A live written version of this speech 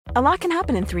A lot can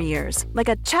happen in 3 years, like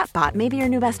a chatbot may be your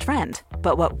new best friend.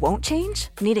 But what won't change?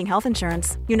 Needing health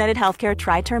insurance. United Healthcare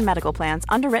Tri-Term Medical Plans,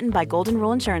 underwritten by Golden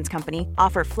Rule Insurance Company,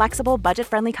 offer flexible,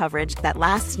 budget-friendly coverage that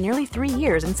lasts nearly 3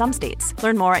 years in some states.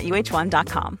 Learn more at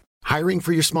uh1.com. Hiring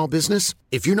for your small business?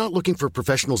 If you're not looking for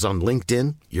professionals on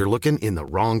LinkedIn, you're looking in the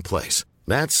wrong place.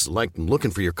 That's like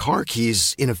looking for your car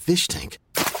keys in a fish tank.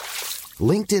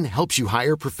 LinkedIn helps you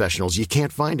hire professionals you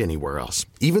can't find anywhere else,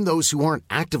 even those who aren't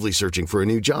actively searching for a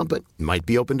new job but might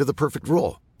be open to the perfect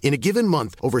role. In a given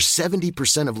month, over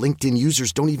 70% of LinkedIn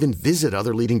users don't even visit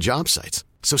other leading job sites.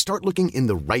 So start looking in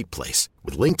the right place.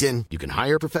 With LinkedIn, you can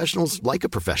hire professionals like a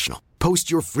professional.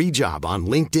 Post your free job on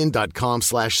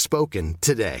linkedin.com/spoken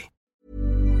today.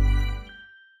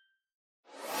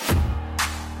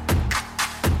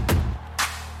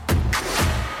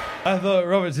 I thought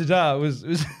Robert Ta-da was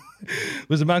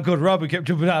a man called Rob who kept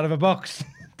jumping out of a box.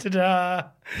 Ta-da!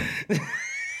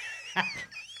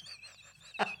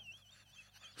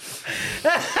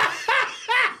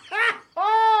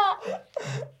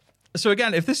 So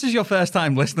again, if this is your first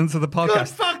time listening to the Good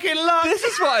podcast, fucking luck! this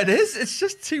is what it is. It's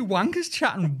just two wankers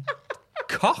chatting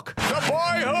cock. The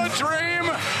boyhood dream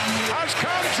has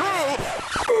come true.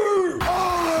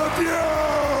 All of you,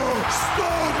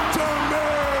 spoke to me.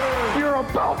 You're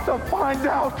about to find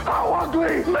out how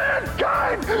ugly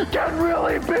mankind can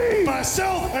really be.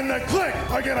 Myself and the clique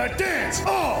are gonna dance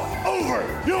all over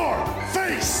your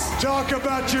face. Talk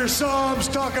about your Psalms.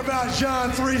 Talk about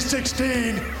John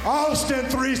 3:16. Austin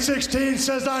 3:16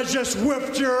 says I just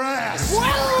whipped your ass.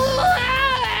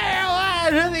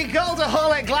 The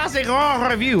Cultaholic Classic Raw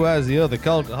Review, as the other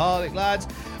Cultaholic lads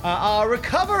are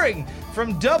recovering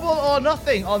from Double or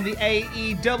Nothing on the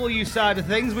AEW side of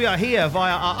things. We are here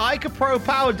via our Ica Pro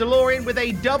powered DeLorean with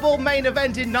a double main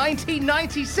event in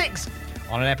 1996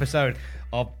 on an episode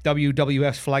of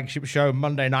WWF's flagship show,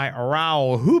 Monday Night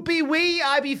Raw. Who be we?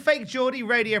 I be fake Geordie,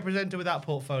 radio presenter without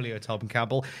portfolio, Tom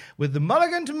Campbell, with the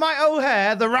mulligan to my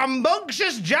O'Hare, the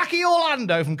rambunctious Jackie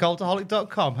Orlando from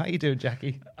Cultaholic.com. How you doing,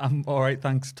 Jackie? I'm all right,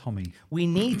 thanks, Tommy. We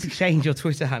need to change your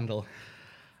Twitter handle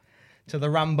to the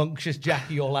rambunctious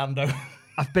Jackie Orlando.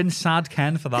 I've been sad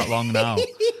Ken for that long now.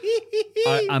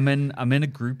 I'm in a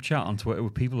group chat on Twitter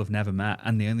with people I've never met,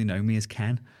 and they only know me as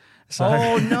Ken. So,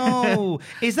 Oh no!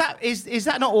 Is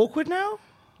that not awkward now?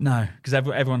 no, because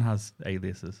everyone has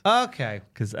aliases. Okay.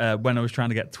 Because when I was trying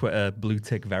to get Twitter blue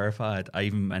tick verified, I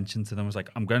even mentioned to them, I was like,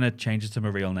 I'm going to change it to my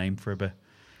real name for a bit.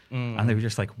 And they were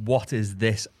just like, what is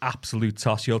this absolute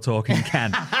toss you're talking,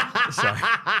 Ken? So,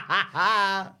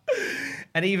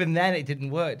 And even then, it didn't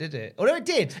work, did it? Oh no, it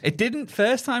did. it didn't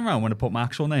first time round when I put my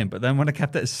actual name, but then when I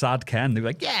kept it as Sad Ken, they were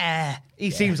like, yeah.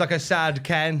 He seems like a sad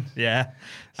Ken. Yeah.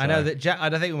 I know that Jack. I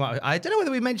don't know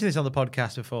whether we mentioned this on the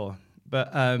podcast before,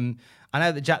 but I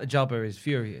know that Jack the Jobber is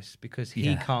furious because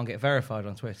he can't get verified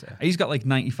on Twitter. He's got like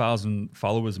 90,000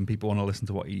 followers and people want to listen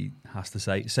to what he has to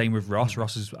say. Same with Ross.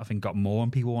 Ross has, I think, got more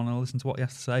and people want to listen to what he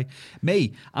has to say.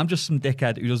 Me, I'm just some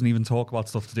dickhead who doesn't even talk about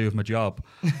stuff to do with my job.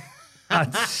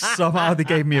 And somehow they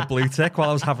gave me a blue tick while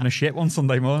I was having a shit one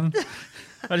Sunday morning.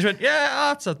 I just went,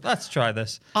 yeah, let's try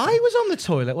this. I was on the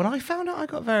toilet when I found out I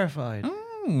got verified.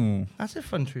 Oh. That's a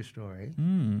fun, true story.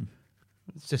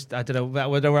 It's just, I don't know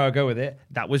where I'll go with it.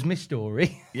 That was my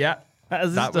story. Yeah.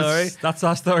 That's the story. That's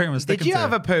our story. I'm sticking Did you to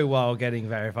have it. a poo while getting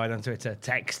verified on Twitter?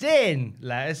 Text in.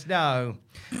 Let us know.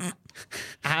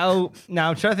 Now,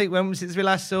 I'm trying to think, since we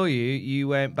last saw you, you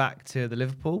went back to the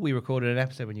Liverpool. We recorded an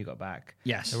episode when you got back.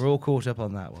 Yes. So we're all caught up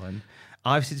on that one.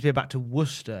 I've since been back to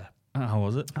Worcester. How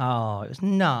was it? Oh, it was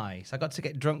nice. I got to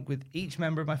get drunk with each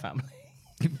member of my family.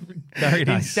 Very In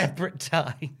nice. separate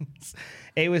times.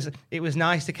 It was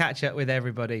nice to catch up with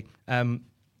everybody.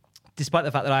 Despite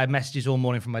the fact that I had messages all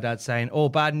morning from my dad saying, "Oh,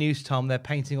 bad news, Tom. They're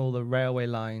painting all the railway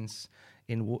lines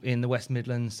in the West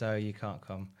Midlands, so you can't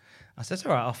come." I said, "It's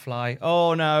all right, I'll fly."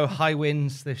 "Oh no, high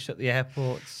winds. They've shut the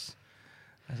airports."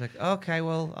 I was like, "Okay,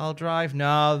 well, I'll drive."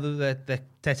 "No, they're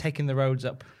taking the roads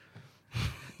up."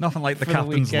 Nothing like the for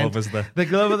captain's weekend. love, is there? The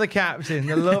glove of the captain,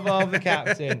 the love of the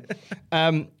captain.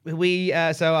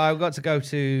 So I got to go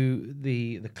to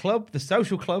the club, the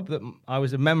social club that I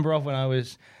was a member of when I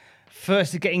was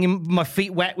first getting my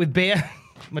feet wet with beer.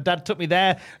 My dad took me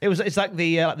there. It's like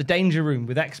the danger room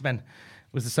with X-Men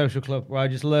was the social club where I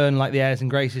just learned like the airs and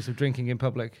graces of drinking in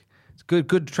public. It's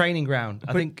good training ground.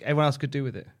 I think everyone else could do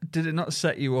with it. Did it not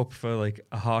set you up for like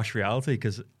a harsh reality?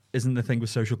 Because isn't the thing with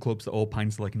social clubs that all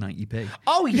pints are like 90p?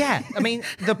 Oh, yeah. I mean,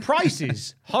 the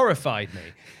prices horrified me.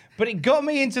 But it got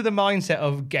me into the mindset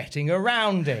of getting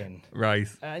around in. Right.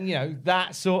 And,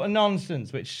 that sort of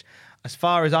nonsense, which, as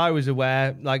far as I was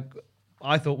aware, like,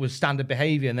 I thought was standard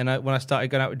behaviour. And then when I started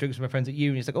going out with drinks with my friends at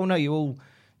uni, it's like, oh, no, you all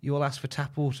You all ask for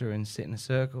tap water and sit in a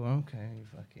circle. Okay,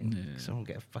 fucking someone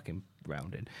get fucking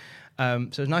rounded. So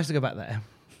it's nice to go back there.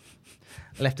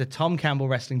 I left a Tom Campbell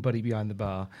wrestling buddy behind the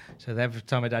bar, so that every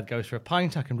time my dad goes for a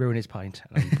pint, I can ruin his pint.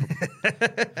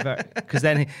 Because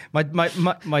then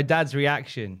my dad's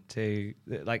reaction to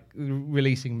like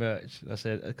releasing merch, I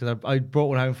said, because I brought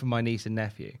one home for my niece and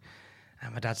nephew,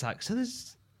 and my dad's like, so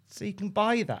you can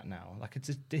buy that now, like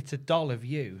it's a doll of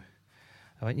you.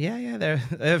 I went, yeah,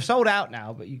 they're sold out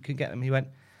now, but you can get them. He went,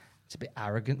 it's a bit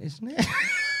arrogant, isn't it?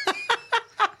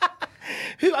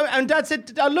 And Dad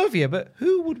said, I love you, but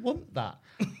who would want that?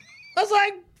 I was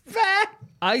like, fair.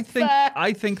 I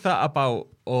think that about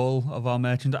all of our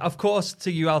merchandise. Of course,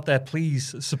 to you out there,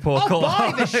 please support I'll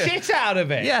buy the shit out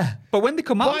of it. Yeah, but when they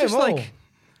come out, Buy just them all. like,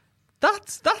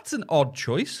 that's an odd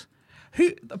choice.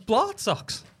 Blart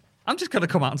socks. I'm just going to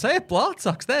come out and say it. Blart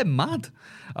socks, they're mad.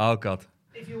 Oh, God.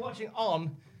 If you're watching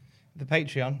on the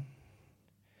Patreon,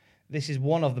 this is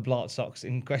one of the Blart socks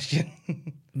in question.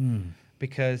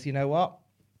 Because you know what?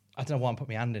 I don't know why I'm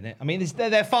putting my hand in it. I mean,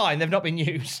 they're fine. They've not been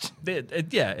used.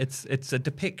 It's a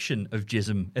depiction of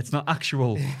jism. It's not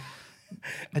actual.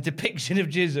 A depiction of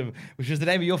jism, which was the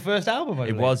name of your first album, I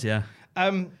believe. It was, yeah.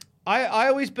 I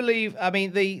always believe, I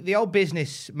mean, the old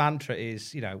business mantra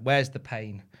is, where's the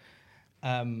pain?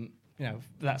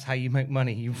 That's how you make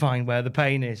money. You find where the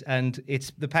pain is. And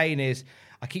the pain is,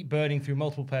 I keep burning through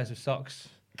multiple pairs of socks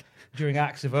during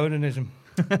acts of onanism.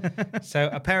 So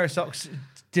a pair of socks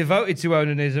devoted to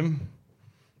onanism,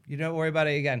 you don't worry about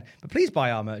it again. But please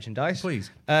buy our merchandise. Please.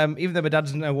 Even though my dad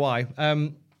doesn't know why.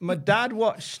 My dad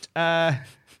watched... I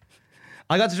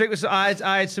got to drink with... I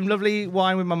had some lovely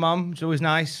wine with my mum, which is always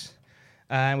nice.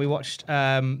 And we watched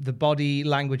the Body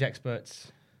Language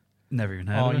Experts Never even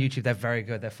heard on of it. YouTube. They're very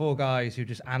good. They're 4 guys who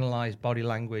just analyse body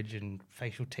language and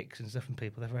facial tics and stuff from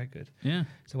people. They're very good. Yeah.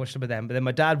 So I watched some of them. But then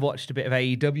my dad watched a bit of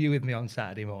AEW with me on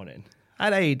Saturday morning. I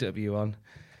had AEW on.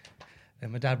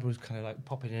 And my dad was kind of like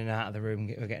popping in and out of the room,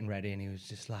 we're getting ready, and he was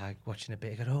just like watching a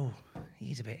bit. He goes, oh,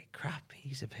 he's a bit crap.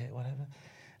 He's a bit whatever.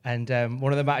 And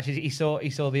one of the matches, he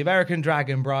saw the American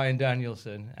Dragon, Bryan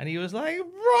Danielson, and he was like,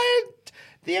 Bryan,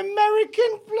 the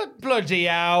American bloody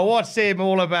hell, what's him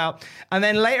all about? And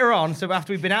then later on, so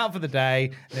after we'd been out for the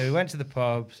day, then we went to the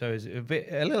pub, so it was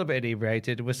a little bit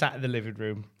inebriated, and we're sat in the living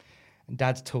room, and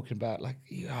Dad's talking about like,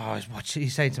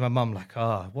 he's saying to my mum like,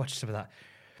 watch some of that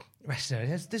wrestler.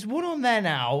 There's one on there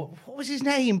now. What was his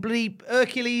name? Bloody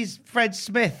Hercules Fred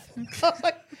Smith. I was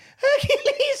like,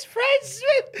 Hercules Fred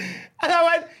Smith? And I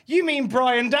went, you mean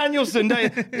Bryan Danielson,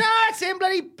 don't you? No, it's him,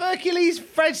 bloody Hercules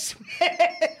Fred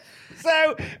Smith.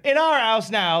 So in our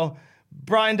house now,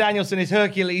 Bryan Danielson is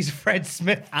Hercules Fred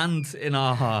Smith. And in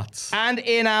our hearts. And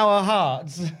in our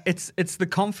hearts. It's the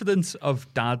confidence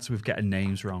of dads with getting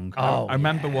names wrong. I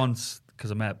remember once,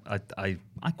 because I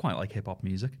quite like hip hop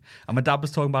music, and my dad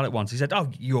was talking about it once. He said, "Oh,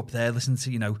 you up there listening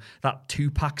to that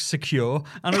Tupac Secure?"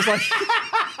 And I was like,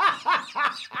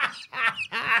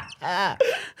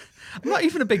 I'm not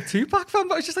even a big Tupac fan,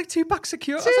 but it's just like Tupac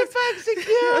Secure. Tupac Secure.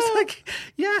 I was like,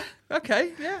 yeah,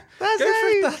 okay, yeah, That's go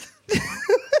for nice. it.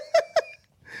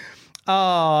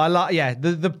 I like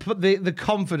the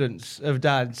confidence of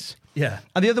dads. Yeah.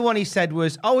 And the other one he said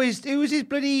was, it was his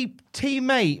bloody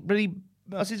teammate,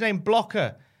 what's his name?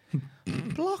 Blocker.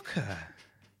 Blocker?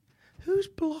 Who's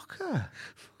Blocker?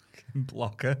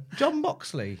 Blocker. John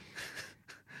Moxley.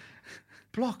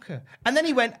 Blocker. And then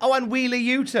he went, and Wheeler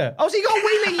Yuta. Oh, so he got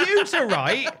Wheeler Yuta,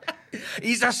 right?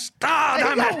 He's a star,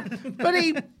 damn it.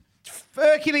 Bloody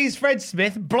Hercules Fred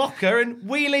Smith, Blocker, and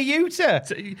Wheeler Yuta.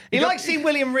 So he likes seeing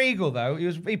William Regal, though.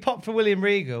 He popped for William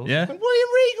Regal. Yeah. And William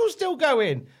Regal's still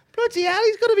going. Bloody hell,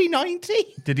 he's got to be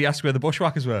 90. Did he ask where the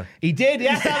Bushwhackers were? He did. He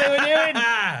asked how they were doing.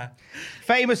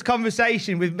 Famous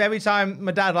conversation with every time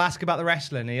my dad will ask about the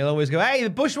wrestling, he'll always go, "Hey, the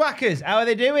Bushwhackers, how are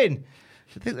they doing?"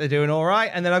 I think they're doing all right.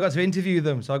 And then I got to interview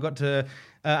them, so I got to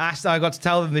I got to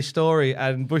tell them this story.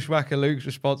 And Bushwhacker Luke's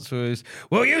response was,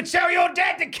 "Will you tell your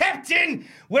dad, the captain,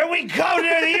 when we go to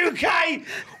the UK,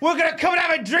 we're gonna come and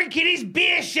have a drink in his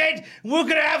beer shed. We're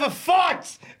gonna have a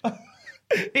fight."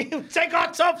 He'll take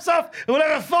our tops off and we'll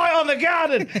have a fight on the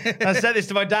garden. I said this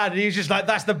to my dad and he was just like,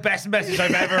 that's the best message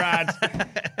I've ever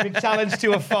had. Been challenged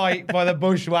to a fight by the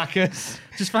Bushwhackers.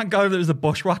 Just thank God it was the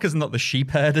Bushwhackers and not the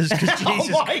sheep herders. Jesus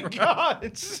Oh my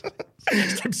Christ. God.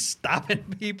 Just him stabbing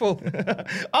people. That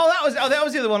was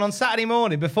the other one on Saturday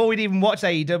morning. Before we'd even watched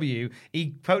AEW,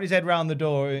 he poked his head round the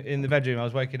door in the bedroom. I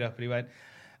was waking up and he went,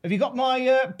 "Have you got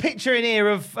my picture in here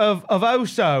of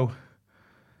Oso?"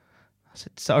 I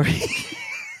said, "Sorry."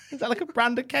 Is that like a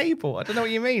brand of cable? I don't know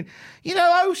what you mean.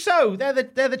 Oso, they're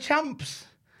the champs.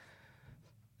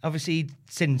 obviously he'd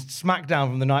seen SmackDown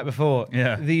from the night before.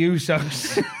 Yeah. The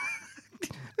Usos.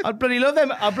 I bloody love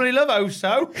them. I bloody love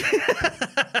Oso.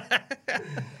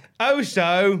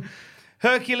 Oso,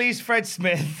 Hercules, Fred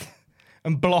Smith,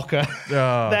 and Blocker.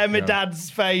 They're my dad's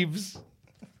faves.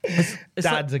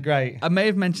 Dads are great. I may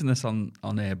have mentioned this on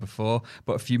air before,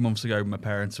 but a few months ago, my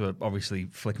parents were obviously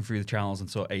flicking through the channels and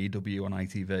saw AEW on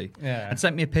ITV. Yeah. And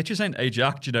sent me a picture saying, "Hey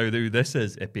Jack, do you know who this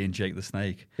is?" It being Jake the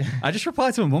Snake. I just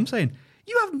replied to my mum saying,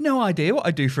 "You have no idea what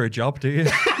I do for a job, do you?"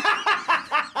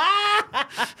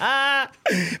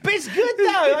 But it's good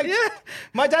though. Like,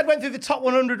 my dad went through the top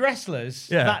 100 wrestlers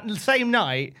that same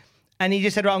night, and he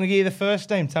just said, "Right, I'm going to give you the first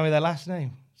name. Tell me their last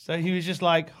name." So he was just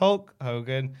like Hulk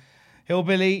Hogan,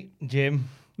 Hillbilly Jim,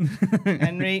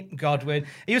 Henry Godwin.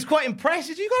 He was quite impressed.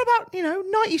 You got about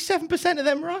 97% of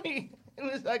them right. It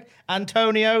was like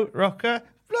Antonio Rocca.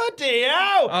 Bloody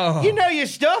hell! Oh. You know your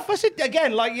stuff. I said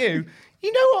again, like you.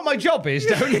 You know what my job is,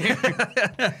 don't you?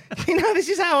 This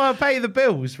is how I pay the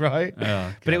bills, right?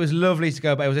 Oh, but it was lovely to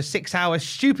go back. It was a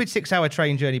stupid 6-hour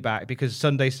train journey back because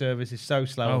Sunday service is so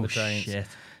slow on the trains. Shit.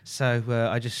 So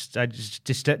I just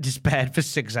despaired for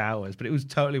 6 hours, but it was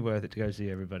totally worth it to go see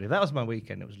everybody. That was my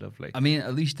weekend. It was lovely. I mean,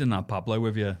 at least didn't have Pablo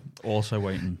with you, also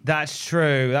waiting. That's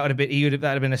true. That would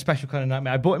have been a special kind of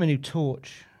nightmare. I bought him a new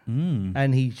torch.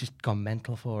 And he's just gone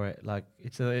mental for it. Like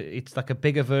it's like a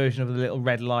bigger version of the little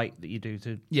red light that you do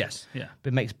to. Yes, yeah.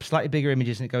 But it makes slightly bigger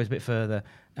images and it goes a bit further.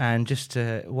 And just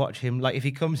to watch him, like if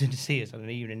he comes in to see us on an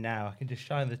evening now, I can just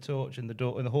shine the torch in the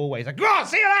door in the hallway. He's like, "Go on,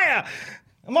 see you later.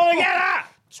 I'm gonna get that."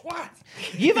 Swat.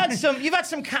 You've had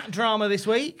some cat drama this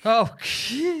week. Oh,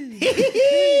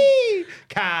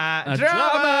 cat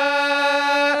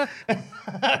drama.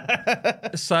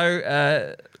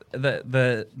 So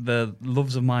the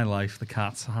loves of my life, the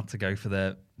cats, had to go for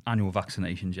their annual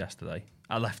vaccinations yesterday.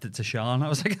 I left it to Sean. I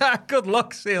was like, "Good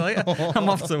luck, see you later. I'm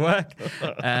off to work."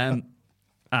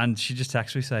 And she just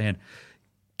texted me saying,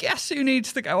 "Guess who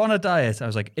needs to go on a diet?" I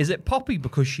was like, "Is it Poppy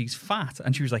because she's fat?"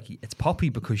 And she was like, "It's Poppy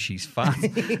because she's fat."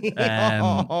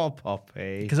 Oh,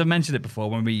 Poppy. Because I mentioned it before,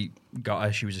 when we got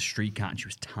her, she was a street cat and she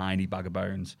was a tiny bag of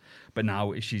bones. But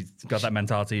now she's got that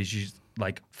mentality. She's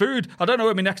like, "Food, I don't know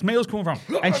where my next meal's coming from."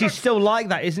 And she's still like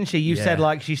that, isn't she? You said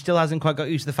like she still hasn't quite got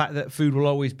used to the fact that food will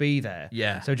always be there.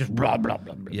 Yeah. So just blah, blah,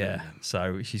 blah, blah. Yeah.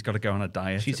 So she's got to go on a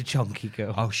diet. She's a chunky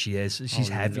girl. Oh, she is. She's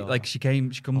heavy. Lord. Like she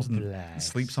comes and bless.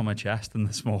 sleeps on my chest. And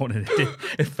this morning,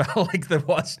 it felt like there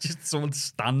was just someone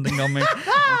standing on me.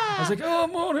 I was like, "Oh,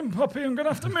 morning, Poppy. I'm gonna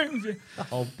have to move you."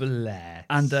 Oh, bless.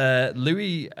 And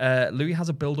Louis has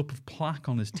a build-up of plaque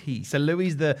on his teeth. So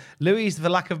Louis, for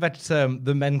lack of a better term,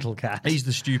 the mental cat. He's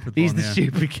the stupid He's one. the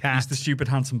stupid cat. He's the stupid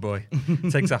handsome boy.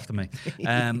 Takes after me.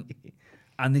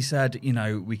 And they said,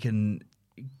 we can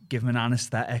give him an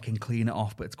anaesthetic and clean it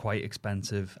off, but it's quite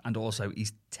expensive. And also,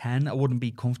 he's 10. I wouldn't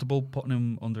be comfortable putting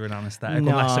him under an anaesthetic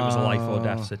unless it was a life or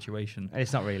death situation.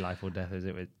 It's not really life or death, is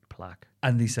it, with plaque?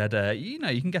 And they said, you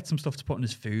can get some stuff to put in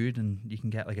his food, and you can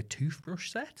get like a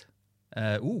toothbrush set.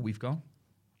 We've gone.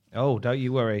 Oh, don't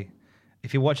you worry.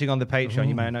 If you're watching on the Patreon,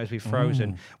 you may have noticed we've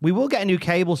frozen. We will get a new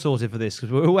cable sorted for this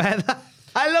because we're aware that.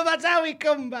 I love that's how we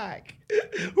come back.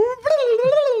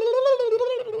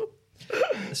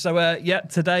 So,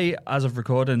 today, as of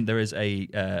recording, there is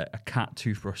a cat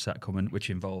toothbrush set coming,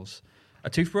 which involves a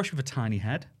toothbrush with a tiny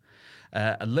head,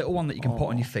 a little one that you can put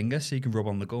on your finger so you can rub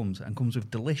on the gums, and comes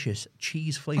with delicious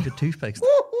cheese-flavoured toothpaste.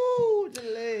 Woohoo!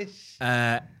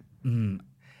 Delish.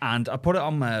 And I put it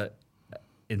on my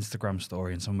Instagram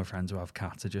story, and some of my friends who have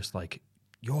cats are just like,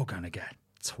 "You're going to get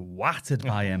twatted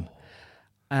by him."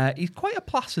 He's quite a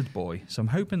placid boy, so I'm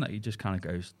hoping that he just kind of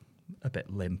goes a bit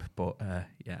limp. But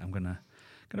I'm gonna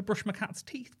brush my cat's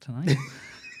teeth tonight.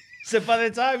 So by the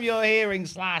time you're hearing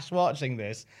 / watching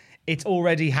this, it's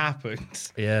already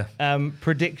happened. Yeah.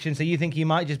 Prediction. So you think he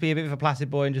might just be a bit of a placid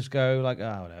boy and just go like,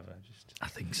 "Oh, whatever." I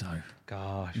think so.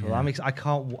 Gosh. Well, I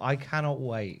cannot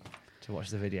wait to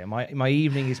watch the video. My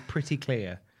evening is pretty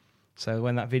clear. So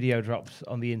when that video drops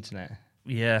on the internet,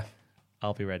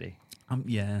 I'll be ready. I'm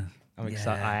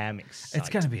excited. I am excited. It's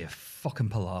going to be a fucking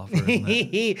palaver, isn't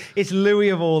it? It's Louis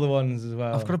of all the ones as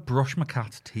well. I've got to brush my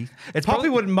cat's teeth. Poppy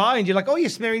wouldn't mind. You're like, "Oh,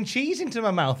 you're smearing cheese into my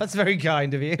mouth." That's very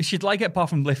kind of you. She'd like it apart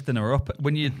from lifting her up.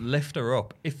 When you lift her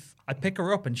up, if I pick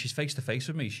her up and she's face to face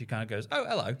with me, she kind of goes, "Oh,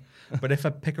 hello." But if I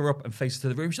pick her up and face to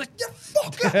the room, she's like, "You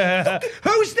fucker!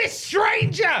 Who's this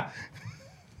stranger?"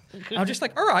 I'm just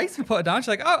like, "All right." And put her down. She's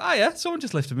like, "Oh, yeah, someone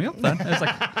just lifted me up then." I was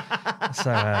like,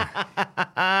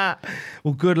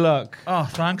 Well, good luck. "Oh,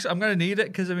 thanks. I'm going to need it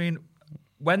because,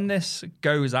 when this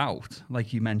goes out,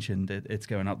 like you mentioned, it's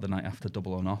going out the night after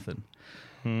Double or Nothing.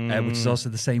 which is also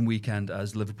the same weekend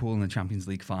as Liverpool in the Champions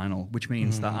League final, which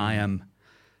means that I am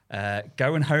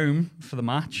going home for the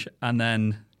match and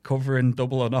then covering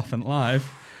Double or Nothing live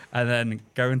and then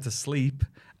going to sleep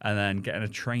and then getting a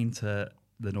train to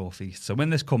the northeast. So when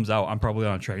this comes out, I'm probably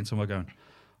on a train somewhere going,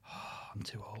 I'm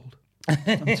too old.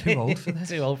 I'm too old for this.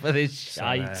 Too old for this So,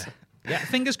 shite. yeah,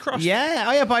 fingers crossed.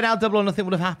 Yeah, by now Double or Nothing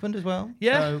would have happened as well.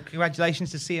 Yeah. So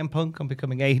congratulations to CM Punk on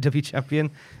becoming AEW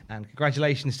champion, and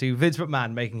congratulations to Vince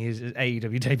McMahon making his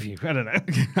AEW debut. I don't know.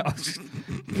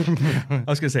 I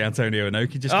was going to say Antonio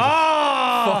Inoki, just 'cause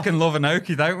I fucking love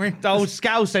Inoki, don't we? Old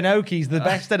Scouse Inoki's the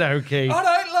best Inoki. All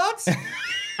right, lads.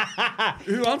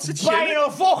 Who wants a Playing chin?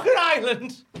 on fucking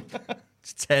island.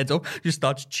 Just tears up, just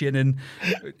starts chinning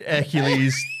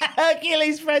Hercules.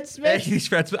 Hercules Fred Smith. Hercules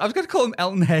Fred Smith. I was going to call him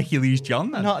Elton Hercules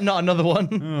John then. Not another one.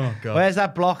 Oh, God. Where's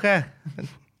that blocker?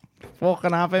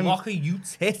 Fucking have him. Blocker, you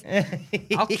tit.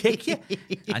 I'll kick you,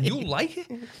 and you'll like it.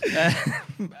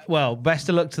 Well, best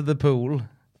of luck to the pool.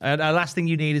 And last thing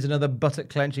you need is another buttock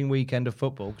clenching weekend of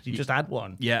football because you just had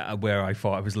one. Yeah, where I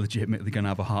thought I was legitimately going to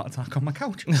have a heart attack on my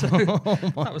couch. So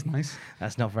that was nice.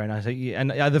 That's not very nice. And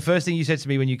the first thing you said to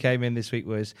me when you came in this week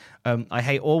was, I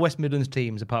hate all West Midlands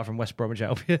teams apart from West Bromwich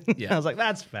Albion. Yeah. I was like,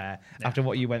 that's fair after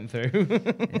what you went through.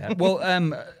 Yeah. Well,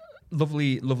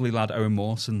 lovely lad Owen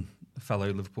Mawson, a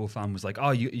fellow Liverpool fan, was like,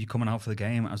 "Oh, you coming out for the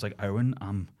game?" I was like, "Owen,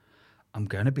 I'm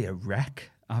going to be a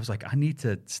wreck." I was like, "I need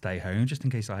to stay home just in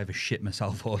case I ever shit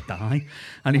myself or die."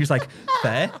 And he was like,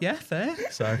 "Fair, yeah, fair."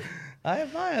 So I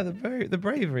admire the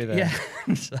bravery there.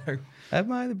 yeah, so I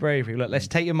admire the bravery. Look, let's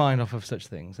take your mind off of such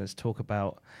things. Let's talk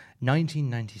about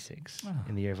 1996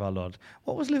 in the year of our Lord.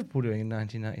 What was Liverpool doing in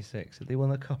 1996? Did they win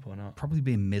the cup or not? probably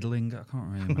being middling. I can't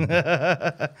really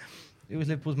remember. Who was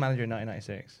Liverpool's manager in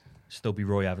 1996? Still be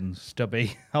Roy Evans.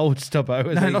 Stubby. Old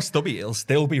Stubbo. No, not Stubby. It'll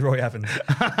still be Roy Evans.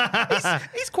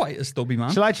 he's quite a stubby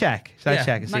man. Shall I check? Shall I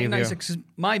check and see if you're... 1996.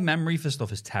 My memory for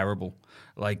stuff is terrible.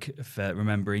 Like for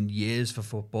remembering years for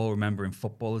football, remembering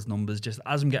footballers' numbers. Just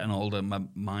as I'm getting older, my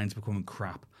mind's becoming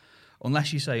crap.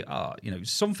 Unless you say,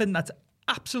 something that's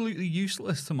absolutely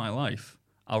useless to my life,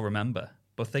 I'll remember.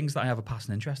 But things that I have a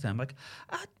passing interest in, I'm like,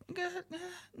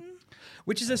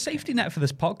 which is a safety net for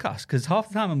this podcast because half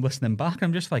the time I'm listening back,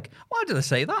 I'm just like, why did I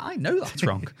say that? I know that's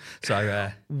wrong.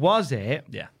 So, Was it...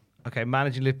 yeah. Okay,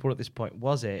 managing Liverpool at this point,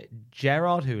 was it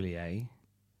Gerard Houllier,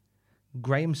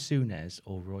 Graham Souness,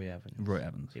 or Roy Evans? Roy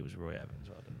Evans. It was Roy Evans,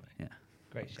 well done, mate. Yeah.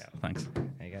 Great shout. Thanks.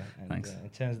 There you go. And, Thanks. in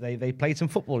terms of they played some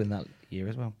football in that year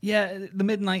as well. Yeah, the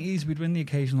mid-90s, we'd win the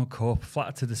occasional cup,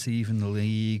 flat to deceive in the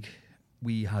league.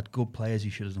 We had good players who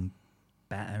should have done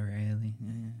better, really.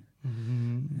 Yeah.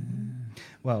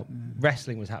 Well,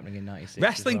 wrestling was happening in 96.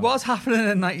 Wrestling as well. was happening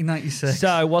in 1996.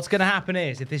 So what's going to happen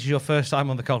is, if this is your first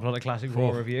time on the Cold Blooded Classic Raw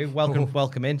review,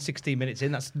 welcome in. 16 minutes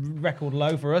in, that's record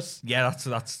low for us. Yeah,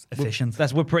 that's efficient.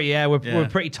 We're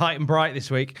pretty tight and bright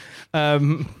this week.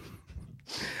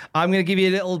 I'm going to give you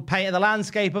a little paint of the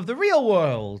landscape of the real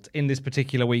world in this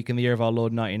particular week in the year of our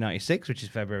Lord 1996, which is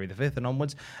February the 5th and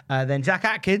onwards. Then Jack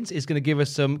Atkins is going to give us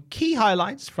some key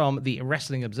highlights from the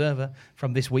Wrestling Observer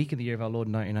from this week in the year of our Lord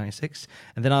 1996.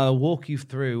 And then I'll walk you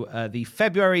through the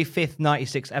February 5th,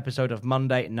 96 episode of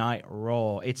Monday Night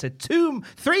Raw. It's a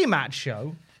 3-match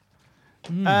show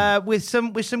with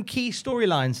some key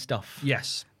storyline stuff.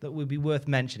 Yes. That would be worth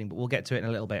mentioning, but we'll get to it in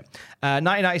a little bit.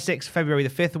 1996, February the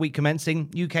 5th, the week commencing.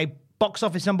 UK box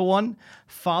office number 1,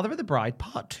 Father of the Bride,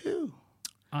 Part 2.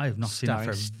 I have not seen that Starring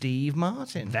for a Steve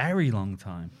Martin. very long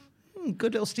time.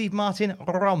 Good little Steve Martin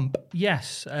romp.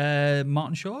 Yes.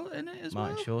 Martin Shaw in it as well?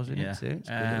 Martin Shaw's in it too. It's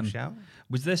a good little shout.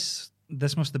 Was this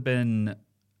must have been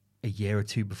a year or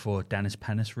two before Dennis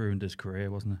Pennis ruined his career,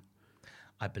 wasn't it?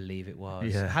 I believe it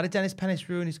was. Yeah. How did Dennis Pennis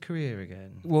ruin his career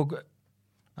again? Well,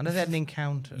 I know they had an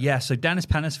encounter. yeah, so Dennis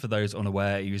Pennis, for those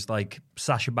unaware, he was like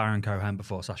Sacha Baron Cohen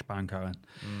before Sacha Baron Cohen.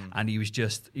 And he was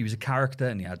a character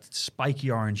and he had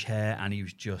spiky orange hair and he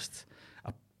was just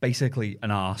basically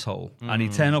an arsehole. And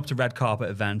he'd turn up to red carpet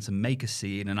events and make a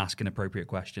scene and ask inappropriate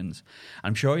questions.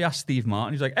 I'm sure he asked Steve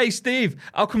Martin, he's like, "Hey, Steve,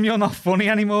 how come you're not funny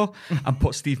anymore?" And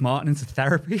put Steve Martin into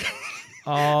therapy.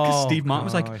 Because Steve Martin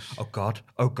was like, "Oh God,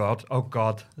 oh God, oh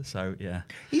God." So, yeah.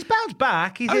 He's bounced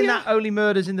back. He's in that Only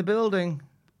Murders in the Building.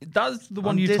 That's the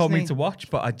one On you told me Disney. to watch,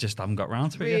 but I just haven't got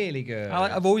round to it yet. Really good.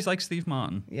 I've always liked Steve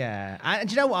Martin. Yeah, and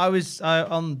do you know what? I was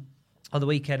on the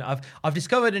weekend. I've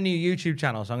discovered a new YouTube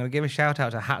channel, so I'm going to give a shout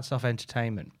out to Hats Off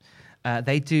Entertainment.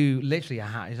 They do literally a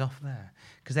hat is off there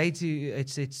because they do.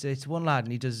 It's one lad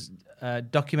and he does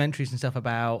documentaries and stuff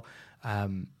about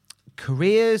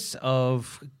careers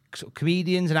of sort of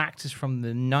comedians and actors from the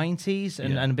 90s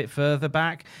and a bit further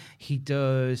back. He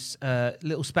does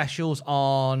little specials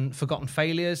on forgotten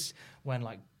failures when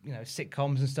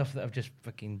sitcoms and stuff that have just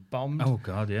fucking bombed. Oh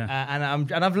God, yeah.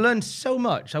 And I've learned so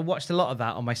much. I watched a lot of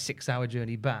that on my 6-hour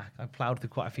journey back. I ploughed through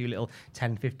quite a few little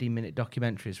 10, 15-minute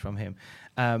documentaries from him.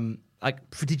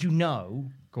 Did you know?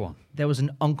 Go on. There was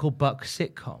an Uncle Buck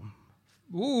sitcom.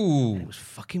 Ooh. And it was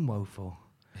fucking woeful.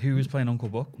 Who was playing Uncle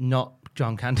Buck? Not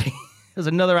John Candy. There's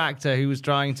another actor who was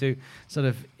trying to sort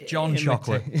of John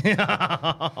Chocolate.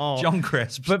 John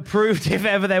Crisp. But proved if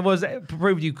ever there was,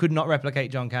 proved you could not replicate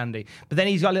John Candy. But then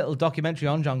he's got a little documentary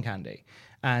on John Candy,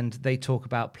 and they talk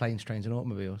about planes, trains, and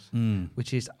automobiles,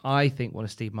 which is, I think, one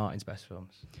of Steve Martin's best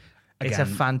films. It's a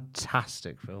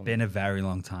fantastic film. Been a very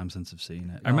long time since I've seen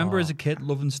it. I remember as a kid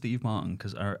loving Steve Martin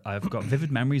because I've got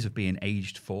vivid memories of being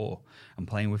aged 4 and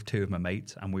playing with 2 of my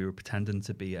mates, and we were pretending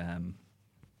to be.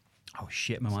 Oh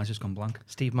shit, my mind's just gone blank.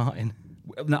 Steve Martin.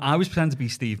 No, I was pretending to be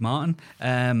Steve Martin.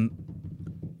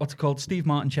 What's it called? Steve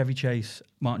Martin, Chevy Chase,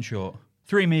 Martin Short.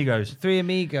 Three Amigos. Three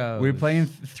Amigos. We were playing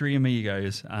Three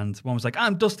Amigos, and one was like,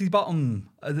 I'm Dusty Bottom.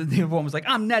 The other one was like,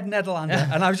 I'm Ned Nederlander.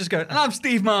 And I was just going, and I'm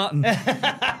Steve Martin.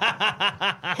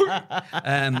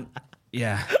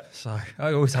 Yeah, so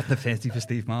I always had an affinity for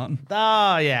Steve Martin.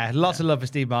 Oh, yeah. Lots of love for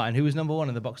Steve Martin, who was number 1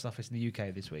 in the box office in the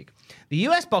UK this week. The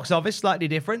US box office, slightly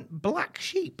different. Black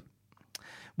Sheep,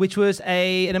 which was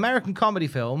an American comedy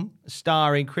film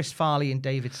starring Chris Farley and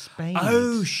David Spade.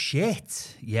 Oh,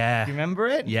 shit. Yeah. Do you remember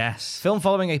it? Yes. Film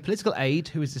following a political aide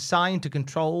who is assigned to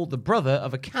control the brother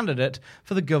of a candidate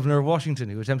for the governor of Washington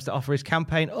who attempts to offer his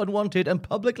campaign unwanted and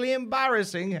publicly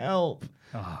embarrassing help.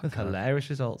 With hilarious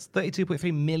results.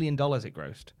 $32.3 million it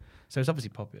grossed. So it's obviously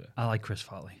popular. I like Chris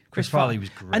Farley. Chris Farley was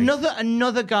great.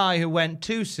 Another guy who went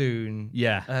too soon.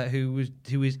 Yeah. Who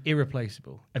is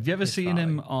irreplaceable. Have you ever seen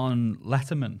him on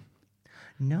Letterman?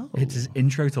 No. It's his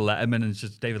intro to Letterman, and it's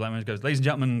just David Letterman goes, ladies and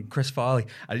gentlemen, Chris Farley.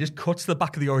 And he just cuts to the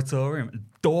back of the auditorium, and the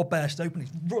door bursts open, he's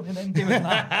running in, doing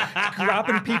that,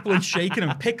 grabbing people and shaking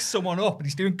them, picks someone up, and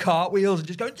he's doing cartwheels and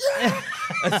just going, yeah!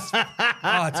 It's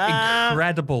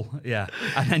incredible. Yeah.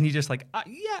 And then you're just like,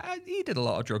 he did a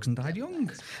lot of drugs and died young.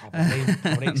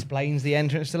 Probably explains the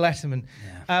entrance to Letterman.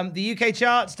 Yeah. The UK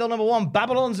chart, still number 1,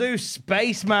 Babylon Zoo,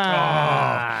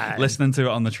 Spaceman. Listening to it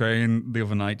on the train the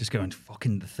other night, just going,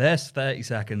 fucking the first 30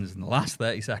 seconds and the last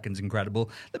 30 seconds,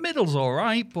 incredible. The middle's all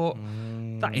right, but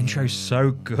that intro's so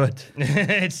good.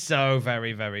 It's so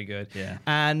very, very good. Yeah.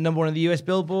 And number 1 on the US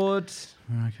Billboard.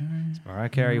 Mariah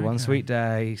Carey, One Sweet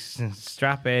Day.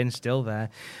 Strap in, still there.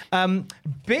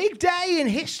 Big day in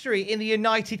history in the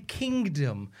United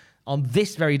Kingdom. On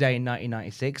this very day in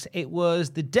 1996, it was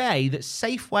the day that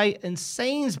Safeway and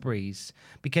Sainsbury's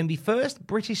became the first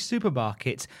British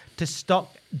supermarkets to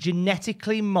stock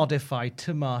genetically modified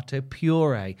tomato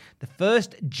puree, the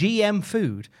first GM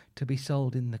food to be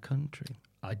sold in the country.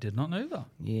 I did not know that.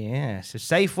 Yeah, so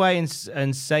Safeway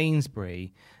and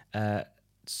Sainsbury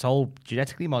sold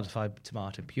genetically modified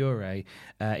tomato puree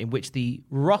in which the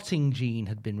rotting gene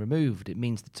had been removed. It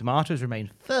means the tomatoes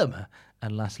remain firmer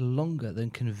and last longer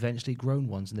than conventionally grown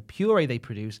ones, and the puree they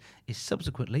produce is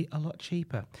subsequently a lot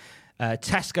cheaper.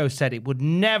 Tesco said it would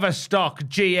never stock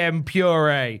GM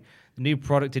puree. The new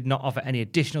product did not offer any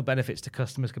additional benefits to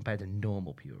customers compared to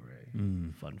normal puree.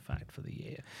 Fun fact for the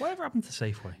year. Whatever happened to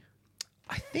Safeway?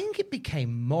 I think it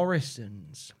became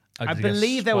Morrison's. I think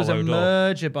believe it there was a swallowed up.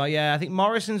 merger, but I think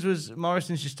Morrison's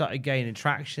just started gaining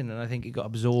traction, and I think it got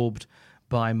absorbed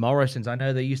by Morrison's. I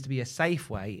know there used to be a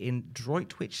Safeway in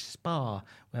Droitwich Spa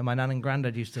where my nan and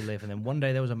granddad used to live, and then one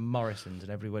day there was a Morrison's,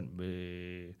 and everyone went,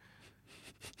 "Bleh."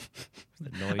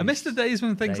 I miss the days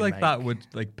when things they like that make. would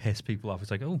like piss people off.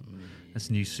 It's like, oh, it's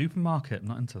a new supermarket. I'm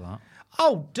not into that.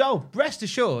 Oh, rest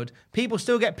assured, people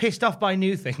still get pissed off by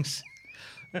new things.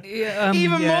 Yeah,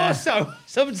 Even more so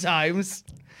sometimes.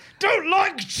 Don't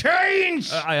like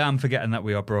change! I am forgetting that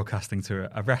we are broadcasting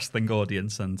to a wrestling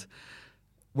audience, and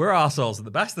we're arseholes at the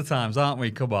best of times, aren't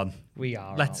we? Come on. We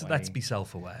are, Let's aren't we? be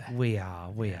self-aware. We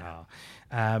are.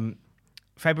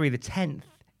 February the 10th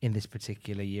in this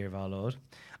particular year of our Lord,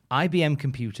 IBM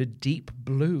computer Deep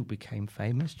Blue became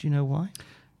famous. Do you know why?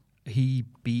 He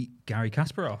beat Gary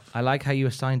Kasparov. I like how you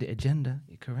assigned it a gender.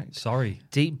 You're correct. Sorry.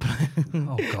 Deep Blue.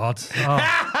 Oh, God.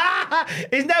 Oh.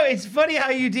 It's funny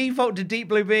how you default to Deep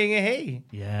Blue being a he.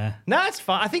 Yeah. No, it's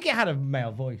fine. I think it had a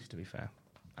male voice, to be fair.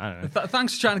 I don't know.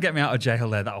 Thanks for trying to get me out of jail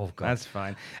there. That's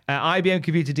fine. IBM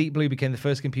computer Deep Blue became the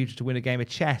first computer to win a game of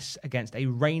chess against a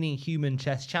reigning human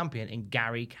chess champion in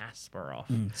Garry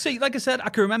Kasparov. See, like I said, I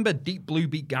can remember Deep Blue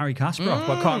beat Garry Kasparov,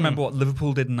 but I can't remember what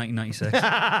Liverpool did in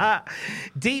 1996.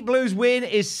 Deep Blue's win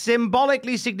is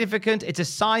symbolically significant. It's a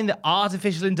sign that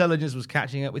artificial intelligence was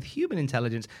catching up with human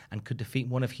intelligence and could defeat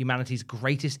one of humanity's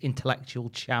greatest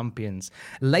intellectual champions.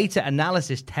 Later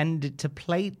analysis tended to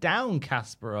play down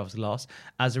Kasparov's loss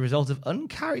as a result of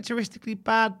uncharacteristically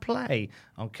bad play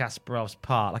on Kasparov's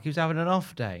part, like he was having an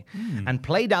off day, and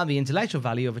play down the intellectual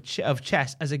value of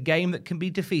chess as a game that can be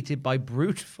defeated by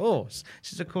brute force.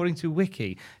 This is according to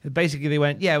Wiki. Basically, they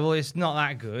went, yeah, well, it's not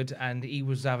that good, and he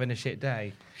was having a shit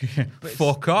day.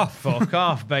 Fuck off. Fuck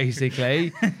off,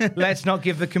 basically. Let's not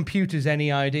give the computers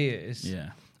any ideas.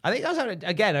 Yeah. I think I was,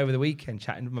 again, over the weekend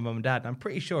chatting with my mum and dad, and I'm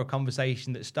pretty sure a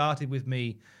conversation that started with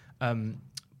me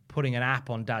putting an app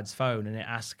on Dad's phone and it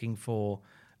asking for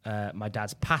my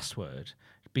dad's password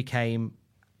became,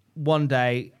 one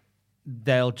day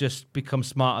they'll just become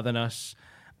smarter than us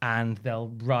and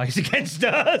they'll rise against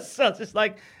us. So it's just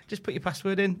like, just put your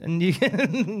password in and you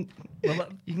can,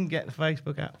 you can get the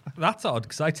Facebook app. That's odd,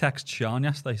 because I texted Sean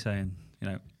yesterday saying, you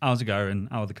know, how's it going?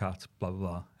 How are the cats? Blah, blah,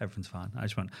 blah. Everything's fine. I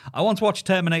just went, I want to watch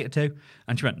Terminator 2.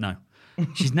 And she went, no.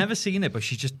 She's never seen it, but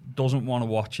she just doesn't want to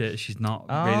watch it. She's not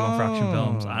really one for action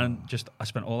films. And I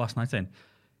spent all last night saying,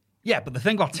 yeah, but the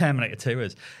thing about Terminator 2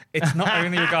 is it's not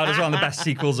only regarded as one of the best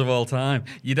sequels of all time.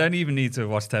 You don't even need to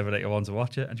watch Terminator 1 to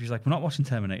watch it. And she was like, we're not watching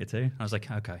Terminator 2. I was like,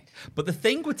 okay. But the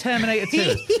thing with Terminator 2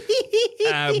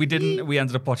 is we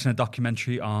ended up watching a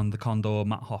documentary on the Condor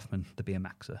Matt Hoffman, the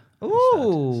BMXer.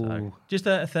 Ooh. So just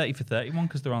a 30 for 30 one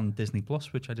because they're on Disney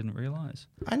Plus, which I didn't realise.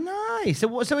 Oh, nice.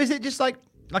 So is it just like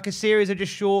a series of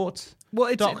just short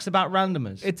docs about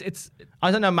randomers? I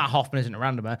don't know. Matt Hoffman isn't a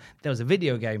randomer. There was a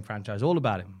video game franchise all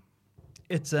about him.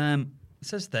 It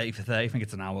says 30 for 30. I think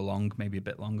it's an hour long, maybe a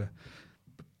bit longer.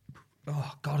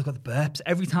 Oh, God, I've got the burps.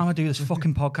 Every time I do this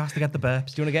fucking podcast, I get the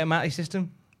burps. Do you want to get him out of your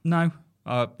system? No.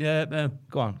 Yeah.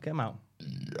 Go on, get him out.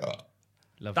 Yeah.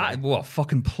 Lovely. That, what,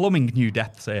 fucking plumbing new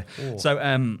depths here. Oh.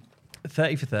 So,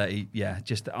 30 for 30, yeah,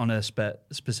 just on a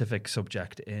specific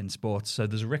subject in sports. So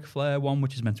there's a Ric Flair one,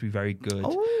 which is meant to be very good.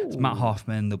 It's Matt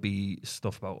Hoffman. There'll be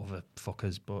stuff about other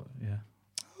fuckers, but yeah.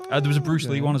 There was a Bruce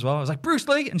Lee one as well. I was like, Bruce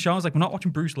Lee? And Sean was like, we're not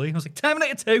watching Bruce Lee. And I was like,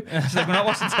 Terminator 2. She's like, we're not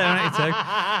watching Terminator 2.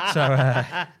 So,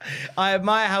 I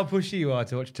admire how pushy you are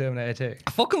to watch Terminator 2.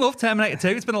 I fucking love Terminator 2.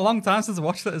 It's been a long time since I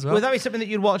watched it as well. Would that be something that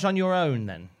you'd watch on your own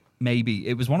then? Maybe.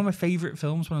 It was one of my favourite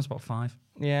films when I was about 5.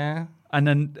 Yeah. And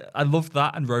then I loved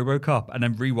that and RoboCop, and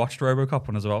then rewatched RoboCop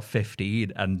when I was about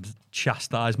 15 and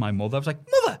chastised my mother. I was like,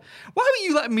 Mother, why were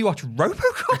you letting me watch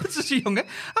RoboCop at such a young age?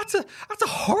 That's a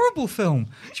horrible film.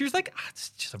 She was like,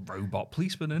 it's just a robot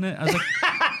policeman, isn't it? I was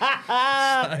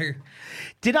like, so.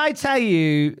 Did I tell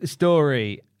you a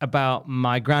story about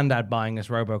my granddad buying us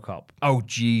RoboCop? Oh,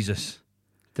 Jesus.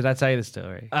 Did I tell you the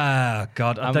story?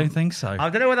 God, I don't think so. I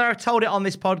don't know whether I've told it on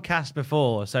this podcast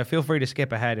before, so feel free to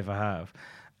skip ahead if I have.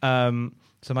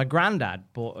 So my granddad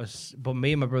bought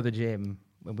me and my brother Jim,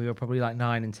 when we were probably like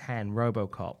 9 and 10,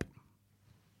 RoboCop.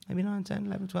 Maybe 9, 10,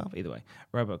 11, 12, either way,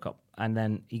 RoboCop. And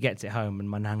then he gets it home and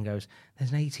my nan goes,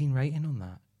 there's an 18 rating on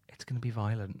that. It's going to be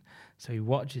violent. So he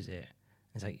watches it.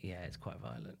 He's like, yeah, it's quite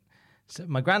violent. So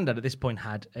my granddad at this point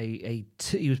had he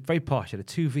was very posh, he had a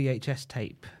 2 VHS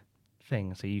tape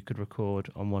thing, so you could record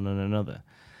on one and another.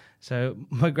 So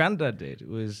my granddad did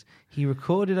was he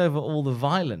recorded over all the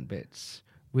violent bits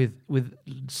with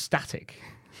static.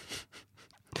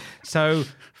 So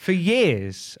for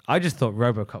years, I just thought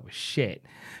RoboCop was shit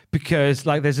because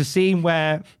like there's a scene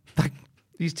where like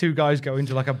these two guys go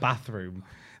into like a bathroom,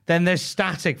 then there's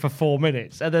static for 4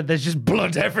 minutes, and then there's just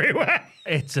blood everywhere.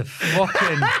 It's a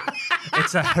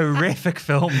horrific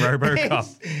film,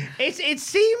 RoboCop. It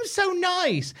seems so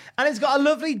nice, and it's got a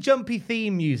lovely jumpy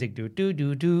theme music. Do do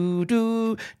do do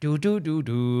do do do do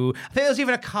do. I think there was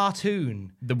even a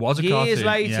cartoon. There was a years cartoon,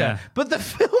 later, yeah. But the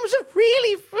films are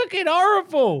really fucking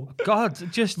horrible.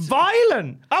 God, just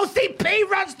violent. OCP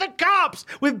runs the cops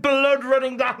with blood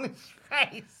running down his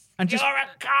face. And You're a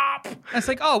cop. And it's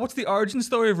like, oh, what's the origin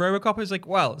story of RoboCop? It's like,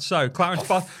 well, so Clarence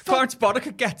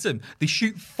Boddicker gets him. They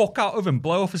shoot fuck out of him,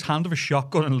 blow off his hand with a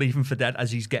shotgun, and leave him for dead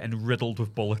as he's getting riddled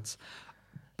with bullets.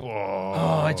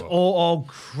 Oh, it's oh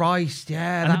Christ,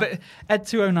 yeah. And Ed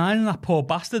 209 and that poor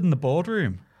bastard in the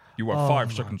boardroom. You have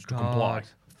 5 seconds to comply.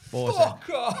 Fuck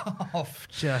off.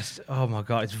 Just, oh my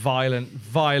God, it's violent.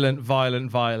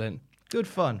 Good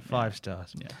fun, 5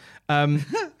 stars. Yeah.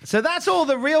 So that's all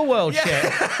the real world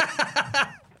shit.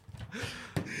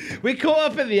 We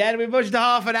caught up in the end. We pushed to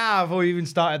half an hour before we even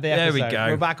started the episode. There we go.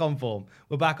 We're back on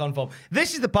form.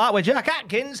 This is the part where Jack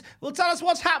Atkins will tell us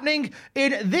what's happening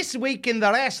in This Week in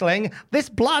the Wrestling, this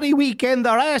bloody week in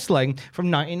the wrestling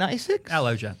from 1996.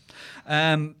 Hello, Jen.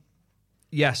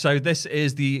 So this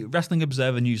is the Wrestling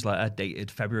Observer newsletter dated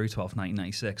February 12th,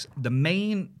 1996. The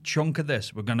main chunk of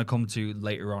this we're going to come to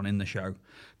later on in the show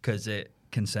because it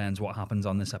concerns what happens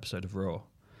on this episode of Raw.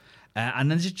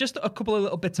 And then there's just a couple of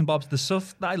little bits and bobs. The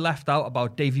stuff that I left out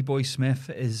about Davey Boy Smith,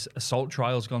 his assault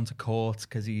trial's gone to court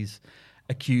because he's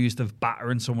accused of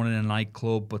battering someone in a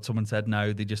nightclub, but someone said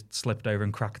no, they just slipped over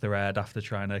and cracked their head after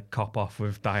trying to cop off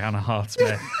with Diana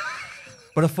Hart-Smith.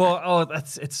 But I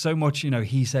thought, it's so much,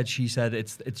 he said, she said,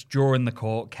 it's during the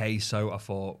court case, so I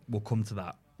thought we'll come to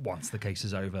that once the case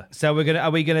is over. So are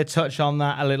we gonna touch on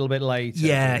that a little bit later?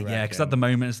 Yeah, because at the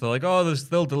moment it's like, they're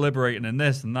still deliberating and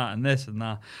this and that and this and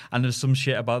that. And there's some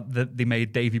shit about that they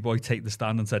made Davey Boy take the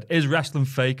stand and said, is wrestling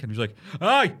fake? And he's like,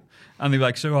 aye. And they're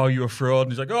like, so are you a fraud?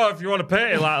 And he's like, if you want to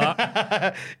pay it like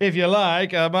that. If you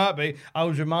like, I might be. I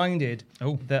was reminded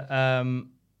that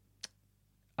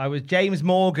I was James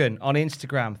Morgan on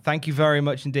Instagram. Thank you very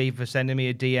much indeed for sending me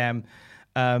a DM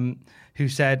who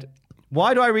said,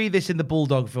 why do I read this in the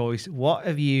Bulldog voice? What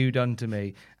have you done to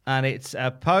me? And it's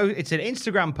a it's an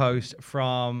Instagram post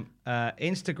from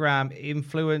Instagram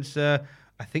influencer,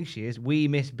 I think she is, Wee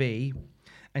Miss B,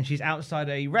 and she's outside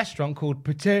a restaurant called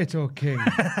Potato King,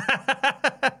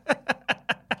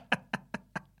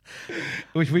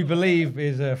 which we believe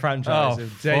is a franchise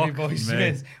of Davey Boy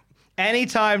Smith.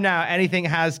 Anytime now anything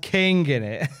has King in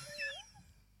it,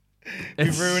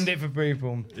 we've ruined it for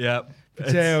people. Yep.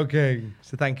 Potato King.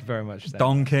 So thank you very much.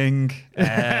 Don King.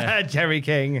 Jerry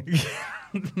King.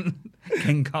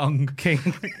 King Kong.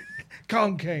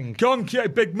 Kong King. Kong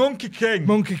King. Big Monkey King.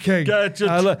 Monkey King.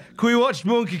 Can we watch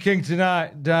Monkey King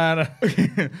tonight, Dana?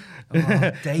 David.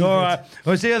 All right.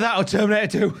 Was either that or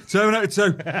Terminator 2?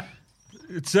 Terminator 2.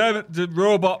 The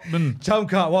robot man. Tom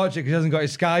can't watch it because he hasn't got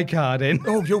his Sky card in.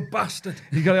 Oh, you bastard.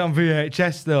 He's got it on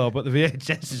VHS though, but the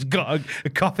VHS has got a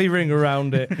coffee ring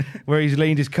around it where he's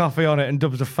leaned his coffee on it and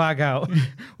dubs a fag out.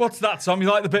 What's that, Tom? You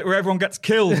like the bit where everyone gets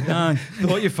killed?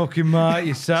 Thought you fucking might,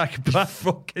 you psychopath.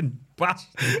 Fucking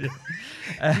bastard.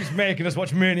 He's making us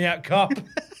watch Maniac Cop.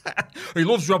 He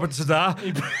loves Robert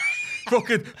Zadar.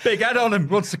 Fucking big head on him,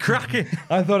 wants to crack it.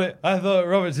 I thought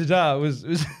Robert Zadar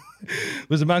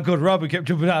was a man called Rob who kept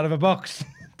jumping out of a box.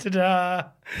 Ta-da!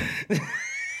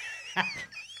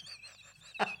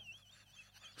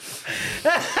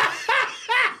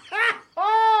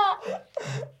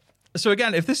 So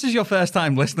again, if this is your first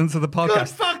time listening to the Good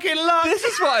podcast, fucking luck! this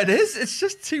is what it is. It's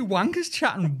just two wankers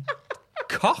chatting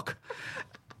cock.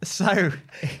 So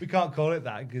we can't call it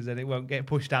that because then it won't get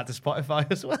pushed out to Spotify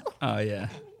as well. Oh yeah.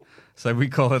 So we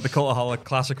call it the Cultaholic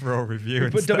Classic Raw Review.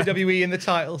 Put WWE in the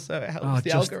title so it helps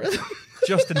the algorithm.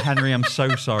 Justin Henry, I'm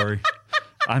so sorry.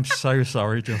 I'm so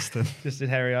sorry, Justin. Justin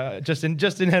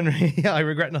Henry, I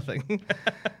regret nothing.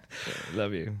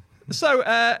 Love you. So,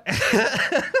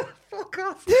 fuck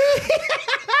off.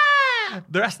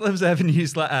 The Wrestling Observer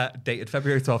newsletter dated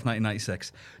February 12th,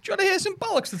 1996. Do you want to hear some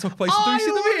bollocks that took place in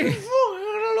WCW?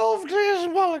 I love to hear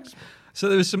some bollocks. So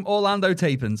there was some Orlando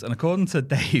tapings, and according to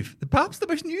Dave, perhaps the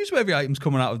most newsworthy items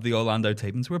coming out of the Orlando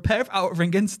tapings were a pair of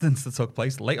out-of-ring incidents that took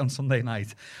place late on Sunday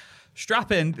night.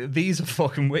 Strap in, these are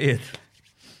fucking weird.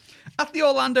 At the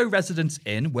Orlando Residence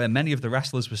Inn, where many of the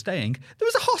wrestlers were staying, there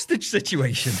was a hostage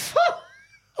situation.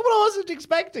 Well, I wasn't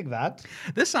expecting that.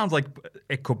 This sounds like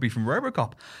it could be from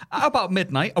RoboCop. At about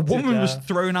midnight, a woman was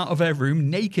thrown out of her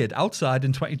room naked outside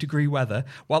in 20-degree weather,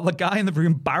 while the guy in the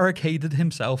room barricaded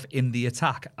himself in the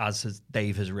attack, as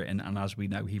Dave has written, and as we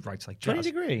know, he writes like jazz.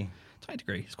 20-degree?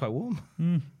 20-degree. It's quite warm.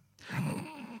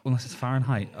 Unless it's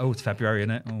Fahrenheit. Oh, it's February,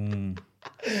 innit?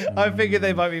 I figured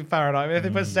they might be Fahrenheit. If they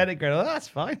put centigrade, that's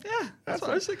fine. Yeah, that's what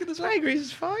I was thinking as well. 20 degrees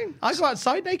is fine. I go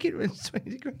outside naked when it's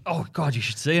 20 degrees. Oh, God, you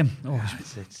should see him. Oh,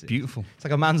 it's beautiful. It's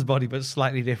like a man's body, but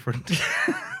slightly different.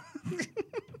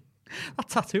 That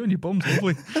tattoo on your bum's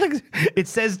lovely. It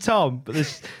says Tom, but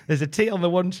there's a T on the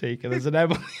one cheek and there's an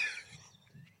M on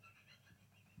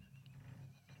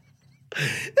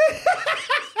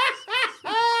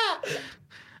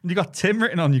And you got Tim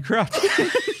written on your crotch.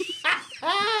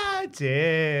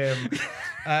 Tim.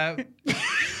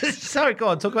 Sorry, go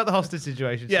on. Talk about the hostage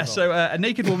situation. Yeah, so a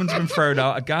naked woman's been thrown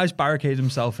out, a guy's barricaded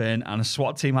himself in, and a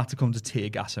SWAT team had to come to tear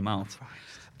gas him out.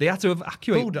 They had to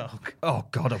evacuate... Bulldog. Oh,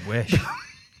 God, I wish.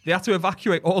 They had to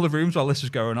evacuate all the rooms while this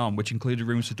was going on, which included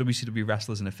rooms for WCW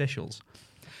wrestlers and officials.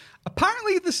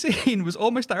 Apparently, the scene was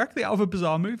almost directly out of a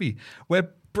bizarre movie, where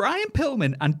Brian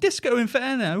Pillman and Disco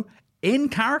Inferno in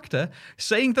character,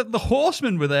 saying that the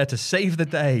Horsemen were there to save the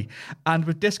day. And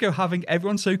with Disco having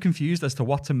everyone so confused as to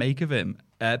what to make of him,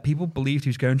 people believed he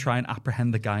was going to try and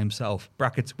apprehend the guy himself,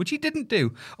 brackets, which he didn't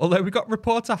do. Although we got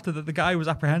reports after that the guy was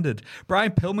apprehended.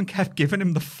 Brian Pillman kept giving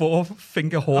him the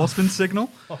 4-finger horseman signal.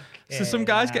 So some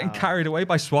guy's getting carried away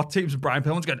by SWAT teams, and Brian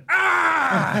Pillman's going,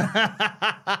 ah!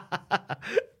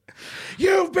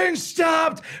 You've been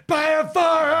stabbed by a 4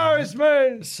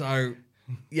 horsemen! So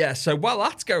while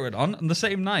that's going on the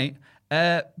same night,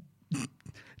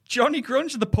 Johnny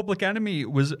Grunge, the Public Enemy,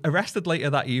 was arrested later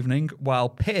that evening while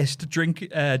pissed, driving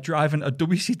a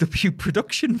WCW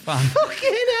production van.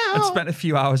 Fucking hell! And spent a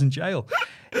few hours in jail.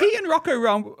 He and Rocco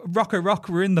Rock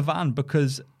were in the van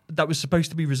because that was supposed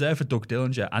to be reserved for Doug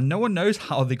Dillinger, and no one knows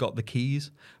how they got the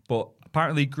keys, but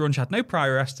apparently Grunge had no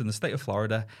prior arrests in the state of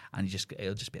Florida, and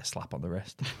it'll just be a slap on the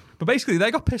wrist. But basically,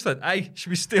 they got pissed like, hey, should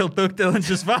we steal Doug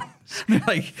Dillinger's van? And they're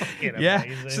like, yeah.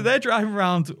 Amazing. So they're driving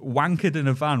around wankered in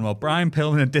a van while Brian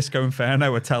Pillman and Disco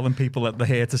Inferno are telling people that they're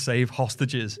here to save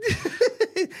hostages.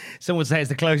 Some would say it's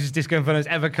the closest Disco Inferno's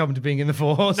ever come to being in the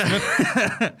 4 horsemen.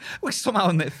 Well, somehow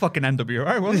in the fucking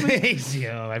NWO, wasn't it?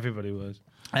 Yeah, everybody was.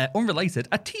 Unrelated,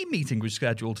 a team meeting was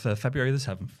scheduled for February the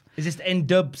 7th. Is this in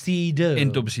WCW?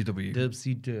 In WCW.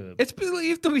 WCW. It's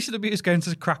believed WCW is going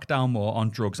to crack down more on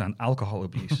drugs and alcohol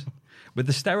abuse. With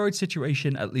the steroid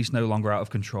situation at least no longer out of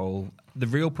control, the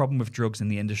real problem with drugs in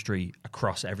the industry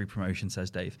across every promotion, says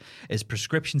Dave, is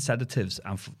prescription sedatives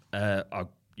and are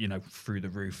through the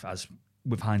roof, as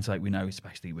with hindsight we know,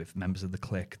 especially with members of the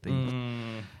Clique.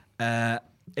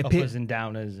 Uppers and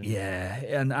downers.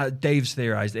 And Dave's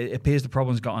theorised it appears the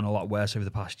problem's gotten a lot worse over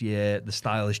the past year. The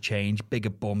style has changed, bigger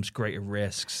bumps, greater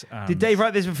risks. Did Dave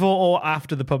write this before or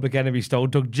after the Public Enemy stole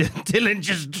Doug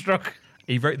Dillinger's truck?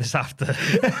 He wrote this after.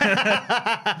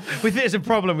 We think there's a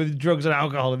problem with drugs and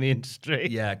alcohol in the industry.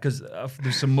 Yeah, because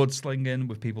there's some mudslinging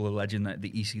with people alleging that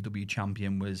the ECW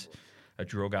champion was a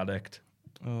drug addict.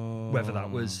 Whether that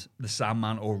was the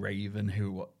Sandman or Raven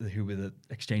who were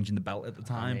exchanging the belt at the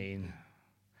time. I mean,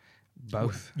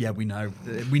 both. Yeah, we know.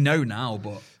 We know now,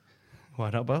 but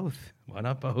why not both?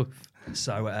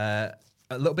 So, a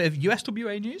little bit of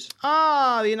USWA news.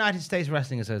 The United States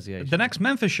Wrestling Association. The next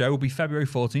Memphis show will be February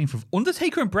 14th with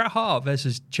Undertaker and Bret Hart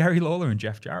versus Jerry Lawler and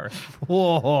Jeff Jarrett.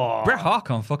 Whoa. Bret Hart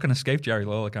can't fucking escape Jerry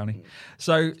Lawler, can he?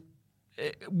 So,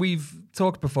 we've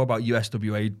talked before about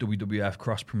USWA, WWF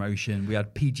cross promotion. We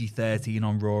had PG-13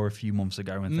 on Raw a few months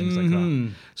ago and things like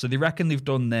that. So they reckon they've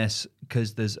done this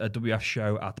because there's a WWF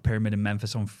show at the Pyramid in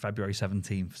Memphis on February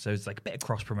 17th. So it's like a bit of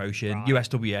cross promotion. Right.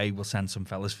 USWA will send some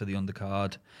fellas for the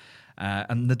undercard.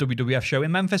 And the WWF show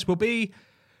in Memphis will be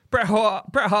Bret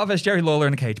Hart versus Jerry Lawler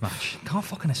in a cage match. Can't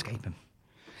fucking escape him.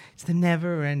 It's the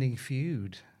never-ending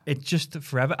feud. It's just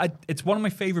forever. It's one of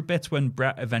my favourite bits when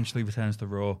Bret eventually returns to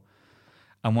Raw.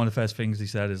 And one of the first things he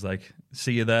said is like,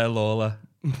 see you there, Lawler.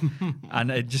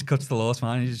 And it just cuts the Lawler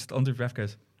smile. And he just, under breath,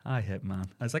 goes, hi, Hitman.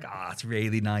 I was like, it's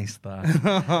really nice,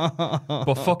 that.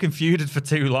 But fucking feuded for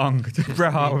too long.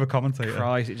 Bret Hart with a commentator.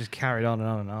 Christ, it just carried on and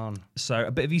on and on. So, a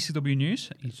bit of ECW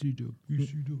news. ECW.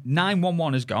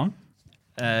 911 is gone.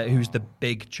 Who's the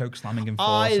big choke slamming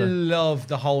enforcer. I love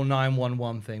the whole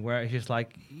 911 thing where it's just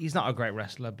like, he's not a great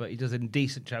wrestler, but he does a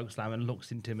decent choke slam and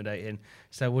looks intimidating.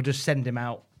 So we'll just send him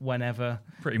out whenever.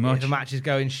 Pretty much. If the match is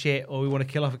going shit or we want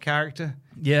to kill off a character.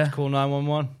 Yeah. Call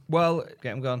 911. Well,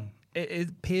 get him gone. It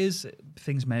appears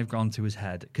things may have gone to his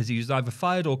head because he was either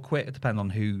fired or quit, depending on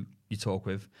who you talk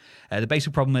with. The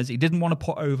basic problem is he didn't want to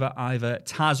put over either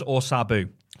Taz or Sabu.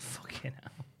 Fucking hell.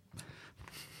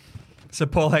 So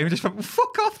Paul Heyman just went,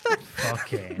 fuck off then.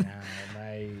 Fucking hell,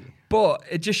 mate. But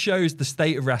it just shows the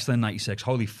state of wrestling in 96.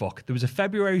 Holy fuck. There was a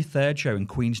February 3rd show in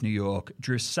Queens, New York.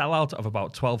 Drew a sellout of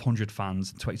about 1,200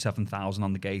 fans, 27,000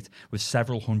 on the gate, with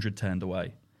several hundred turned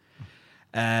away.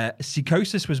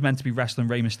 Psychosis was meant to be wrestling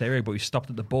Rey Mysterio, but he stopped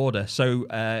at the border. So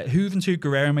Juventud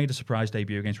Guerrero made a surprise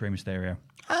debut against Rey Mysterio.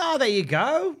 Oh, there you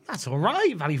go. That's all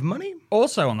right. Value for money.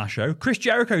 Also on that show, Chris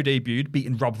Jericho debuted,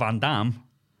 beating Rob Van Dam.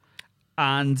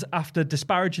 And after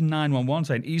disparaging 911,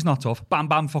 saying he's not tough, Bam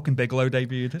Bam fucking Bigelow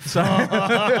debuted. So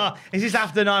is this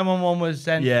after 911 was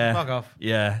sent? Yeah. Fuck off.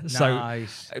 Yeah.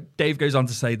 Nice. So Dave goes on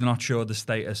to say they're not sure the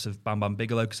status of Bam Bam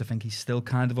Bigelow because I think he's still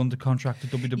kind of under contract to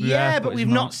WWF. Yeah, but he's we've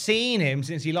not seen him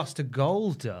since he lost to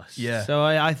Goldust. Yeah. So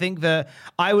I think that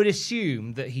I would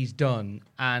assume that he's done.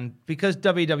 And because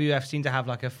WWF seem to have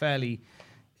like a fairly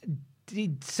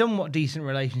somewhat decent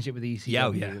relationship with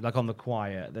ECW, like on the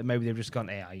quiet, that maybe they've just gone,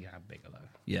 yeah, you have Bigelow.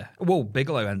 Yeah. Well,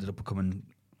 Bigelow ended up becoming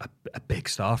a big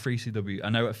star for ECW. I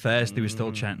know at first they were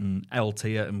still chanting LT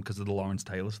at him because of the Lawrence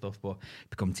Taylor stuff, but he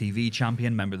become TV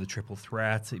champion, member of the Triple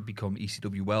Threat, he become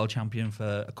ECW World Champion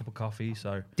for a cup of coffee.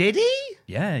 So Did he?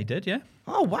 yeah, he did. Yeah,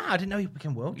 Oh, wow. I didn't know he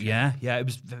became world champion. yeah. It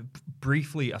was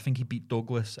briefly. I think he beat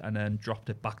Douglas and then dropped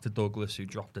it back to Douglas, who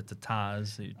dropped it to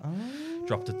Taz, who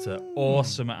dropped it to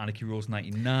Awesome at Anarchy Rules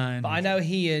 99. But I know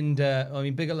he and,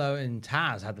 Bigelow and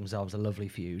Taz had themselves a lovely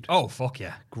feud. Oh fuck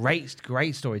yeah! Great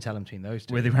storytelling between those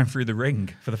two. Where they went through the ring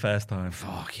for the first time.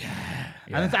 Fuck yeah.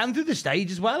 And through the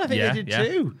stage as well, I think they did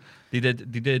too. They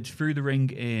did through the ring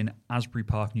in Asbury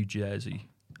Park, New Jersey,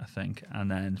 I think,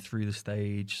 and then through the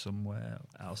stage somewhere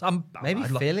else. Maybe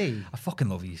Philly. I fucking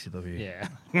love ECW. Yeah.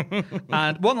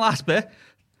 And one last bit.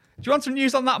 Do you want some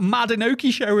news on that mad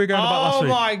Inoki show we were going about last Oh week?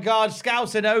 my God,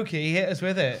 Scouts Inoki hit us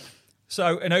with it.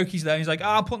 So Inoki's there. And he's like,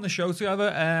 I'm putting the show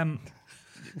together.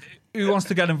 Who wants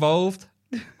to get involved?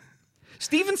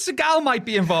 Steven Seagal might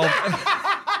be involved.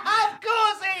 Of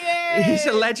course he is. He's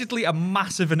allegedly a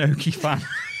massive Inoki fan.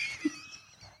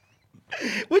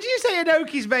 Would you say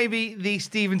Inoki's maybe the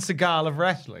Steven Seagal of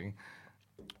wrestling?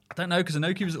 I don't know, because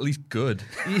Inoki was at least good.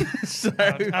 So,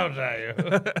 How dare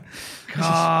you?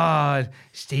 God,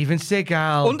 Steven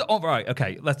Seagal. Right,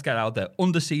 okay, let's get out there.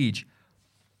 Under Siege,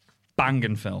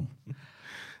 banging film.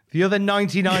 The other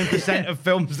 99% of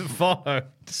films that follow.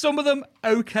 Some of them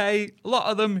okay, a lot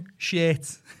of them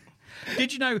shit.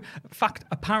 Did you know?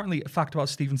 Apparently, a fact about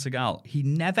Steven Seagal: he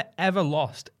never ever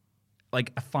lost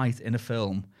like a fight in a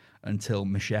film until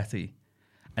Machete.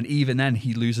 And even then,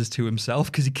 he loses to himself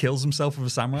because he kills himself with a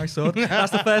samurai sword.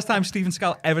 That's the first time Steven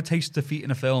Seagal ever tasted defeat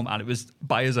in a film, and it was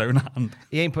by his own hand.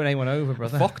 He ain't putting anyone over,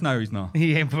 brother. Fuck no, he's not.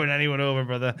 He ain't putting anyone over,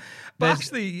 brother. But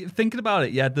actually, thinking about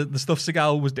it, yeah, the stuff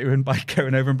Seagal was doing by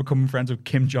going over and becoming friends with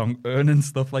Kim Jong-un and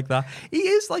stuff like that, he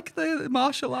is like the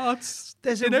martial arts.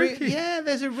 There's a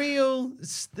real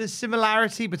the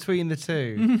similarity between the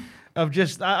two of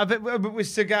just but with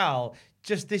Seagal,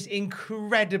 just this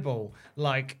incredible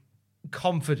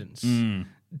confidence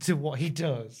to what he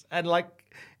does, and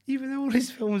even though all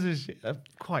his films are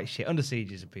quite shit. Under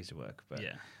Siege is a piece of work, but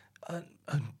Yeah.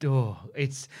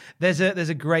 There's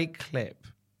a great clip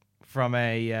from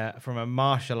a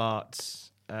martial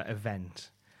arts event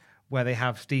where they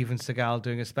have Steven Seagal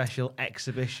doing a special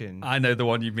exhibition. I know the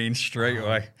one you mean straight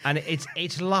away. And it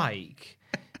is like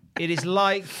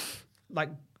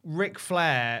Ric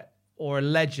Flair or a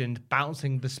legend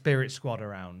bouncing the Spirit Squad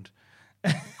around.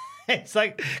 It's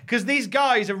like, because these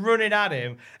guys are running at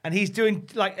him, and he's doing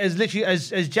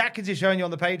as Jackins is showing you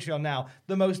on the Patreon now,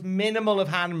 the most minimal of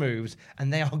hand moves,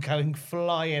 and they are going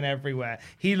flying everywhere.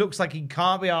 He looks like he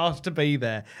can't be asked to be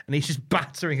there, and he's just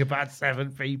battering about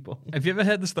 7 people. Have you ever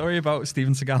heard the story about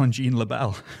Steven Seagal and Jean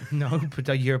LaBelle? No,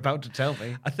 but you're about to tell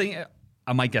me. I think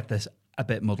I might get this a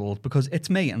bit muddled because it's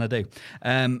me, and I do.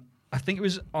 I think it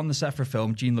was on the set for a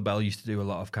film. Jean LaBelle used to do a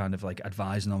lot of kind of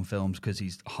advising on films because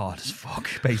he's hard as fuck,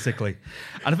 basically.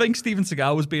 And I think Steven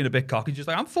Seagal was being a bit cocky, just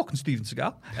like, I'm fucking Steven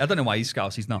Seagal. I don't know why he's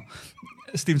Scouse, he's not.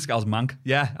 Steven Seagal's a mank.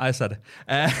 Yeah, I said it.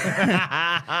 And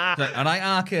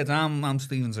kids, I'm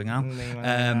Steven Seagal.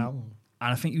 And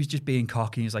I think he was just being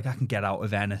cocky. He was like, I can get out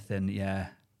of anything,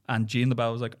 yeah. And Jean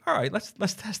LaBelle was like, all right, let's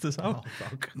test this out. Oh,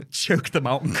 fuck. Choked him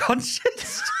out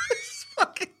unconscious.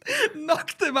 Fucking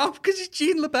knocked him out because he's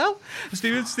Jean LaBelle.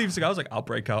 Steven Seagal was like, I'll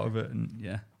break out of it, and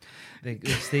yeah.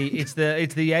 It's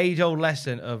the age-old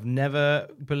lesson of never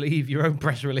believe your own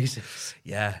press releases.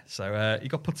 Yeah, so he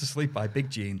got put to sleep by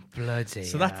Big Gene. Bloody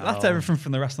So that's everything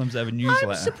from the Wrestling Observer newsletter.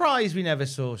 I'm surprised we never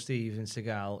saw Steven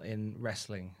Seagal in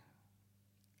wrestling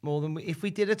more than if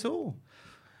we did at all.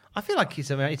 I feel like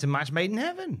it's a match made in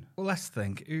heaven. Well, let's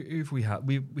think. Who've we had?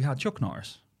 We had Chuck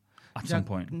Norris at some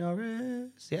point.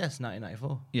 Norris, yes,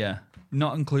 1994. Yeah,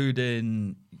 not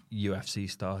including UFC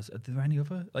stars. Are there any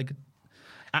other action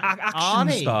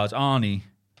Arnie. stars? Arnie.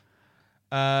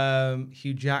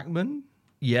 Hugh Jackman.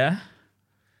 Yeah.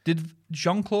 Did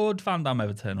Jean-Claude Van Damme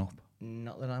ever turn up?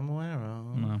 Not that I'm aware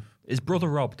of. No. His brother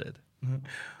Rob did.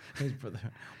 His brother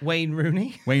Wayne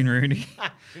Rooney. Wayne Rooney.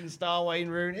 Action star Wayne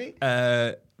Rooney.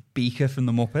 Beaker from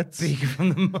the Muppets. Beaker from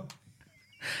the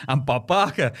And Bob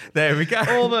Barker. There we go.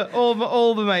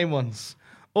 all the main ones.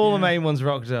 All the main ones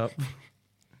rocked up.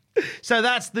 So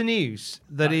that's the news.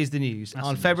 That is the news.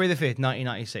 On February the 5th,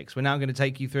 1996. We're now going to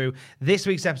take you through this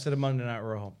week's episode of Monday Night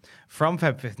Raw from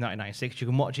Feb 5th, 1996. You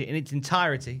can watch it in its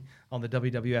entirety on the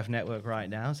WWF network right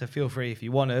now. So feel free if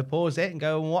you want to pause it and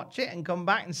go and watch it and come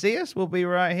back and see us. We'll be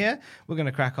right here. We're going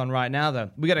to crack on right now, though.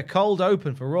 We got a cold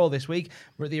open for Raw this week.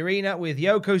 We're at the arena with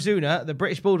Yokozuna, the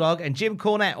British Bulldog, and Jim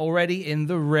Cornette already in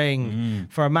the ring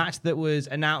for a match that was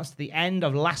announced at the end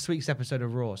of last week's episode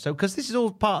of Raw. So because this is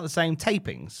all part of the same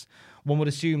tapings, one would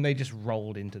assume they just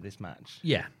rolled into this match.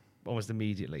 Yeah. Almost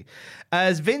immediately.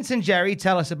 As Vince and Jerry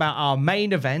tell us about our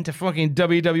main event, a fucking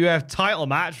WWF title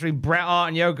match between Bret Hart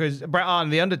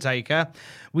and The Undertaker,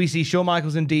 we see Shawn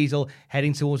Michaels and Diesel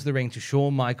heading towards the ring to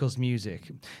Shawn Michaels'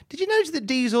 music. Did you notice that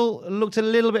Diesel looked a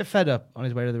little bit fed up on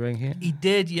his way to the ring here? He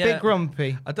did, yeah. Bit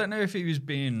grumpy. I don't know if he was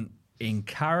being in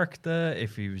character,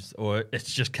 or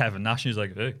it's just Kevin Nash. He's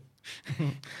like, hey.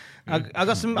 I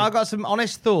got some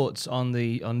honest thoughts on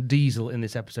Diesel in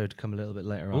this episode to come a little bit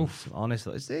later on. Some honest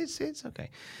thoughts. It's okay.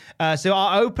 So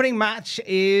our opening match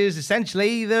is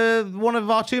essentially one of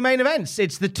our two main events.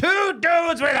 It's the two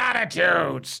dudes with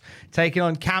attitudes taking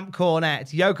on Camp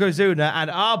Cornette, Yokozuna, and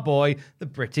our boy, the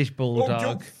British Bulldog.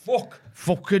 Oh, you fuck.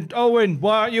 Fucking Owen,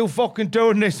 why aren't you fucking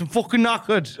doing this? I'm fucking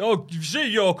knackered. Oh, you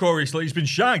see Yoko recently, he's been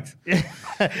shagged.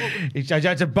 I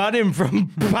had to ban him from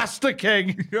Pasta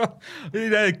King.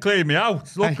 He cleared me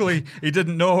out. Luckily, he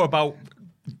didn't know about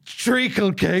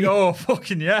Treacle King. Oh,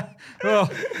 fucking yeah. Oh.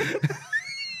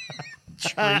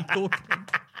 Treacle King.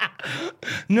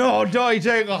 No,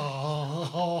 Dieting.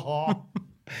 Oh.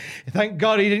 Thank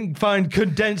God he didn't find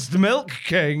Condensed Milk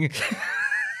King.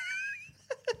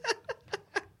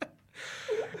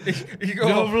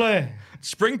 Lovely.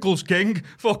 Sprinkles King.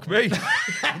 Fuck me.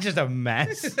 Just a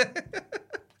mess.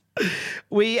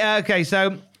 Okay,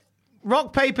 so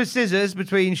rock, paper, scissors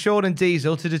between Shawn and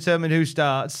Diesel to determine who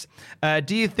starts.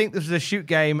 Do you think this was a shoot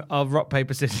game of rock,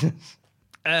 paper, scissors?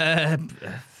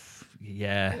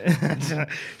 Yeah.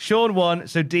 Shawn won,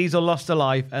 so Diesel lost a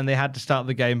life and they had to start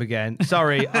the game again.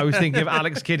 Sorry, I was thinking of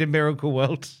Alex Kidd in Miracle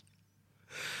World.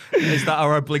 Is that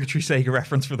our obligatory Sega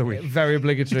reference for the week? Very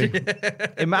obligatory.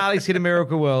 In Alex Kidd in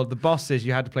Miracle World, the boss says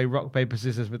you had to play rock, paper,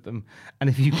 scissors with them, and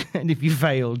if you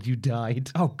failed, you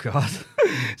died. Oh God!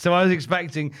 So I was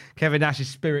expecting Kevin Nash's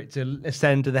spirit to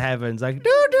ascend to the heavens, like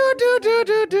do do do do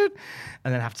do do,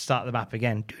 and then have to start the map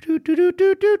again. Do do do do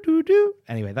do do do do.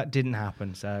 Anyway, that didn't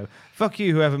happen. So fuck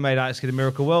you, whoever made Alex Kidd in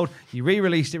Miracle World. You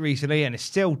re-released it recently, and it's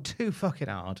still too fucking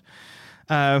hard.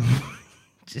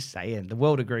 Just saying, the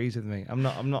world agrees with me. I'm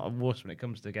not a wuss when it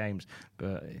comes to games,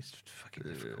 but it's fucking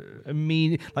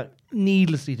difficult.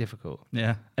 Needlessly difficult.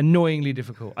 Yeah, annoyingly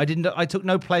difficult. I took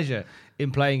no pleasure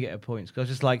in playing it at points because I was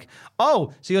just like,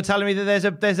 oh, so you're telling me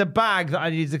that there's a bag that I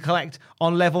need to collect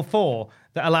on level 4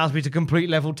 that allows me to complete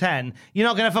level 10. You're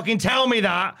not gonna fucking tell me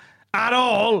that at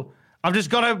all. I've just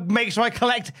got to make sure I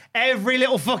collect every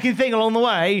little fucking thing along the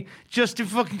way, just in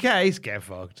fucking case. Get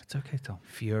fucked. It's okay, Tom.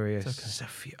 Furious. It's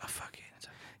okay. Fucking.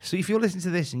 So if you're listening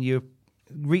to this and you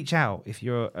reach out, if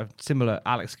you're a similar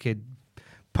Alex Kidd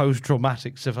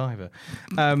post-traumatic survivor,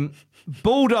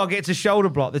 Bulldog gets a shoulder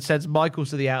block that sends Michaels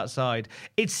to the outside.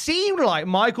 It seemed like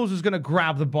Michaels was going to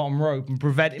grab the bottom rope and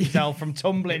prevent himself from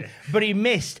tumbling, but he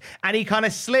missed, and he kind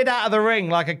of slid out of the ring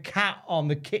like a cat on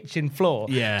the kitchen floor.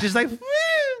 Yeah. Just like...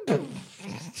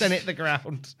 then hit the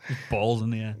ground. Balls in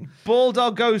the air.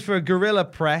 Bulldog goes for a gorilla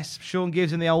press. Shawn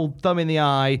gives him the old thumb in the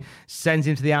eye, sends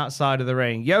him to the outside of the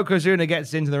ring. Yokozuna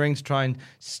gets into the ring to try and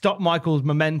stop Michaels'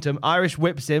 momentum. Irish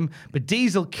whips him, but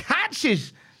Diesel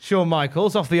catches Shawn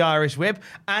Michaels off the Irish whip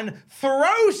and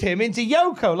throws him into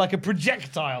Yoko like a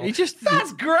projectile.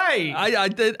 That's great.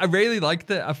 I really liked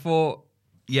it. I thought,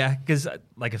 yeah, because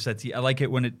like I've said to you, I like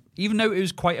it when even though it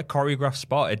was quite a choreographed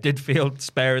spot, it did feel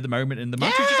spare at the moment in the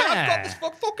match. Yeah. It was just like, I've got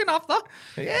this fucking off that.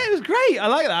 Yeah, it was great. I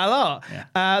like that a lot.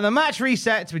 Yeah. The match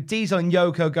resets with Diesel and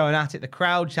Yoko going at it. The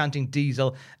crowd chanting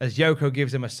Diesel as Yoko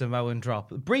gives him a Samoan drop.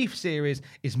 The brief series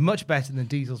is much better than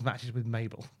Diesel's matches with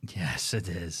Mabel. Yes, it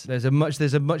is. There's a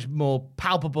much more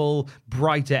palpable,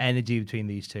 brighter energy between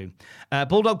these two.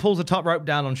 Bulldog pulls the top rope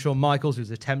down on Shawn Michaels,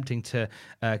 who's attempting to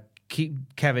keep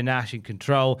Kevin Nash in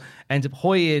control. Ends up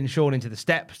hoying Shawn into the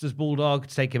steps, does Bulldog,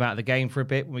 to take him out of the game for a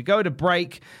bit. When we go to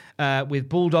break with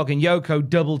Bulldog and Yoko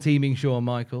double teaming Shawn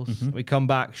Michaels, we come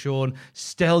back, Shawn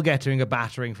still getting a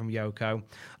battering from Yoko.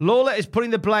 Lawler is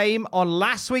putting the blame on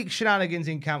last week's shenanigans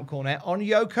in Camp Cornette on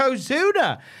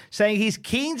Yokozuna, saying he's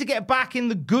keen to get back in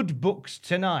the good books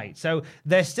tonight. So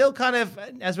they're still kind of,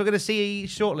 as we're going to see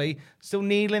shortly, still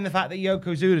needling the fact that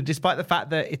Yokozuna, despite the fact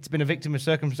that it's been a victim of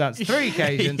circumstance 3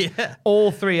 occasions,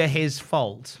 all 3 are his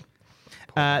fault.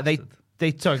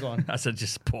 Sorry, go on. I said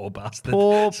just poor bastard.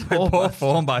 Poor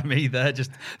form by me there, just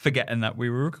forgetting that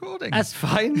we were recording. That's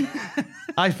fine.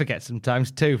 I forget sometimes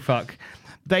too, fuck.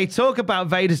 They talk about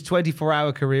Vader's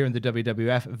 24-hour career in the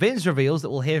WWF. Vince reveals that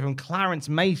we'll hear from Clarence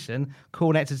Mason,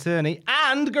 Cornette's attorney,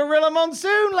 and Gorilla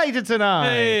Monsoon later tonight.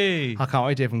 Hey. I can't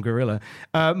wait to hear from Gorilla.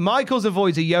 Michaels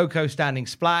avoids a Yoko standing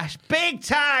splash. Big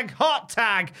tag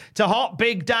to Hot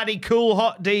Big Daddy Cool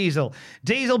Hot Diesel.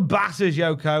 Diesel batters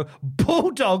Yoko.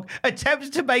 Bulldog attempts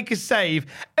to make a save,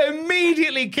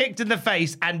 immediately kicked in the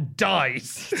face, and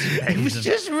dies. It was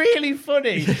just really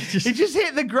funny. He just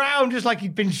hit the ground just like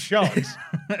he'd been shot.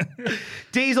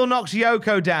 Diesel knocks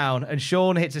Yoko down, and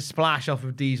Sean hits a splash off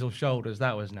of Diesel's shoulders.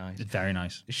 That was nice. Very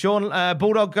nice. Sean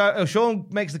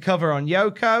makes the cover on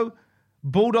Yoko.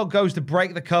 Bulldog goes to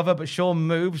break the cover, but Sean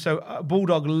moves, so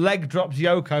Bulldog leg drops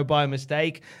Yoko by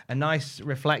mistake. A nice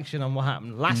reflection on what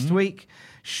happened last week.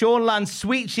 Sean lands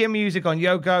sweet chin music on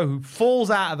Yoko, who falls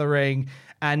out of the ring,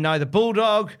 and neither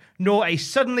Bulldog nor a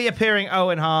suddenly appearing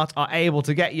Owen Hart are able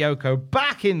to get Yoko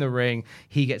back in the ring.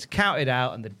 He gets counted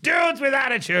out, and the dudes with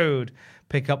attitude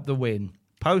pick up the win.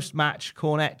 Post-match,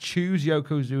 Cornette chews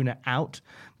Yokozuna out,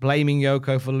 blaming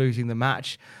Yoko for losing the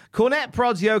match. Cornette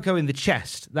prods Yoko in the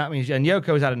chest. That means, and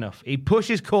Yoko's had enough. He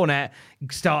pushes Cornette,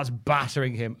 starts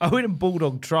battering him. Owen and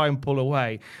Bulldog try and pull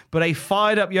away, but a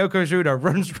fired-up Yokozuna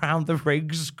runs round the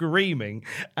ring screaming,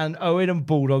 and Owen and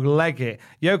Bulldog leg it.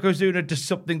 Yokozuna does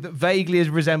something that vaguely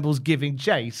resembles giving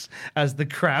chase as the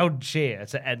crowd cheer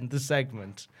to end the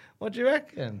segment. What do you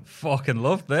reckon? Fucking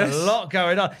love this. A lot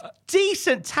going on.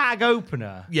 Decent tag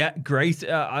opener. Yeah, great.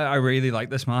 I really like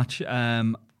this match.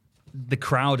 The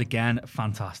crowd, again,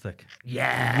 fantastic.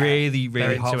 Yeah. Really, really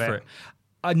They're hot into for it. it.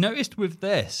 I noticed with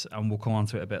this, and we'll come on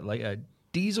to it a bit later,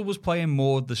 Diesel was playing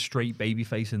more the straight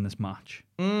babyface in this match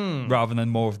rather than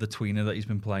more of the tweener that he's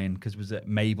been playing, because was it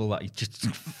Mabel that he just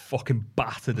fucking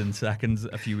battered in seconds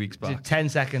a few weeks back. 10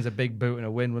 seconds, a big boot and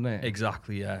a win, wasn't it?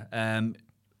 Exactly, yeah.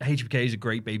 HBK is a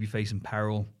great babyface in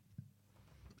peril.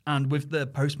 And with the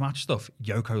post-match stuff,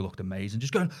 Yoko looked amazing.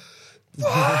 Just going...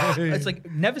 It's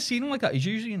like, never seen him like that. He's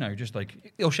usually, just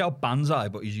like, he'll shout Banzai,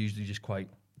 but he's usually just quite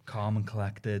calm and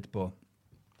collected. But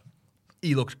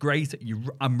he looks great.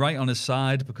 I'm right on his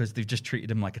side because they've just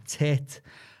treated him like a tit.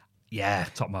 Yeah,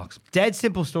 top marks. Dead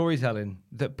simple storytelling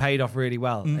that paid off really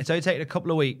well. It's only taken a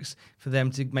couple of weeks for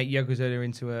them to make Yokozuna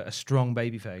into a strong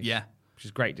babyface. Yeah. Which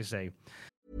is great to see.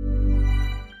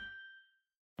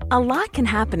 A lot can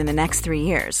happen in the next 3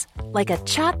 years. Like a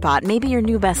chatbot may be your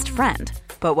new best friend.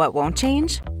 But what won't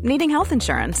change? Needing health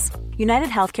insurance. United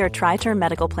Healthcare Tri-Term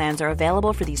Medical Plans are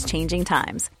available for these changing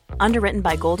times. Underwritten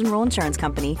by Golden Rule Insurance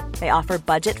Company, they offer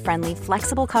budget-friendly,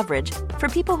 flexible coverage for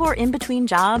people who are in between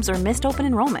jobs or missed open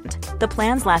enrollment. The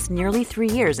plans last nearly 3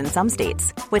 years in some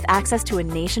states, with access to a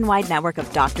nationwide network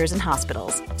of doctors and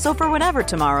hospitals. So for whatever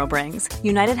tomorrow brings,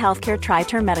 United Healthcare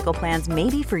Tri-Term Medical Plans may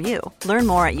be for you. Learn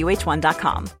more at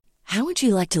uh1.com. How would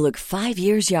you like to look 5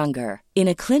 years younger? In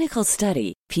a clinical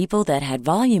study, people that had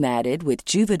volume added with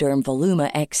Juvederm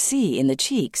Voluma XC in the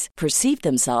cheeks perceived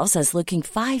themselves as looking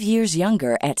 5 years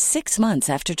younger at 6 months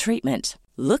after treatment.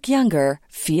 Look younger,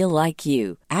 feel like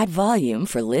you. Add volume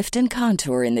for lift and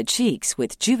contour in the cheeks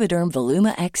with Juvederm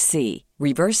Voluma XC.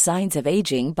 Reverse signs of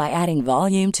aging by adding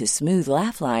volume to smooth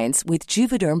laugh lines with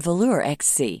Juvederm Volure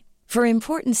XC. For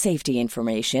important safety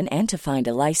information and to find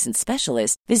a licensed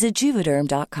specialist, visit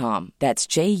Juvederm.com. That's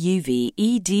JUVEDERM.com.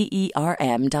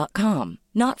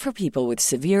 Not for people with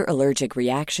severe allergic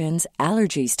reactions,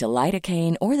 allergies to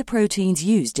lidocaine, or the proteins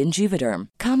used in Juvederm.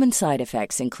 Common side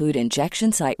effects include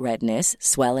injection site redness,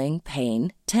 swelling,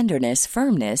 pain, tenderness,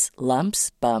 firmness,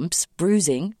 lumps, bumps,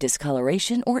 bruising,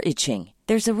 discoloration, or itching.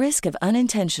 There's a risk of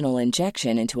unintentional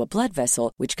injection into a blood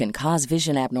vessel, which can cause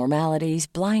vision abnormalities,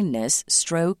 blindness,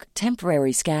 stroke,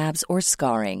 temporary scabs, or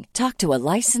scarring. Talk to a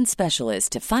licensed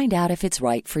specialist to find out if it's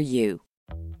right for you.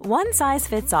 One size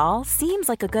fits all seems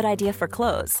like a good idea for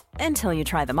clothes until you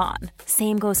try them on.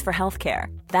 Same goes for healthcare.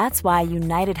 That's why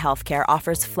United Healthcare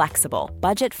offers flexible,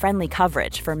 budget-friendly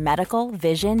coverage for medical,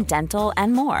 vision, dental,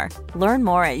 and more. Learn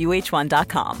more at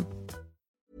uh1.com.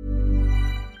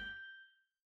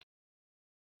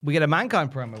 We get a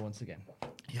Mankind promo once again.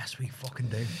 Yes, we fucking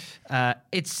do.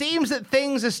 It seems that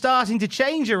things are starting to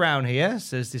change around here,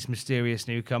 says this mysterious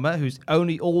newcomer, who's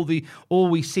all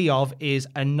we see of is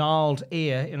a gnarled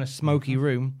ear in a smoky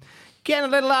room. Getting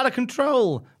a little out of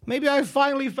control. Maybe I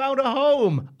finally found a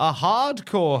home. A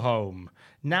hardcore home.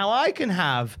 Now I can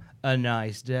have a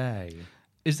nice day.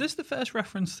 Is this the first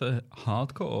reference to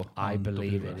hardcore? I on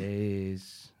believe WWF? it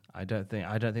is. I don't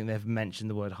think they've mentioned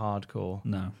the word hardcore.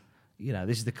 No. You know,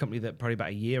 this is the company that probably about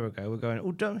a year ago were going,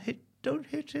 oh, don't hit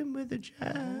him with a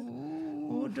jab.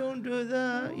 Oh, don't do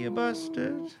that, you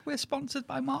bastard. We're sponsored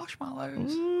by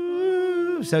Marshmallows.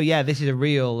 Ooh. Woo! So yeah, this is a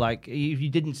real like. If you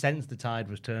didn't sense the tide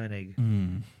was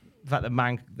turning, the fact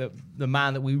that the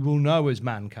man that we will know as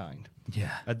Mankind.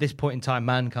 Yeah. At this point in time,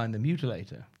 Mankind the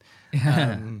Mutilator.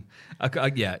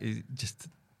 Just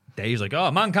Dave's like, oh,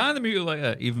 Mankind the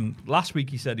Mutilator. Even last week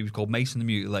he said he was called Mason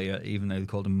the Mutilator, even though they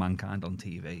called him Mankind on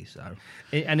TV. So,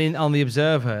 on the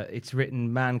Observer, it's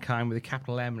written Mankind with a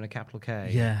capital M and a capital K.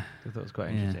 Yeah, I thought it was quite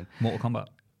interesting. Mortal Kombat.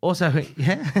 Also,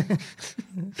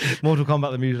 Mortal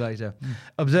Kombat the Mutilator.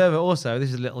 Observer also, this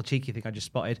is a little cheeky thing I just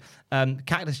spotted.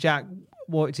 Cactus Jack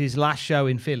watched his last show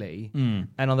in Philly, and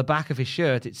on the back of his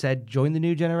shirt it said, "Join the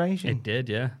new generation." It did,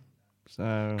 yeah.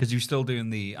 So because you're still doing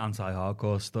the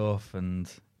anti-hardcore stuff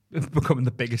and becoming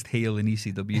the biggest heel in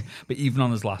ECW. But even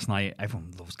on his last night,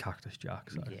 everyone loves Cactus Jack.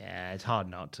 So. Yeah, it's hard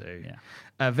not to.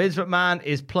 Yeah. Vince McMahon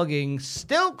is plugging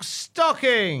Silk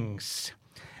Stockings.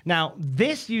 Now,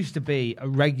 this used to be a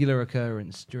regular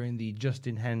occurrence during the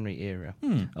Justin Henry era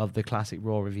of the classic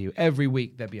Raw review. Every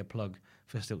week there'd be a plug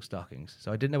for Silk Stockings.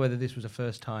 So I didn't know whether this was a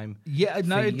first time. Yeah,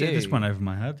 no, this went over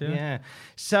my head. Yeah.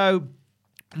 So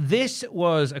this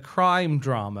was a crime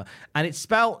drama, and it's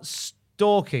spelled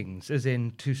stalkings, as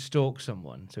in to stalk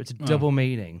someone. So it's a double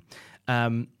meaning.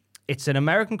 It's an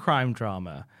American crime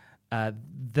drama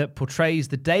that portrays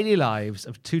the daily lives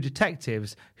of two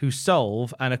detectives who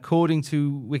solve, and according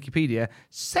to Wikipedia,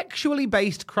 sexually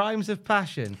based crimes of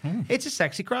passion. It's a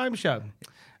sexy crime show.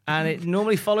 And it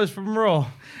normally follows from Raw.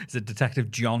 It's a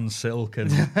Detective John Silk.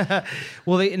 And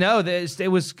well, it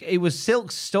was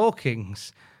Silk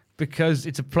Stalkings because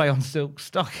it's a play on Silk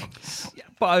Stockings. Yeah,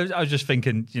 but I was just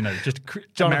thinking, just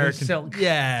Jonathan American Silk.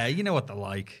 Yeah, you know what they're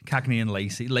like. Cagney and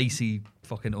Lacey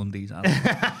fucking undies.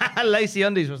 Lacey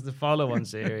Undies was the follow-on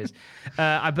series.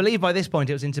 I believe by this point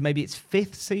it was into maybe its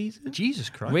 5th season. Jesus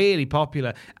Christ. Really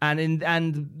popular.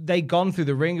 And they'd gone through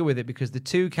the ringer with it because the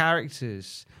two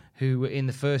characters who were in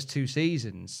the first 2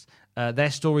 seasons,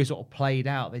 their stories sort of played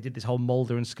out. They did this whole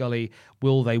Mulder and Scully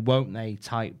will they, won't they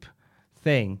type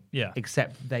thing. Yeah.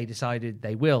 Except they decided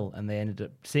they will, and they ended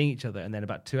up seeing each other. And then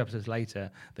about 2 episodes later,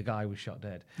 the guy was shot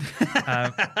dead.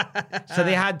 So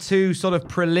they had 2 sort of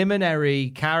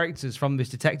preliminary characters from this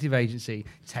detective agency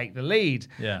take the lead.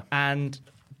 Yeah. And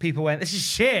people went, this is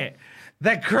shit.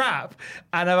 They're crap.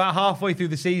 And about halfway through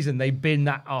the season, they binned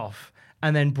that off.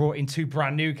 And then brought in 2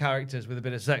 brand new characters with a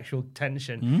bit of sexual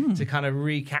tension to kind of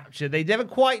recapture. They never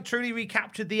quite truly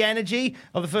recaptured the energy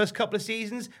of the first couple of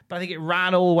seasons, but I think it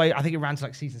ran all the way. I think it ran to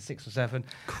like season 6 or 7.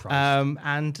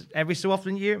 And every so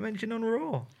often you hear it mentioned on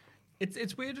Raw.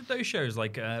 It's weird with those shows,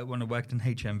 like when I worked in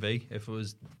HMV, if I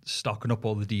was stocking up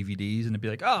all the DVDs and it'd be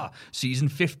like, season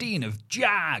 15 of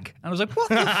Jag. And I was like, what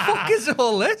the fuck is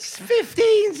all this?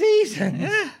 15 seasons?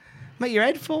 Yeah. Make your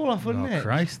head fall off, wouldn't it? Oh,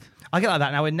 Christ. I get like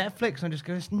that now with Netflix, and I just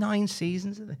go, it's 9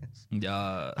 seasons of this.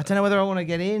 I don't know whether I want to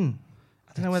get in.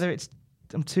 I don't know whether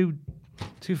I'm too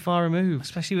far removed.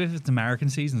 Especially if it's American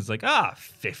seasons. It's like,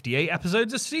 58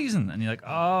 episodes a season. And you're like,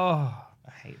 I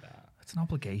hate that. It's an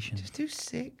obligation. Just do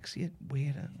 6, you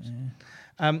weirdos.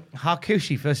 Yeah.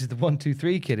 Hakushi versus the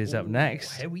 1-2-3 Kid is up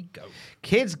next. Here we go.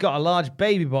 Kid's got a large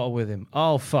baby bottle with him.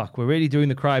 Oh, fuck. We're really doing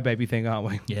the crybaby thing, aren't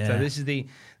we? Yeah. So this is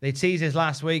they teased us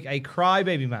last week, a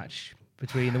crybaby match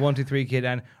between the 1-2-3 Kid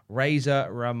and Razor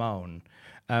Ramon,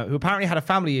 who apparently had a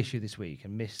family issue this week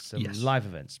and missed some live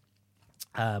events.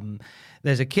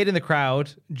 There's a kid in the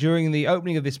crowd during the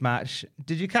opening of this match.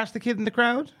 Did you catch the kid in the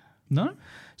crowd? No.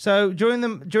 So during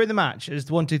the match, as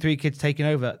the 1-2-3 Kid's taking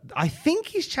over, I think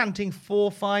he's chanting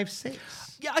 4, 5,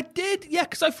 6. Yeah, I did. Yeah,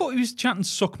 because I thought he was chanting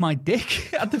 "suck my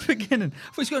dick" at the beginning. I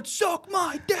thought he was going "suck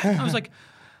my dick." I was like,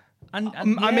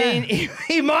 I mean,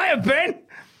 he might have been.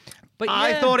 But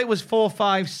I thought it was 4,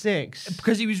 5, 6.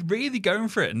 Because he was really going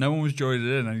for it and no one was joining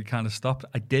in and he kind of stopped.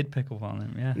 I did pick up on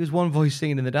him, yeah. He was one voice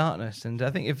singing in the darkness. And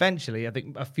I think eventually,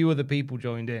 a few other people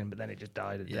joined in, but then it just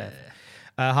died of death.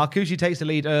 Hakushi takes the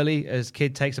lead early as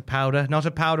Kid takes a powder. Not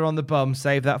a powder on the bum.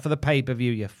 Save that for the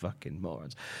pay-per-view, you fucking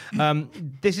morons.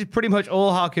 This is pretty much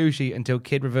all Hakushi until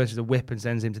Kid reverses a whip and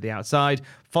sends him to the outside.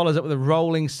 Follows up with a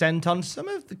rolling senton. Some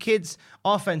of the Kid's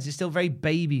offense is still very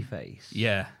babyface.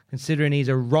 Yeah. Considering he's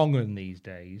a wrong-un these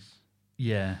days.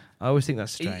 Yeah. I always think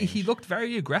that's strange. He looked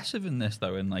very aggressive in this,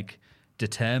 though, and, like,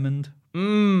 determined.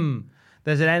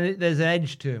 There's an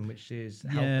edge to him, which is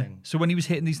helping. So when he was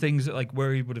hitting these things, like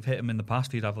where he would have hit him in the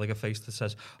past, he'd have like a face that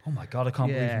says, "Oh my god, I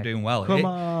can't believe I'm doing well." Come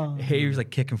on. Here he was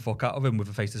like kicking fuck out of him with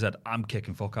a face that said, "I'm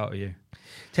kicking fuck out of you."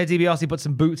 Ted DiBiase put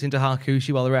some boots into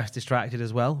Hakushi while the rest distracted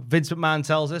as well. Vince McMahon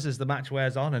tells us as the match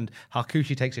wears on and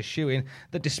Hakushi takes a shoe-in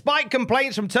that despite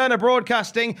complaints from Turner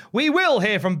Broadcasting, we will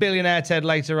hear from billionaire Ted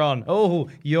later on. Oh,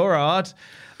 you're hard.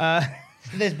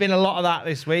 There's been a lot of that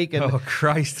this week. And Oh,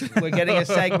 Christ. we're getting a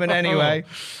segment anyway.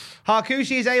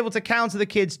 Hakushi is able to counter the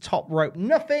kid's top rope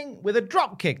nothing with a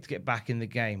drop kick to get back in the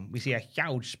game. We see a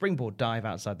huge springboard dive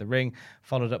outside the ring,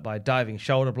 followed up by a diving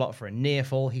shoulder block for a near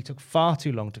fall. He took far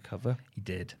too long to cover. He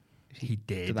did. He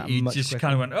did. that He much just quicker.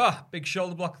 kind of went, oh, big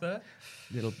shoulder block there.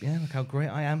 Look how great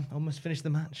I am. Almost finished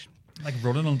the match. Like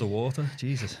running underwater.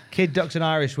 Jesus. Kid ducks an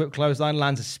Irish whip clothesline,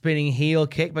 lands a spinning heel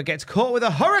kick, but gets caught with a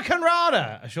Hurricane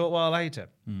Rana a short while later.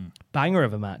 Banger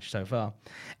of a match so far.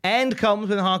 End comes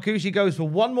when Hakushi goes for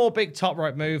one more big top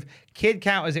rope move. Kid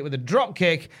counters it with a drop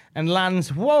kick and lands,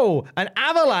 an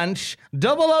avalanche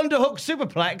double underhook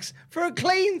superplex for a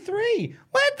clean 3.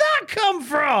 Where'd that come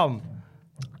from?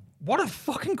 What a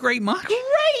fucking great match.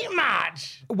 Great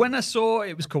match! When I saw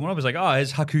it was coming, I was like, oh,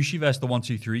 it's Hakushi versus the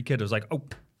 1-2-3 kid. I was like, oh,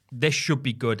 this should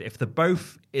be good. If they're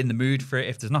both in the mood for it,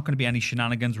 if there's not going to be any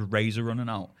shenanigans with Razor running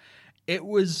out. It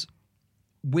was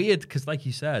weird because, like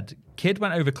you said, Kid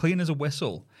went over clean as a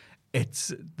whistle.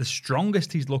 It's the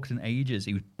strongest he's looked in ages.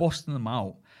 He was busting them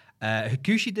out.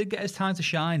 Hakushi did get his time to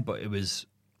shine, but it was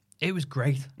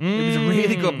great. It was a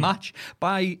really good match.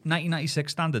 By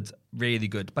 1996 standards, really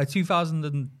good. By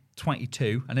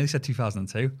 2022, I know they said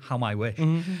 2002, how I wish.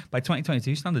 By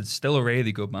 2022 standards, still a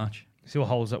really good match. Still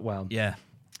holds up well. Yeah.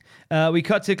 We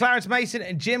cut to Clarence Mason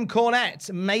and Jim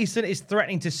Cornette. Mason is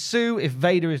threatening to sue if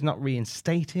Vader is not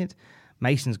reinstated.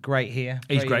 Mason's great here.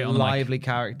 He's Very great on the mic. lively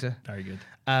character. Very good.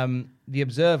 The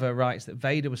Observer writes that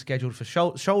Vader was scheduled for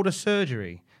shoulder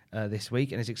surgery this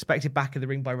week and is expected back in the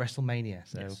ring by WrestleMania.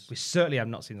 So we certainly have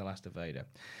not seen the last of Vader.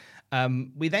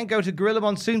 We then go to Gorilla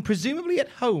Monsoon, presumably at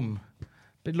home.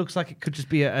 But it looks like it could just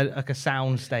be like a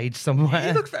sound stage somewhere.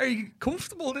 He looked very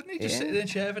comfortable, didn't he? Just sitting in a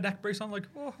chair with a neck brace on, like,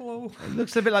 oh, hello. It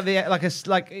looks a bit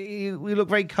we look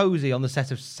very cozy on the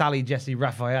set of Sally Jesse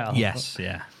Raphael. Yes,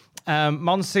 yeah.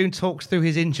 Monsoon talks through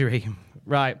his injury.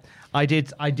 Right. I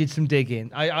did some digging.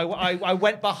 I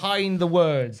went behind the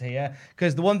words here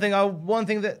because the one thing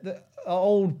that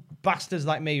old bastards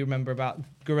like me remember about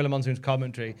Gorilla Monsoon's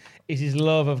commentary is his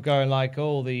love of going like,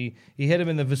 he hit him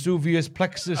in the Vesuvius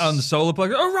plexus. On the solar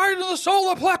plexus. Oh, right in the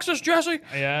solar plexus, Jesse.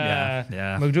 Yeah.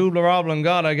 Yeah. Medulla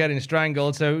oblongata getting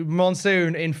strangled. So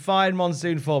Monsoon, in fine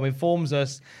Monsoon form, informs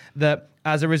us that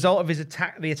as a result of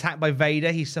the attack by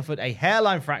Vader, he suffered a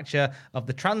hairline fracture of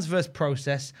the transverse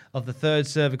process of the third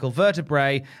cervical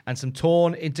vertebrae and some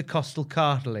torn intercostal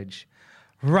cartilage.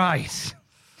 Right.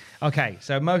 Okay,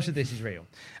 so most of this is real.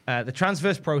 The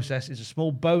transverse process is a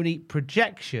small bony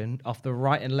projection off the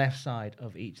right and left side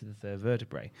of each of the third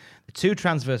vertebrae. The two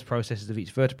transverse processes of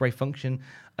each vertebrae function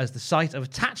as the site of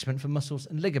attachment for muscles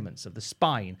and ligaments of the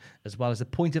spine, as well as the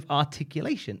point of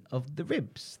articulation of the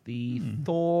ribs, the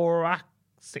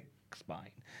thoracic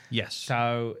spine. Yes.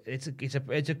 So it's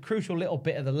a crucial little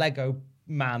bit of the Lego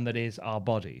man that is our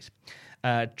bodies.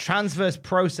 Transverse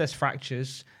process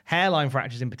fractures, hairline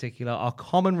fractures in particular, are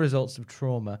common results of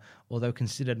trauma, although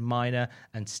considered minor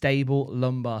and stable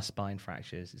lumbar spine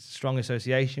fractures. It's a strong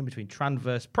association between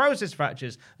transverse process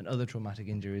fractures and other traumatic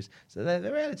injuries, so they're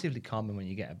relatively common when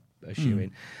you get a shoe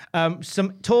in.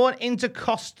 Some torn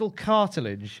intercostal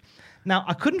cartilage. Now,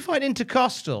 I couldn't find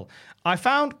intercostal. I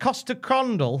found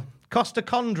costachondral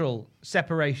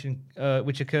separation,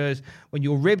 which occurs when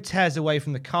your rib tears away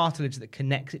from the cartilage that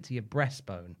connects it to your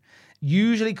breastbone,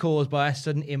 usually caused by a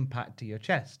sudden impact to your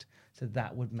chest. So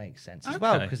that would make sense as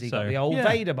well, because he got the old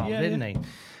Vader bomb, didn't he?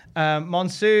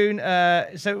 Monsoon,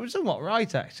 so it was somewhat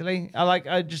right, actually. I like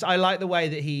the way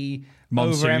that he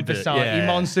overemphasized, he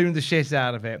monsooned the shit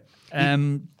out of it.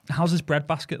 How's his bread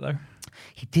basket, though?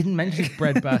 He didn't mention his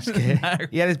bread basket. No.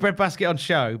 He had his bread basket on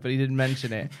show, but he didn't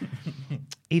mention it.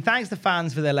 He thanks the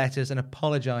fans for their letters and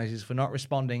apologizes for not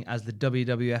responding as the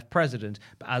WWF president,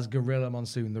 but as Gorilla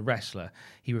Monsoon, the wrestler.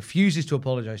 He refuses to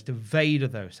apologize to Vader,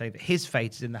 though, saying that his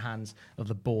fate is in the hands of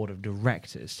the board of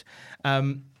directors.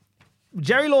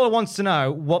 Jerry Lawler wants to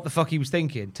know what the fuck he was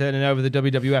thinking, turning over the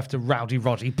WWF to Rowdy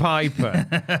Roddy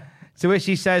Piper. To which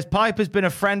he says, Piper's been a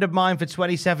friend of mine for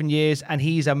 27 years, and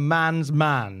he's a man's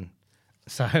man.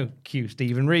 So, cue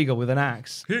Steven Regal with an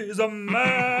axe. He's a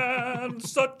man,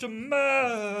 such a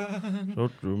man.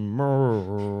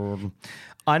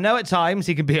 I know at times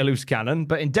he can be a loose cannon,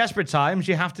 but in desperate times,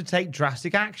 you have to take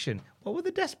drastic action. What were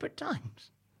the desperate times?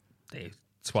 They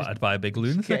swatted by a big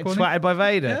lunatic. Getting swatted by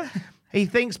Vader. Yeah. He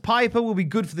thinks Piper will be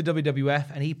good for the WWF,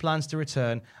 and he plans to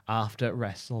return after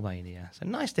WrestleMania. So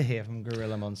nice to hear from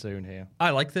Gorilla Monsoon here. I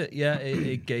liked it. Yeah,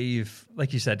 it gave,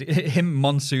 like you said, him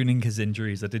monsooning his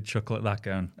injuries. I did chuckle at that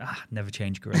going, never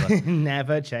change Gorilla.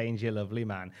 Never change your lovely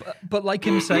man. But like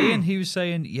him saying, he was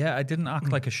saying, yeah, I didn't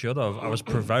act like I should have. I was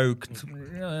provoked.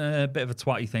 A bit of a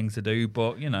twatty thing to do,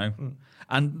 but, you know.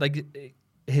 And like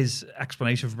his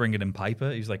explanation for bringing in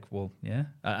Piper, he was like, well, yeah,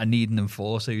 I need an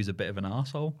enforcer who's a bit of an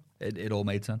arsehole. It all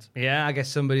made sense. Yeah, I guess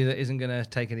somebody that isn't going to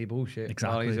take any bullshit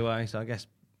while he's away, so I guess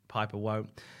Piper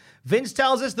won't. Vince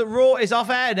tells us that Raw is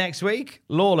off air next week.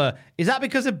 Lawler, is that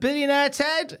because of Billionaire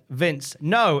Ted? Vince,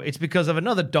 no, it's because of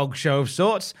another dog show of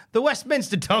sorts, the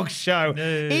Westminster Dog Show.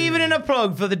 Even in a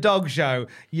plug for the dog show,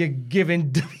 you're giving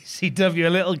WCW a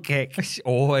little kick.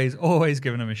 Always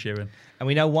giving him a shoe-in. And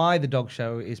we know why the dog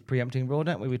show is preempting Raw,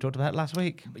 don't we? We talked about it last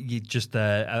week. You're just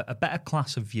a better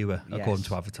class of viewer, according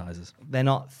to advertisers. They're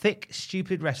not thick,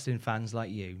 stupid wrestling fans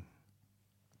like you.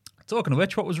 Talking of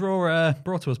which, what was Raw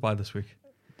brought to us by this week?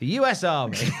 The US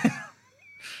Army.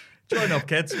 Join up,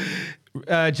 kids.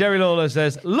 Jerry Lawler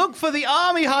says, look for the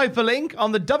Army hyperlink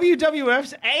on the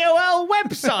WWF's AOL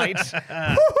website.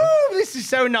 Woo-hoo! This is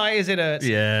so nice, it hurts.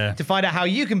 Yeah. To find out how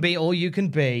you can be all you can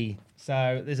be.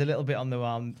 So there's a little bit on the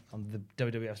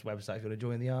WWF's website if you want to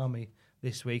join the Army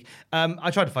this week. I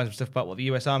tried to find some stuff about what the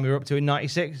US Army were up to in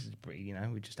 96. It's pretty,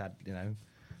 we just had,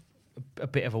 a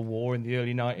bit of a war in the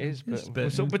early 90s. But we're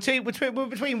sort of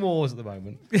between wars at the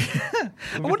moment.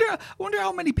 I wonder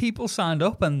how many people signed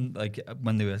up, and like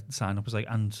when they were signed up, was like,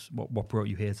 and what brought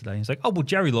you here today? And it's like, oh, well,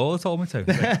 Jerry Lawler told me to.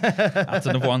 Like, that's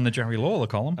another one, the Jerry Lawler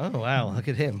column. Oh, wow, look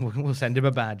at him. We'll send him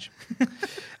a badge.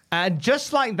 And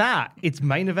just like that, it's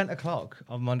main event o'clock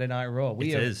on Monday Night Raw.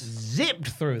 We have zipped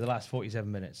through the last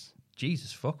 47 minutes.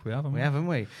 Jesus, fuck, we haven't. Haven't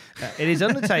we? It is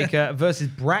Undertaker versus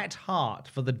Bret Hart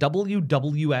for the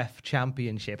WWF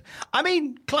Championship. I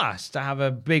mean, class to have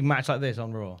a big match like this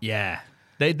on Raw. Yeah.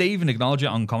 They even acknowledge it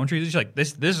on commentary. It's like,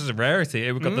 this is a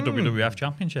rarity. We've got the WWF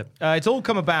Championship. It's all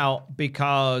come about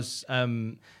because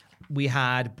we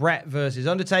had Bret versus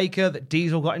Undertaker that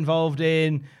Diesel got involved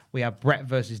in. We have Bret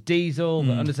versus Diesel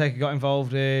that Undertaker got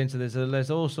involved in. So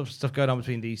there's all sorts of stuff going on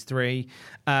between these three,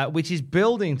 which is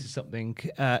building to something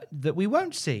that we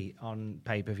won't see on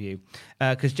pay-per-view.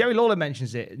 Because Jerry Lawler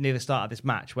mentions it near the start of this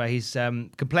match, where he's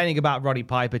complaining about Roddy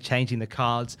Piper changing the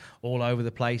cards all over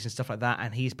the place and stuff like that.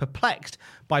 And he's perplexed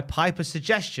by Piper's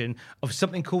suggestion of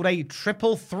something called a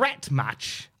triple threat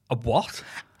match. A what?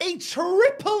 A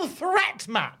triple threat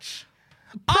match.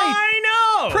 I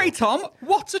know! Pray, Tom,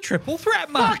 what's a triple threat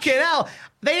match? Fucking hell.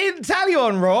 They didn't tell you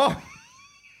on Raw.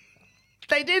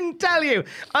 They didn't tell you.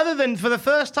 Other than for the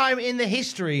first time in the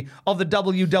history of the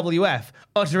WWF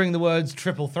uttering the words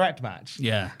triple threat match.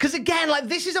 Yeah. Because again, like,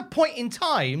 this is a point in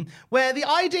time where the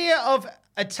idea of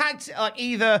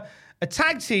either a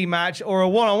tag team match or a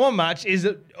one-on-one match is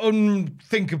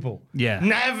unthinkable. Yeah.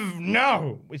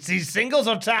 No. It's these singles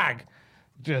or tag.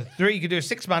 You could do a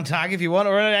 6-man tag if you want,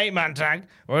 or an 8-man tag,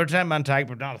 or a 10-man tag,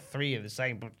 but not 3 of the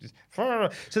same.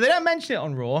 So they don't mention it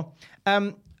on Raw.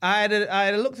 I had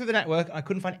a look through the network. I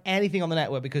couldn't find anything on the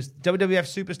network because WWF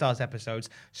Superstars episodes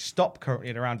stop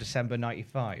currently at around December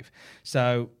 95.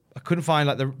 So I couldn't find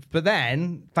But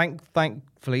then,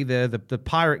 thankfully, the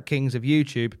Pirate Kings of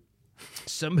YouTube,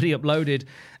 somebody uploaded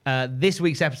this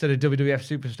week's episode of WWF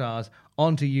Superstars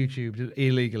onto YouTube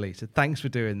illegally. So thanks for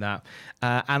doing that.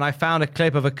 And I found a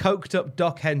clip of a coked up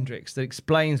Doc Hendricks that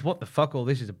explains what the fuck all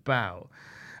this is about.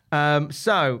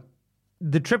 So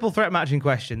the triple threat match in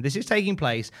question, this is taking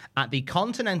place at the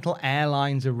Continental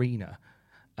Airlines Arena.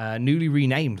 Newly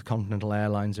renamed Continental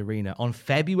Airlines Arena on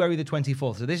February the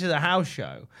 24th. So this is a house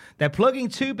show. They're plugging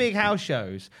 2 big house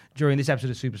shows during this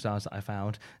episode of Superstars that I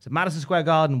found. It's a Madison Square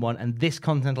Garden one and this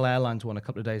Continental Airlines one a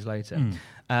couple of days later.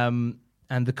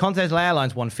 And the Continental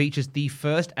Airlines one features the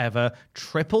first ever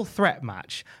triple threat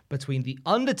match between The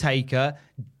Undertaker,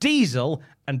 Diesel,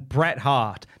 and Bret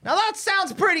Hart. Now that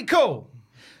sounds pretty cool.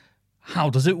 How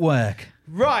does it work?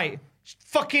 Right.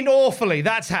 Fucking awfully.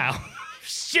 That's how.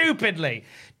 Stupidly.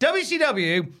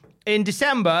 WCW in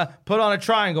December put on a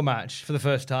triangle match for the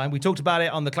first time. We talked about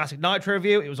it on the Classic Nitro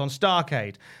review. It was on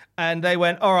Starrcade. And they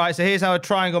went, all right, so here's how a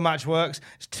triangle match works.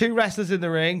 It's 2 wrestlers in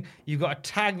the ring. You've got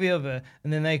to tag the other.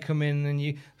 And then they come in and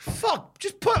you... Fuck,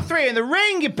 just put 3 in the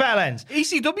ring, you bellends.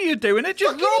 ECW are doing it.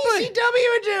 Just Fucking rob it.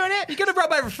 ECW are doing it. You're going to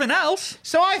rob everything else.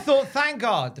 So I thought, thank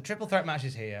God, the triple threat match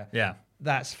is here. Yeah.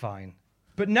 That's fine.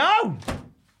 But no!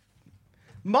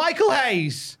 Michael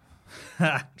Hayes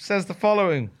says the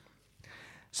following.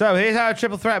 So here's how a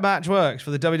triple threat match works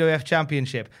for the WWF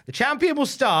Championship. The champion will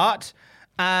start,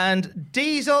 and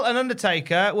Diesel and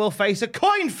Undertaker will face a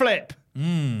coin flip.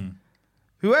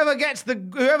 Whoever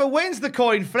wins the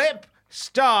coin flip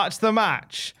starts the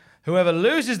match. Whoever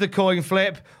loses the coin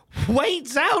flip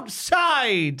waits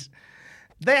outside.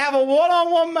 They have a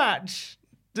one-on-one match.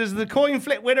 There's the coin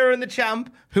flip winner and the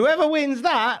champ. Whoever wins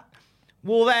that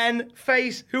will then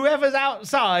face whoever's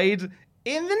outside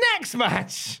in the next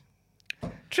match.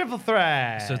 Triple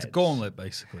threat. So it's a gauntlet,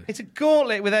 basically. It's a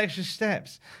gauntlet with extra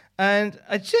steps. And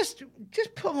I just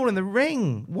put them all in the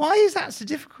ring. Why is that so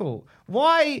difficult?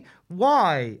 Why?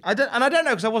 I don't know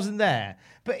because I wasn't there.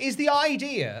 But is the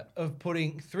idea of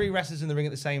putting 3 wrestlers in the ring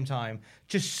at the same time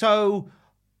just so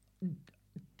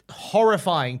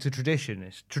horrifying to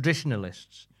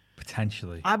traditionalists?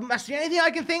 Potentially. That's the only thing I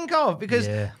can think of because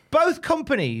both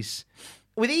companies,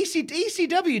 with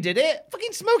ECW did it,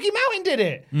 fucking Smoky Mountain did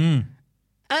it.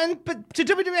 But to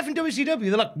WWF and WCW,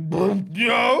 they're like,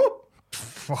 no.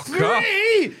 Fuck 3,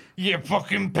 off. you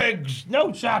fucking pigs,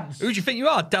 no chance. Who do you think you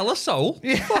are? Della Soul?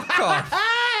 Fuck off.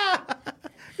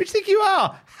 Who do you think you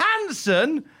are?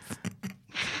 Hanson?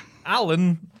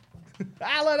 Alan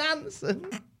Hanson?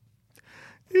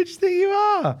 Who do you think you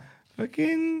are?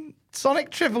 Fucking Sonic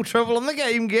Triple Trouble on the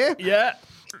Game Gear? Yeah.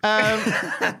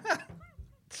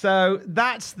 So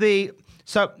that's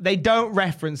So they don't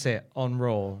reference it on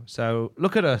Raw. So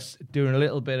look at us doing a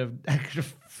little bit of extra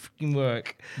fucking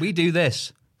work. We do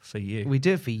this for you. We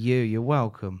do it for you. You're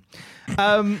welcome.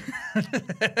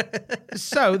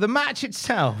 So the match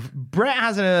itself, Brett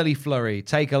has an early flurry.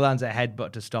 Taker lands a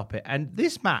headbutt to stop it. And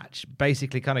this match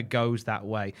basically kind of goes that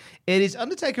way. It is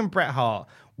Undertaker and Bret Hart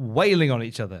wailing on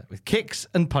each other with kicks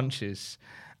and punches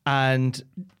and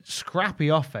scrappy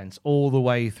offense all the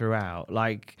way throughout.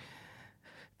 Like,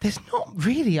 there's not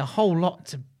really a whole lot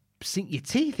to sink your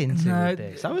teeth into with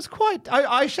this.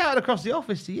 I shouted across the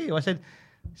office to you. I said,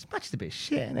 this match is a bit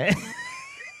shit, isn't it?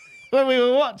 When we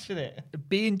were watching it.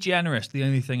 Being generous, the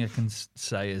only thing I can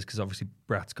say is because obviously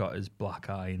Bret's got his black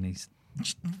eye and he's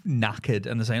knackered,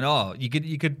 and they're saying, "Oh, you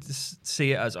could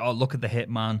see it as, oh, look at the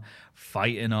Hitman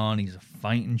fighting on. He's a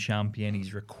fighting champion.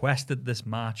 He's requested this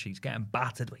match. He's getting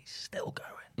battered, but he's still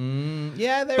going."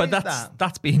 Yeah,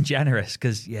 That's being generous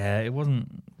because it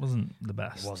wasn't the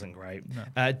best. It wasn't great.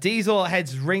 No. Diesel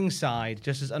heads ringside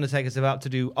just as Undertaker's about to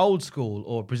do old school,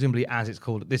 or presumably as it's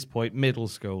called at this point, middle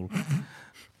school.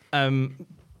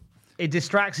 It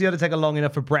distracts the Undertaker long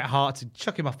enough for Bret Hart to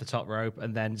chuck him off the top rope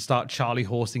and then start Charlie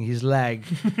horsing his leg.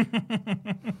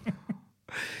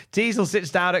 Diesel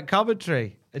sits down at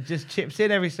commentary and just chips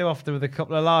in every so often with a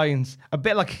couple of lines, a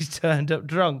bit like he's turned up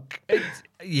drunk.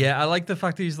 I like the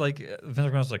fact that he's like,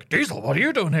 Vince McMahon's like, "Diesel, what are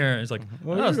you doing here?" He's like,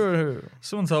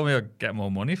 "Someone told me I'd get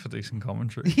more money for decent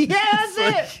commentary." Yeah, that's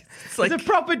it. It's a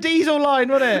proper Diesel line,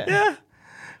 wasn't it? Yeah.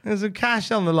 There's some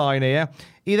cash on the line here.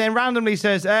 He then randomly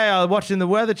says, "Hey, I was watching the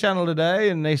Weather Channel today,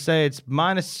 and they say it's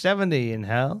minus 70 in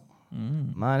hell.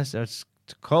 It's a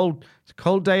cold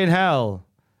day in hell."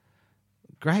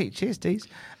 Great, cheers, Deez.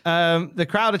 The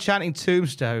crowd are chanting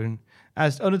Tombstone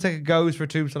as Undertaker goes for a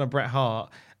tombstone on Bret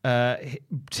Hart.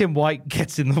 Tim White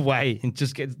gets in the way and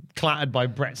just gets clattered by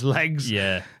Bret's legs.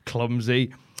 Yeah,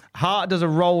 clumsy. Hart does a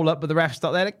roll up, but the ref's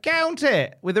not there to count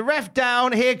it. With the ref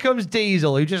down, here comes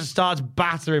Diesel, who just starts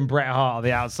battering Bret Hart on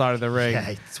the outside of the ring. Yeah,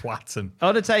 he twats him.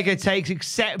 Undertaker takes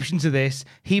exception to this.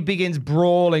 He begins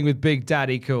brawling with Big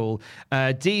Daddy Cool.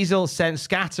 Diesel sent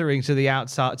scattering to the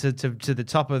outside, to the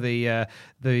top of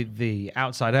the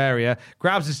outside area,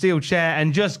 grabs a steel chair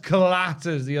and just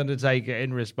clatters the Undertaker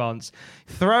in response.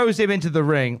 Throws him into the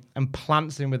ring and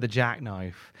plants him with the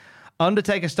jackknife.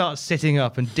 Undertaker starts sitting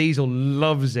up and Diesel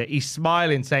loves it. He's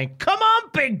smiling, saying, "Come on,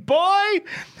 big boy!"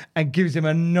 and gives him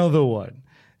another one.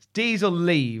 Diesel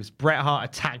leaves. Bret Hart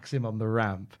attacks him on the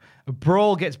ramp. A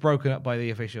brawl gets broken up by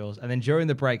the officials, and then during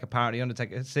the break, apparently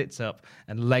Undertaker sits up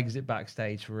and legs it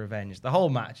backstage for revenge. The whole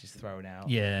match is thrown out.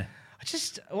 Yeah.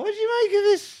 What did you make of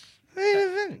this main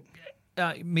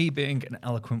event? Me being an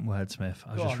eloquent wordsmith,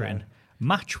 I was written, man.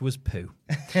 match was poo.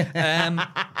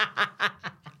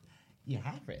 You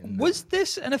have written that. Was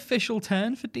this an official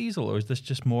turn for Diesel, or is this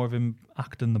just more of him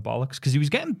acting the bollocks? Because he was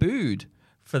getting booed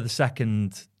for the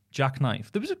second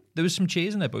jackknife. There was some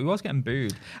cheers in it, but he was getting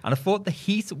booed. And I thought the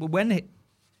heat,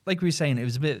 like we were saying, it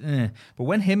was a bit, but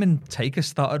when him and Taker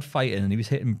started fighting and he was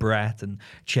hitting Bret and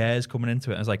chairs coming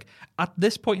into it, I was like, at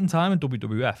this point in time in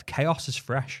WWF, chaos is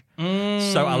fresh.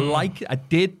 So I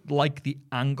did like the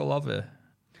angle of it.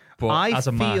 But as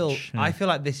a match, I feel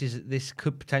like this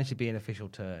could potentially be an official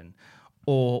turn,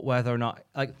 or whether or not,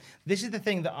 like, this is the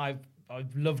thing that I've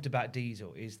loved about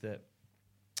Diesel is that,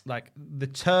 like, the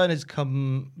turn has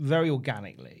come very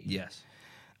organically. Yes.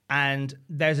 And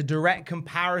there's a direct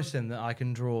comparison that I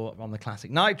can draw on the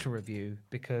Classic Nitro review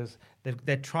because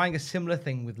they're trying a similar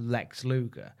thing with Lex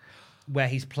Luger, where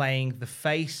he's playing the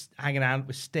face hanging out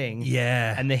with Sting,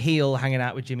 and the heel hanging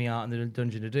out with Jimmy Hart in the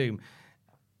Dungeon of Doom.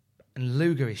 And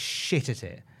Luger is shit at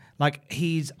it. Like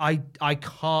I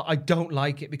don't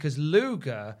like it because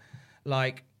Luger,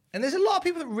 like, and there's a lot of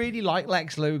people that really like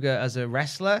Lex Luger as a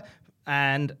wrestler.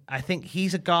 And I think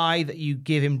he's a guy that you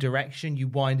give him direction, you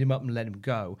wind him up and let him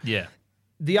go. Yeah.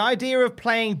 The idea of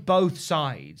playing both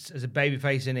sides as a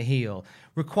babyface and a heel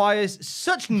requires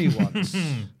such nuance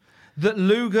that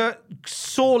Luger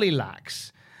sorely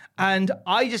lacks. And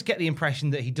I just get the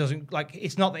impression that he doesn't, like,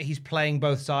 it's not that he's playing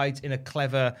both sides in a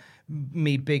clever,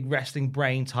 me big wrestling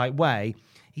brain type way.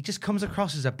 He just comes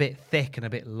across as a bit thick and a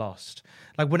bit lost.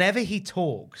 Like, whenever he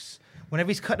talks, whenever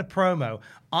he's cutting a promo,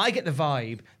 I get the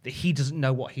vibe that he doesn't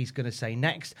know what he's going to say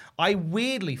next. I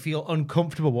weirdly feel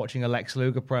uncomfortable watching a Lex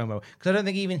Luger promo because I don't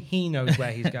think even he knows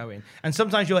where he's going. And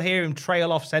sometimes you'll hear him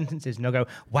trail off sentences and he'll go,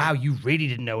 wow, you really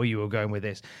didn't know where you were going with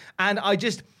this. And I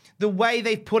just... the way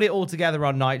they've put it all together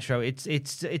on Nitro, it's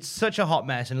such a hot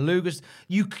mess. And Luger's...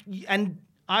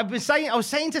 I was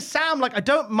saying to Sam, like, I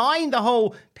don't mind the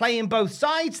whole playing both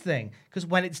sides thing because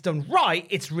when it's done right,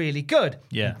 it's really good.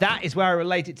 Yeah. And that is where I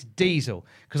relate it to Diesel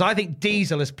because I think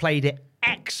Diesel has played it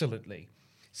excellently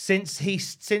since he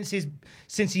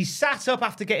sat up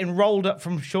after getting rolled up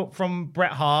from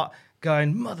Bret Hart,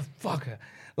 going motherfucker.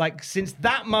 Like since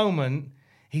that moment,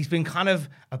 he's been kind of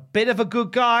a bit of a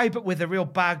good guy, but with a real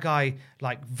bad guy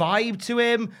like vibe to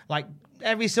him, like.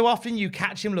 Every so often you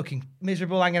catch him looking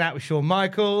miserable, hanging out with Shawn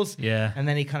Michaels. Yeah. And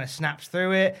then he kind of snaps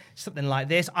through it. Something like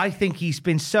this. I think he's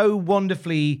been so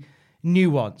wonderfully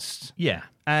nuanced. Yeah.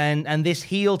 And this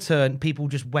heel turn people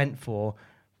just went for.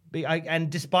 And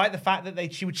despite the fact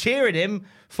that she were cheering him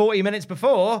 40 minutes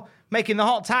before, making the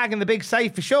hot tag and the big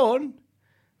save for Shawn,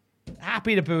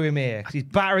 happy to boo him here because he's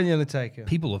battering The Undertaker.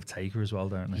 People love Taker as well,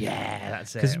 don't they? Yeah,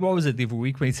 that's it. Because what was it the other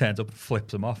week when he turns up and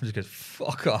flips him off and just goes,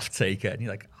 fuck off, Taker. And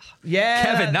you're like, oh, yeah,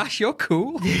 Kevin Nash, you're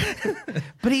cool.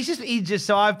 But he's just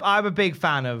so I'm a big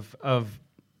fan of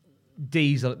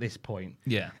Diesel at this point.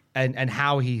 Yeah. And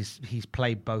how he's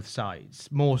played both sides,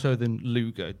 more so than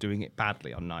Luger doing it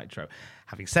badly on Nitro.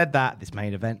 Having said that, this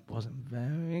main event wasn't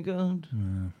very good.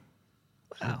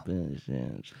 Wow.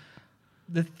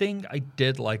 The thing I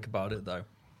did like about it, though,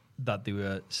 that they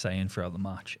were saying throughout the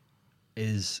match,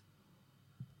 is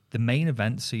the main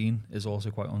event scene is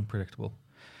also quite unpredictable.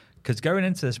 Because going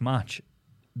into this match,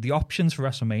 the options for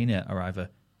WrestleMania are either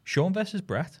Shawn versus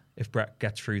Bret, if Bret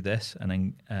gets through this and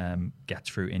then gets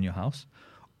through In Your House,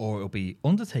 or it'll be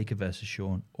Undertaker versus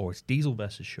Shawn, or it's Diesel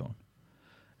versus Shawn.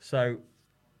 So,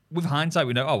 with hindsight,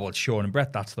 we know, oh, well, it's Shawn and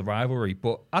Bret, that's the rivalry.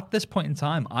 But at this point in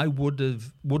time, I wouldn't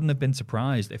have been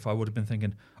surprised if I would have been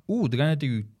thinking, oh, they're going to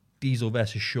do Diesel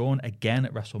versus Shawn again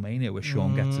at WrestleMania where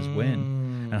Shawn gets his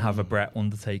win and have a Bret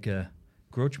Undertaker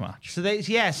grudge match. So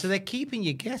they're keeping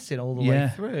you guessing all the way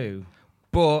through.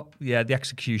 But, yeah, the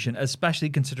execution, especially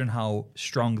considering how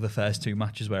strong the first two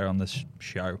matches were on this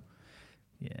show.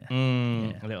 Yeah.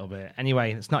 A little bit.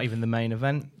 Anyway, it's not even the main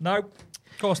event. No,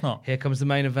 of course not. Here comes the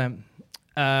main event.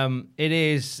 It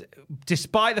is,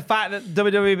 despite the fact that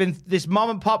WWE, this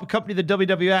mom and pop company, the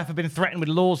WWF, have been threatened with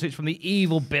lawsuits from the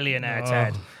evil billionaire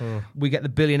Ted. We get the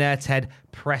billionaire Ted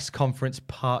press conference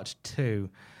part 2.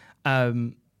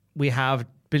 We have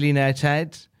billionaire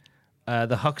Ted,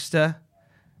 the huckster,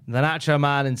 the Nacho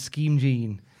Man, and Scheme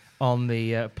Gene on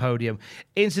the podium.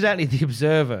 Incidentally, the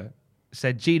Observer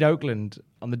said Gene Oakland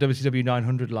on the WCW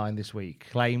 900 line this week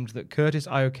claimed that Curtis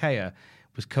Iokea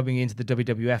was coming into the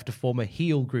WWF to form a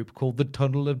heel group called the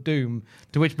Tunnel of Doom,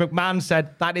 to which McMahon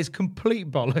said, that is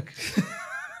complete bollocks.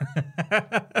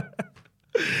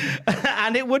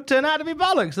 And it would turn out to be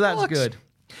bollocks, so that's good.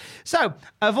 So,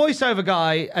 a voiceover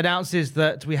guy announces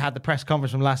that we had the press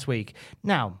conference from last week.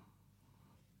 Now,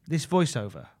 this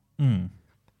voiceover,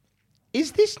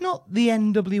 is this not the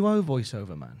NWO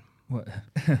voiceover, man? What?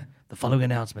 The following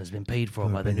announcement has been paid for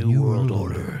by the New World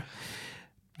Order.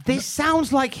 This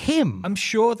sounds like him. I'm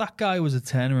sure that guy was a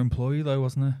Turner employee, though,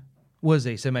 wasn't he? Was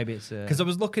he? So maybe it's a... Because I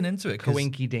was looking into it.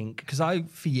 Coinky dink. Because I,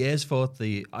 for years,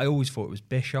 I always thought it was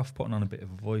Bischoff putting on a bit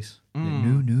of a voice.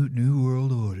 New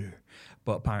World Order.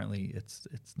 But apparently it's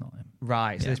not him.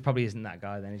 Right, so this probably isn't that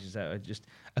guy then. It's just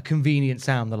a convenient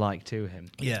sound alike to him.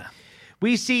 Yeah.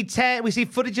 We see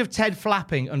footage of Ted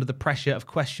flapping under the pressure of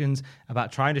questions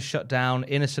about trying to shut down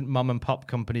innocent mom and pop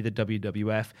company, the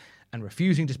WWF, and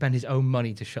refusing to spend his own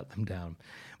money to shut them down.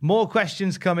 More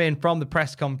questions come in from the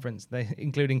press conference,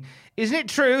 including, isn't it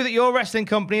true that your wrestling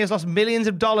company has lost millions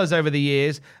of dollars over the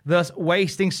years, thus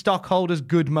wasting stockholders'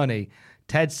 good money?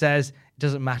 Ted says it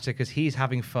doesn't matter because he's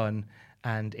having fun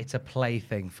and it's a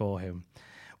plaything for him.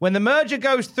 When the merger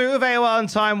goes through with AOL and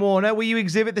Time Warner, will you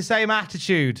exhibit the same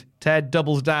attitude? Ted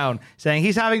doubles down, saying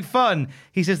he's having fun.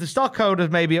 He says the stockholders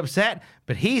may be upset,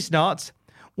 but he's not.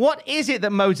 What is it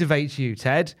that motivates you,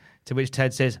 Ted? To which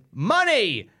Ted says,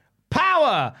 money,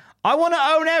 power. I want to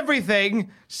own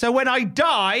everything, so when I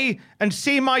die and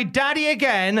see my daddy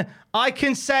again, I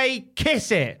can say,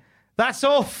 kiss it. That's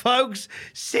all, folks.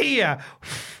 See ya.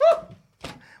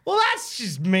 Well, that's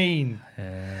just mean.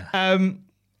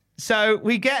 So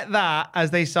we get that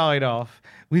as they sign off.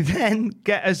 We then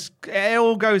get it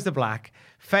all goes to black,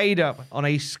 fade up on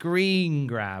a screen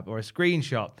grab or a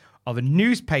screenshot of a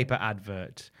newspaper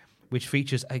advert, which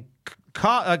features an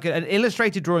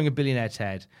illustrated drawing of billionaire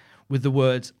Ted with the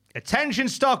words, attention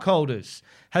stockholders,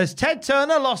 has Ted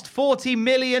Turner lost $40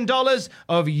 million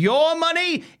of your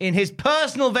money in his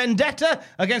personal vendetta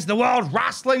against the World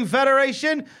Wrestling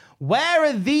Federation? Where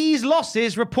are these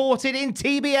losses reported in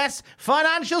TBS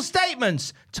financial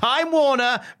statements? Time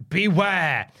Warner,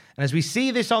 beware. And as we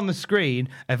see this on the screen,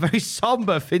 a very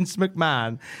somber Vince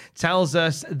McMahon tells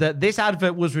us that this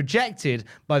advert was rejected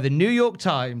by the New York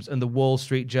Times and the Wall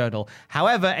Street Journal.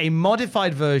 However, a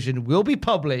modified version will be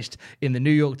published in the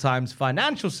New York Times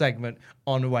financial segment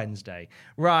on Wednesday.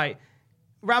 Right.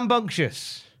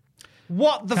 Rambunctious.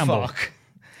 What the fuck?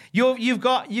 You've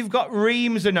got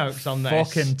reams of notes on this.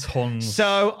 Fucking tons.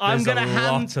 So I'm going to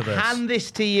hand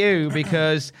this to you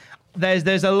because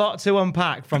there's a lot to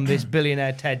unpack from this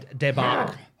billionaire Ted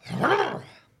debacle.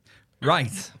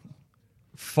 Right.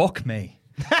 Fuck me.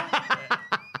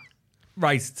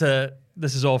 Right.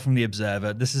 This is all from The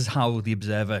Observer. This is how The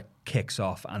Observer kicks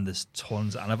off, and there's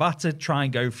tons. And I've had to try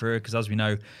and go through it because, as we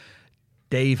know,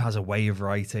 Dave has a way of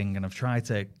writing, and I've tried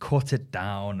to cut it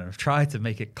down, and I've tried to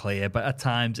make it clear, but at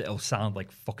times it'll sound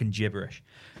like fucking gibberish.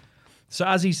 So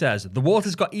as he says, the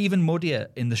waters got even muddier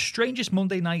in the strangest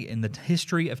Monday night in the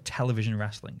history of television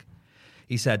wrestling.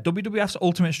 He said, WWF's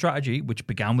ultimate strategy, which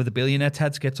began with the billionaire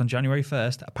Ted skits on January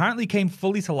 1st, apparently came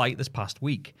fully to light this past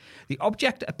week. The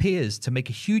object appears to make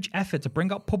a huge effort to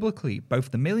bring up publicly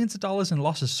both the millions of dollars in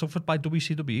losses suffered by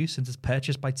WCW since its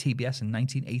purchase by TBS in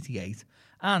 1988,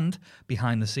 and,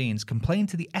 behind the scenes, complained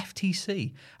to the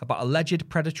FTC about alleged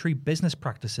predatory business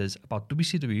practices about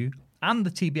WCW and the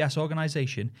TBS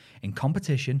organization in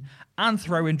competition, and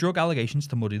throw in drug allegations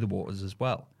to muddy the waters as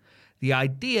well. The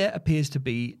idea appears to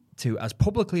be to, as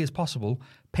publicly as possible,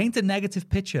 paint a negative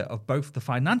picture of both the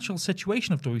financial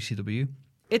situation of WCW,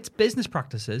 its business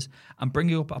practices, and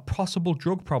bringing up a possible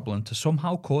drug problem to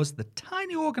somehow cause the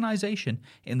tiny organization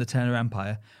in the Turner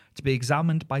Empire to be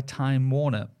examined by Time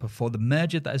Warner before the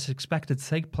merger that is expected to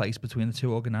take place between the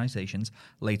two organizations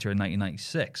later in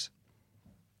 1996.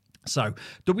 So,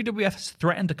 WWF has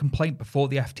threatened a complaint before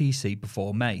the FTC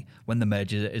before May, when the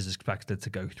merger is expected to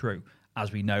go through.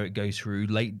 As we know, it goes through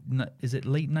late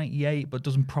 98, but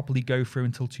doesn't properly go through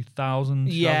until 2000,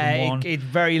 2001. Yeah, it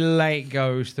very late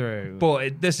goes through.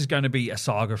 But this is going to be a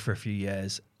saga for a few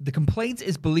years. The complaint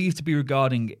is believed to be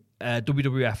regarding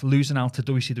WWF losing out to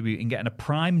WCW and getting a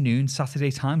prime noon Saturday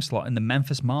time slot in the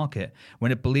Memphis market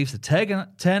when it believes the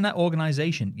Turner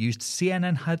organization used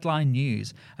CNN headline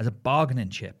news as a bargaining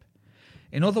chip.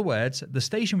 In other words, the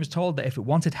station was told that if it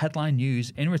wanted headline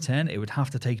news, in return, it would have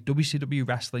to take WCW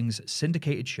Wrestling's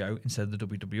syndicated show instead of the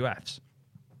WWF's.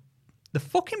 The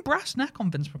fucking brass neck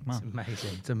on Vince McMahon. It's amazing.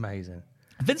 It's amazing.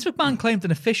 Vince McMahon claimed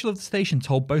an official of the station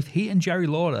told both he and Jerry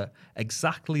Lawler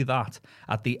exactly that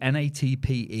at the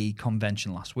NATPE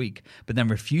convention last week, but then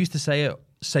refused to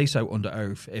say so under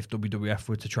oath if WWF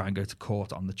were to try and go to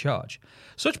court on the charge.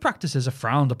 Such practices are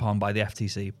frowned upon by the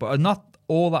FTC, but are not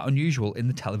all that unusual in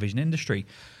the television industry.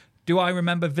 Do I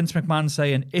remember Vince McMahon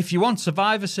saying, if you want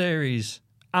Survivor Series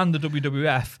and the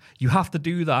WWF, you have to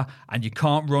do that, and you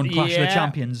can't run Clash of the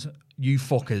Champions, you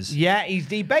fuckers. Yeah,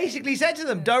 he basically said to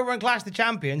them, don't run Clash of the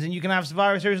Champions, and you can have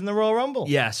Survivor Series in the Royal Rumble.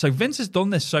 Yeah, so Vince has done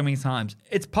this so many times.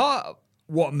 It's part of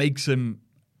what makes him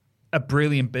a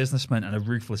brilliant businessman and a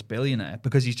ruthless billionaire,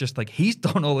 because he's just like, he's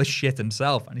done all this shit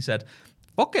himself, and he said,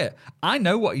 fuck it, I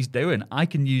know what he's doing. I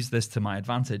can use this to my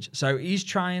advantage. So he's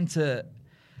trying to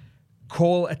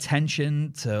call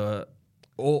attention to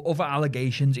all other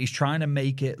allegations. He's trying to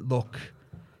make it look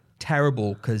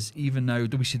terrible, because even though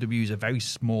WCW is a very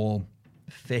small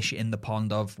fish in the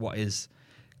pond of what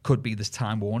could be this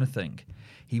Time Warner thing,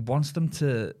 he wants them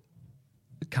to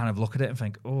kind of look at it and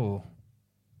think, oh,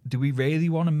 do we really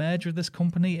want to merge with this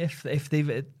company if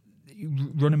they've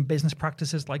running business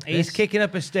practices like this? He's kicking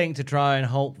up a stink to try and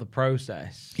halt the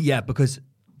process. Yeah, because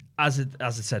as it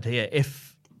said here,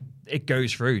 if it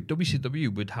goes through,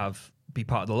 WCW would have be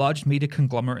part of the largest media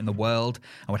conglomerate in the world,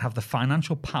 and would have the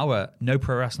financial power no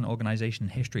pro wrestling organization in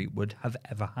history would have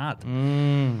ever had.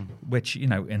 Which, you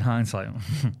know, in hindsight.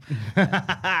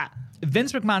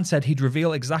 Vince McMahon said he'd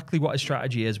reveal exactly what his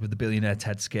strategy is with the billionaire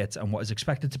Ted skit and what is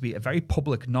expected to be a very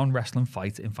public non-wrestling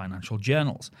fight in financial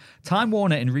journals. Time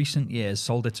Warner in recent years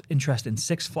sold its interest in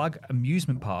Six Flags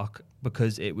amusement park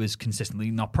because it was consistently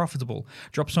not profitable,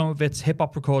 dropped some of its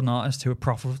hip-hop recording artists who are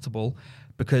profitable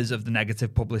because of the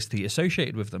negative publicity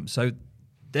associated with them. So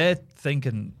they're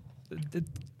thinking,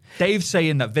 Dave's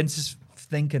saying that Vince is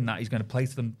thinking that he's going to play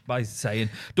to them by saying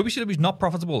WCW is not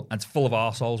profitable and it's full of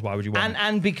arseholes. Why would you want it?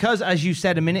 And because, as you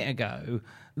said a minute ago,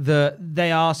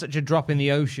 they are such a drop in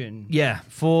the ocean. Yeah.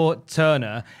 For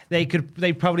Turner, they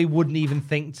probably wouldn't even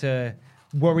think to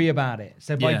worry about it.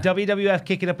 So by WWF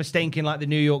kicking up a stinking like the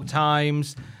New York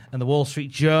Times and the Wall Street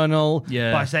Journal,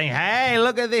 by saying, "Hey,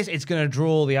 look at this," it's going to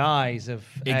draw the eyes of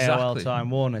AOL Time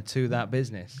Warner to that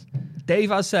business. Dave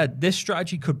has said this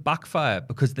strategy could backfire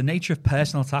because the nature of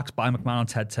personal attacks by McMahon on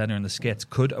Ted Turner in the skits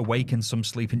could awaken some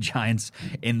sleeping giants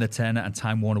in the Turner and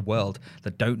Time Warner world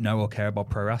that don't know or care about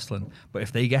pro wrestling. But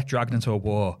if they get dragged into a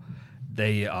war,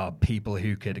 they are people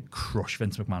who could crush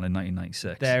Vince McMahon in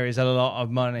 1996. There is a lot of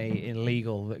money in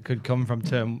legal that could come from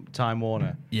Time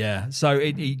Warner. Yeah, so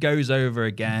it goes over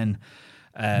again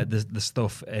the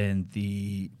stuff in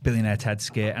the billionaire Ted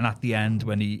skit, and at the end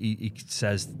when he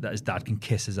says that his dad can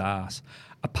kiss his ass,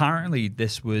 apparently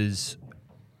this was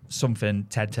something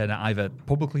Ted Turner either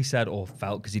publicly said or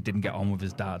felt because he didn't get on with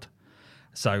his dad.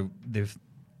 So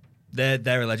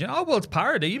they're alleging, oh, well, it's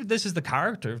parody. This is the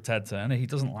character of Ted Turner. He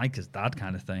doesn't like his dad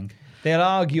kind of thing. They'll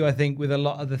argue, I think, with a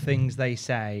lot of the things they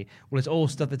say, well, it's all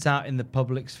stuff that's out in the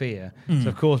public sphere. So,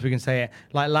 of course, we can say it.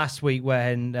 Like last week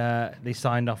when they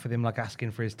signed off with him, like,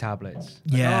 asking for his tablets.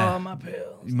 Like, oh, my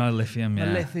pills. My lithium, My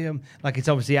lithium. Like, it's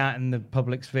obviously out in the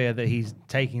public sphere that he's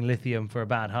taking lithium for a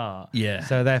bad heart. Yeah.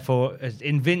 So, therefore,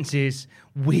 in Vince's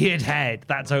weird head,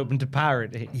 that's open to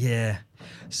parody. Yeah.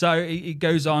 So it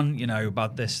goes on, you know,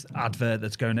 about this advert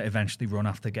that's going to eventually run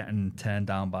after getting turned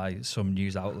down by some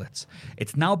news outlets.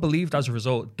 It's now believed as a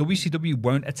result, WCW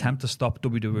won't attempt to stop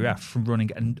WWF from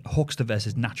running a Huckster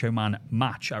versus Nacho Man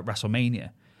match at WrestleMania.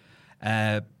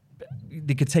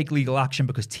 They could take legal action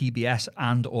because TBS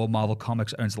and or Marvel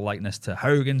Comics owns the likeness to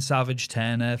Hogan, Savage,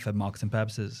 Turner for marketing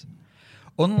purposes.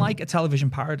 Unlike a television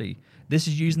parody, this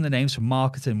is using the names for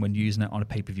marketing when using it on a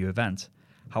pay-per-view event.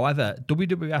 However,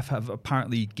 WWF have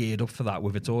apparently geared up for that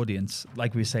with its audience.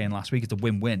 Like we were saying last week, it's a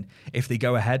win-win. If they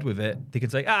go ahead with it, they can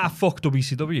say, fuck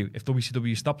WCW. If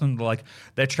WCW stop them, they're like,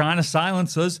 they're trying to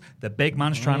silence us. The big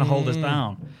man's trying to hold us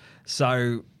down.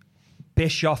 So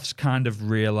Bischoff's kind of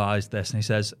realised this, and he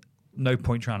says, no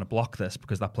point trying to block this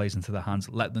because that plays into their hands.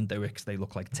 Let them do it because they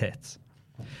look like tits.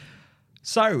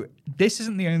 So, this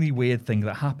isn't the only weird thing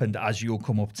that happened, as you'll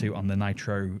come up to on the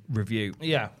Nitro review.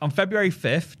 Yeah. On February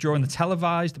 5th, during the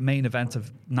televised main event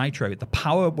of Nitro, the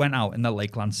power went out in the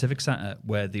Lakeland Civic Center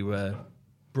where they were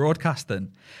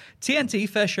broadcasting. TNT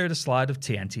first showed a slide of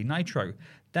TNT Nitro,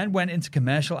 then went into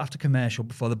commercial after commercial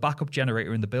before the backup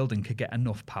generator in the building could get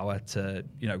enough power to,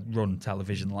 run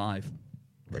television live.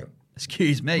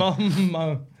 Excuse me.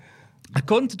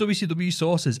 According to WCW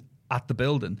sources at the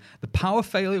building, the power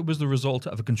failure was the result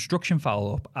of a construction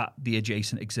foul-up at the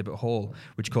adjacent exhibit hall,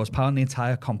 which caused power in the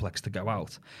entire complex to go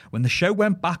out. When the show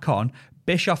went back on,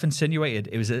 Bischoff insinuated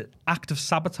it was an act of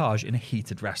sabotage in a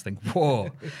heated wrestling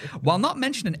war. While not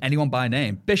mentioning anyone by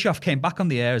name, Bischoff came back on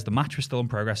the air as the match was still in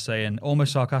progress, saying,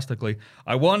 almost sarcastically,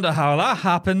 I wonder how that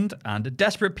happened, and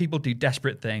desperate people do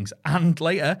desperate things. And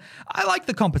later, I like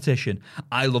the competition.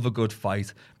 I love a good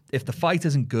fight. If the fight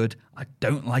isn't good, I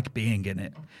don't like being in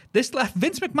it. This left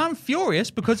Vince McMahon furious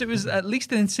because it was at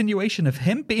least an insinuation of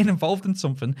him being involved in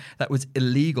something that was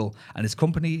illegal and his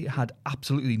company had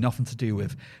absolutely nothing to do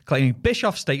with, claiming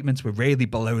Bischoff's statements were really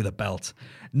below the belt.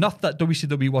 Not that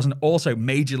WCW wasn't also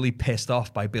majorly pissed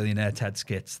off by billionaire Ted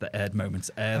skits that aired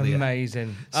moments earlier.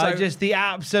 Amazing. So just the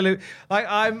absolute,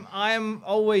 I am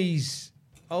always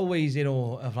in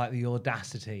awe of the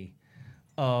audacity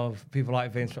of people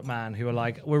like Vince McMahon who are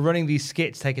like, we're running these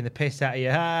skits taking the piss out of you.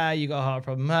 You got a heart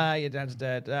problem. Your dad's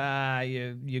dead.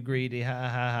 You're greedy.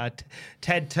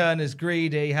 Ted Turner's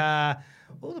greedy.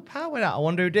 All the power went out. I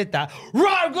wonder who did that.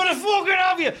 Right, I'm gonna fucking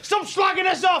have you. Stop slagging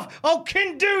us off. I'll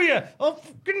fucking do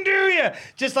you.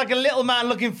 Just like a little man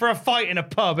looking for a fight in a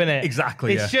pub, innit?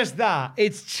 Exactly. It's just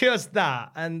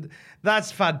that. And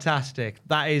that's fantastic.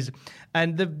 That is,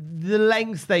 and the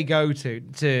lengths they go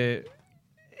to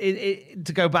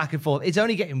go back and forth, it's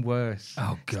only getting worse.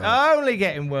 Oh, God. It's only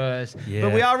getting worse. Yeah.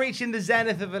 But we are reaching the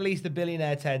zenith of at least the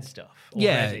billionaire Ted stuff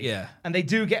already. Yeah. And they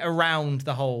do get around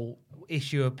the whole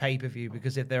issue a pay-per-view,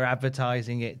 because if they're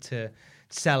advertising it to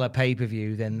sell a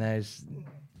pay-per-view, then it's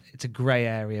a grey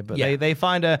area. But they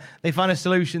find a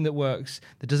solution that works,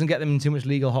 that doesn't get them in too much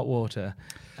legal hot water,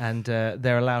 and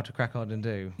they're allowed to crack on and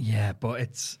do. Yeah, but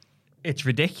it's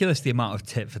ridiculous, the amount of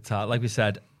tit for tat. Like we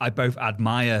said, I both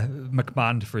admire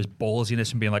McMahon for his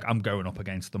ballsiness and being like, I'm going up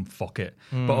against them, fuck it.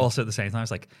 But also at the same time,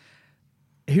 it's like,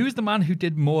 who's the man who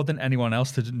did more than anyone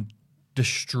else to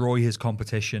destroy his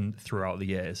competition throughout the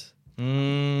years?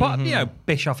 But,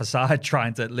 Bischoff aside,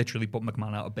 trying to literally put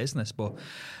McMahon out of business. But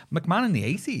McMahon in the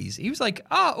 80s, he was like,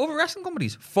 other wrestling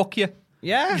companies, fuck you.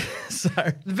 Yeah. So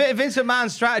Vince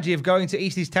McMahon's strategy of going to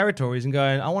each of these territories and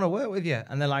going, I want to work with you.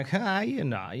 And they're like,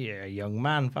 you're a young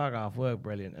man, fuck off, work,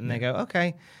 brilliant. And they go,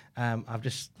 okay, I've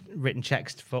just written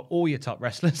checks for all your top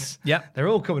wrestlers. Yeah. They're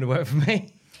all coming to work for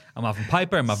me. I'm having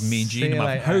Piper, I'm having Mean Gene, See I'm you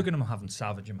having later. Hogan, I'm having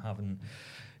Savage, I'm having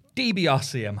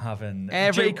DiBiase, I'm having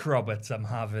Jake Roberts, I'm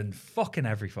having fucking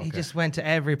every fucker. He just went to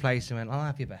every place and went, I'll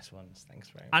have your best ones. Thanks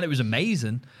very much. And it was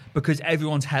amazing because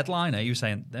everyone's headliner, he was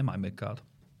saying, they're my mid-card.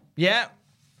 Yeah,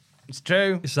 it's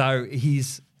true. So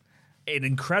he's an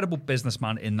incredible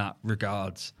businessman in that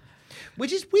regards.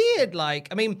 Which is weird. Like,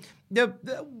 I mean,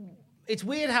 it's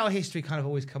weird how history kind of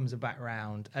always comes back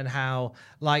around, and how,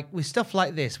 like, with stuff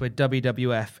like this, where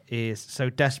WWF is so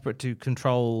desperate to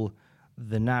control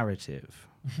the narrative.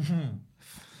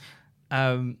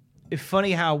 It's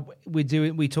funny how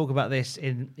we talk about this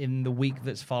in the week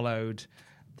that's followed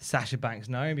the Sasha Banks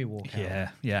Naomi walkout.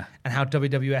 Yeah. And how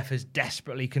WWF has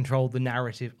desperately controlled the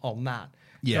narrative on that.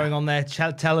 Yeah. Going on their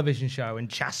television show and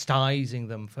chastising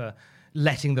them for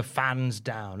letting the fans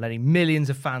down, letting millions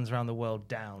of fans around the world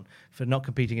down for not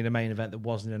competing in a main event that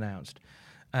wasn't announced.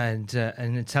 And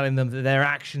telling them that their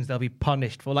actions they'll be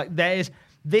punished for. Like,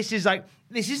 this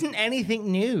isn't anything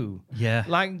new. Yeah.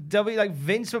 Like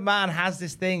Vince McMahon has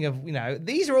this thing of,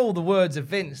 these are all the words of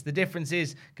Vince. The difference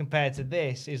is, compared to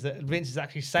this, is that Vince is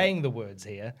actually saying the words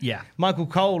here. Yeah. Michael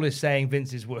Cole is saying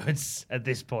Vince's words at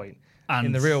this point And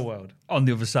in the real world. On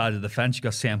the other side of the fence, you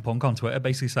got CM Punk on Twitter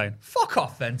basically saying, fuck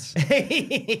off, Vince.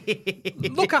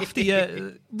 Look after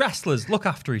your wrestlers. Look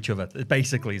after each other,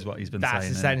 basically, is what he's been saying. That's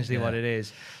essentially Yeah. what it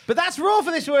is. But that's Raw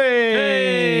for this week.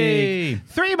 Hey!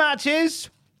 3 matches.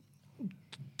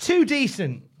 2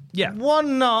 decent. Yeah.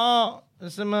 1 not.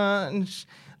 Some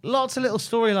lots of little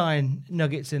storyline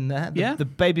nuggets in there. Yeah. The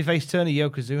babyface turn of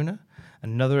Yokozuna.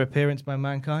 Another appearance by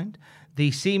Mankind. The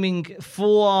seeming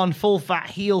full-on, full-fat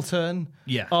heel turn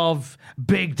of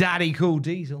Big Daddy Cool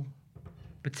Diesel.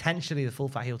 Potentially the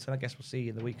full-fat heel turn. I guess we'll see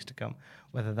in the weeks to come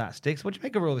whether that sticks. What do you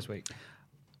make of Raw this week?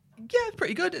 Yeah, it's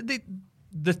pretty good.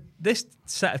 This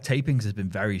set of tapings has been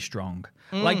very strong.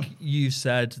 Like you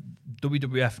said,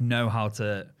 WWF know how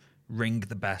to wring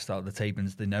the best out of the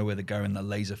tapings. They know where they're going. They're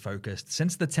laser focused.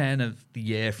 Since the turn of the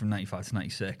year from 95 to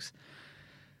 96,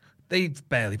 they've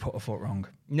barely put a foot wrong.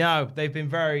 No, they've been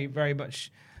very, very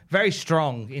much very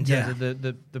strong in terms of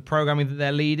the programming that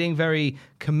they're leading. Very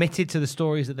committed to the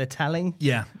stories that they're telling.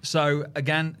 Yeah. So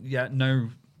again,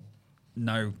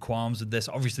 no qualms with this.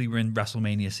 Obviously, we're in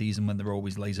WrestleMania season when they're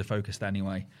always laser focused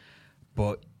anyway.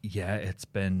 But yeah, it's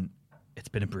been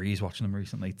a breeze watching them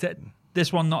recently.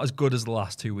 This one not as good as the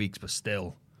last 2 weeks, but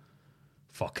still,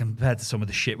 compared to some of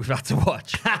the shit we've had to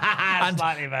watch, and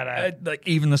slightly better. Like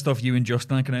even the stuff you and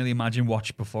Justin, I can only imagine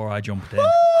watched before I jumped in.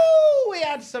 Ooh, we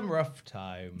had some rough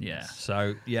times. Yeah.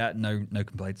 So yeah, no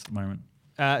complaints at the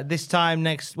moment. This time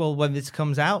when this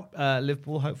comes out,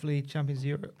 Liverpool hopefully champions of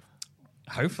Europe.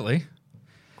 Hopefully.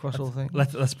 Cross all things.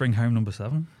 Let's bring home number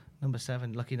 7. Number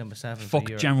 7, lucky number 7.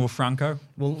 Fuck General Franco.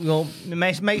 We'll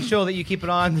make sure that you keep an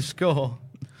eye on the score.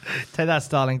 Take that,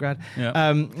 Stalingrad.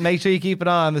 Yeah. Make sure you keep an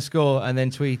eye on the score and then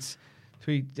tweet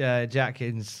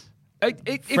Jackins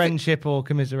friendship or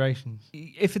commiserations.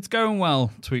 If it's going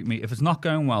well, tweet me. If it's not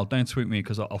going well, don't tweet me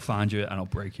because I'll find you and I'll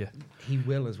break you. He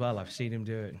will as well. I've seen him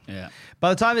do it. Yeah.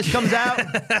 By the time this comes out,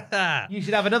 you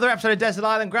should have another episode of Desert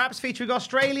Island Grabs featuring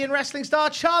Australian wrestling star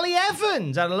Charlie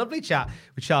Evans. I had a lovely chat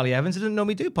with Charlie Evans. I didn't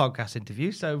normally do podcast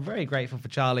interviews, so very grateful for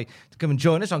Charlie to come and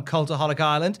join us on Cultaholic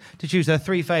Island to choose her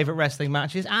 3 favourite wrestling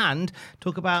matches and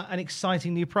talk about an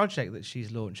exciting new project that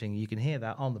she's launching. You can hear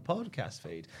that on the podcast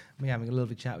feed. We're having a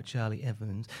lovely chat with Charlie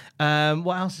Evans.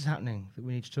 What else is happening that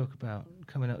we need to talk about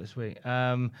coming up this week?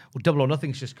 Well, Double or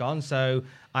Nothing's just gone, so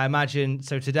I imagine.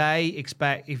 So today,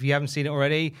 expect, if you haven't seen it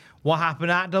already, what happened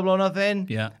at Double or Nothing.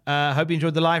 Yeah. Hope you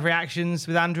enjoyed the live reactions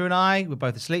with Andrew and I. We're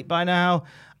both asleep by now.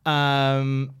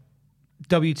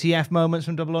 WTF moments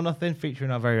from Double or Nothing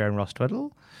featuring our very own Ross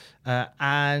Tweddle.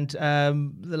 And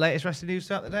the latest wrestling news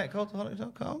throughout the day at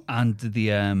cultaholic.com. And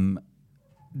the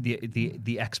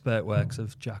the expert works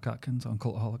of Jack Atkins on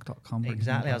cultaholic.com.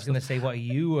 Exactly. I was going to say, what are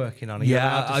you working on? Are Yeah, you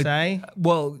allowed to say?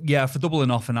 Well, yeah, for Double or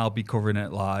Nothing, I'll be covering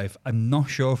it live. I'm not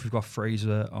sure if we've got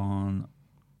Fraser on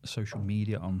social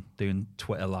media on doing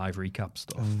Twitter live recap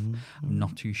stuff. I'm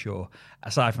not too sure.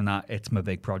 Aside from that, it's my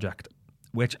big project,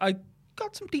 which I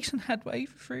got some decent headway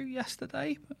through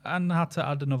yesterday and had to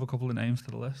add another couple of names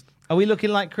to the list. Are we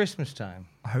looking like Christmas time?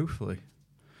 Hopefully.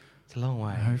 It's a long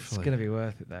way. Hopefully. It's going to be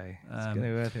worth it, though. It's going to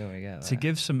be worth it when we get there. To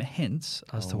give some hints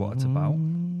as to what it's about,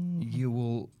 you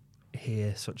will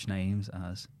hear such names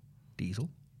as Diesel.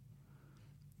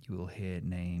 You will hear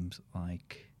names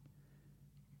like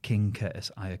King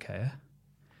Curtis Iokea.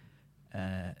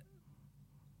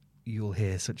 You'll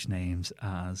hear such names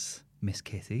as Miss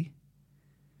Kitty.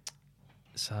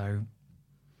 So,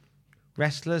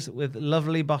 wrestlers with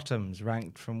lovely bottoms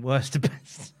ranked from worst to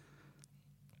best.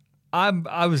 I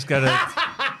was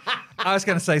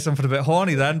gonna say something a bit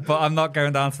horny then, but I'm not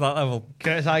going down to that level.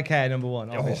 Curtis Iokea, number one,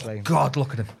 obviously. Oh, God,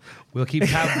 look at him. We'll keep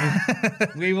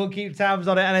tabs. We will keep tabs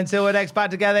on it, and until we're next back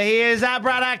together, he is at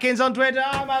Brad Atkins on Twitter.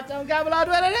 I'm at Tom Campbell on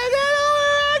Twitter.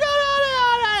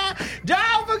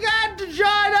 Don't forget to join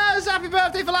us. Happy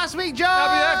birthday for last week, John.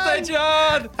 Happy birthday,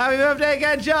 John. Happy birthday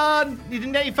again, John. You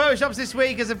didn't get your Photoshops this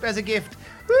week as a gift.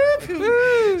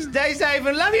 Stay safe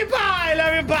and love you. Bye.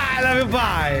 Love you. Bye. Love you.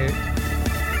 Bye.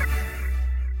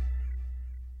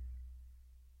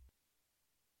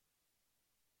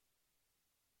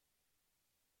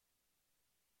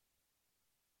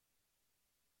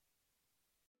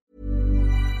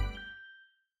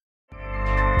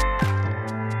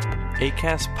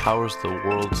 Acast powers the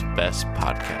world's best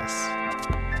podcasts.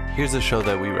 Here's a show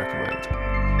that we recommend.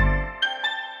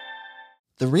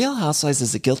 The Real Housewives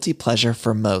is a guilty pleasure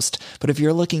for most, but if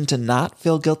you're looking to not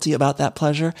feel guilty about that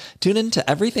pleasure, tune in to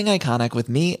Everything Iconic with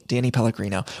me, Danny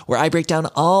Pellegrino, where I break down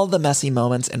all the messy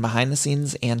moments and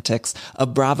behind-the-scenes antics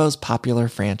of Bravo's popular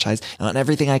franchise. And on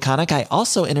Everything Iconic, I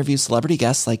also interview celebrity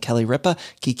guests like Kelly Ripa,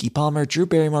 Keke Palmer, Drew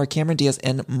Barrymore, Cameron Diaz,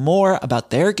 and more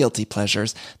about their guilty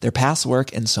pleasures, their past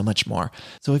work, and so much more.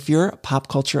 So if you're pop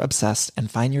culture obsessed and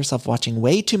find yourself watching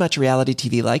way too much reality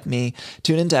TV like me,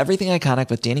 tune into Everything Iconic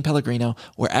with Danny Pellegrino,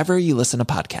 wherever you listen to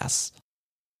podcasts.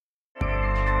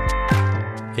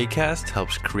 Acast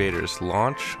helps creators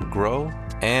launch, grow,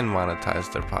 and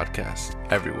monetize their podcasts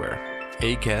everywhere.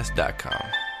 Acast.com.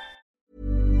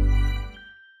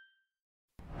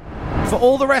 For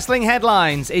all the wrestling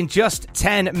headlines in just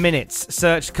 10 minutes,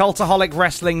 search Cultaholic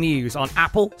Wrestling News on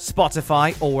Apple,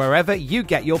 Spotify, or wherever you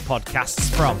get your podcasts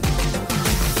from.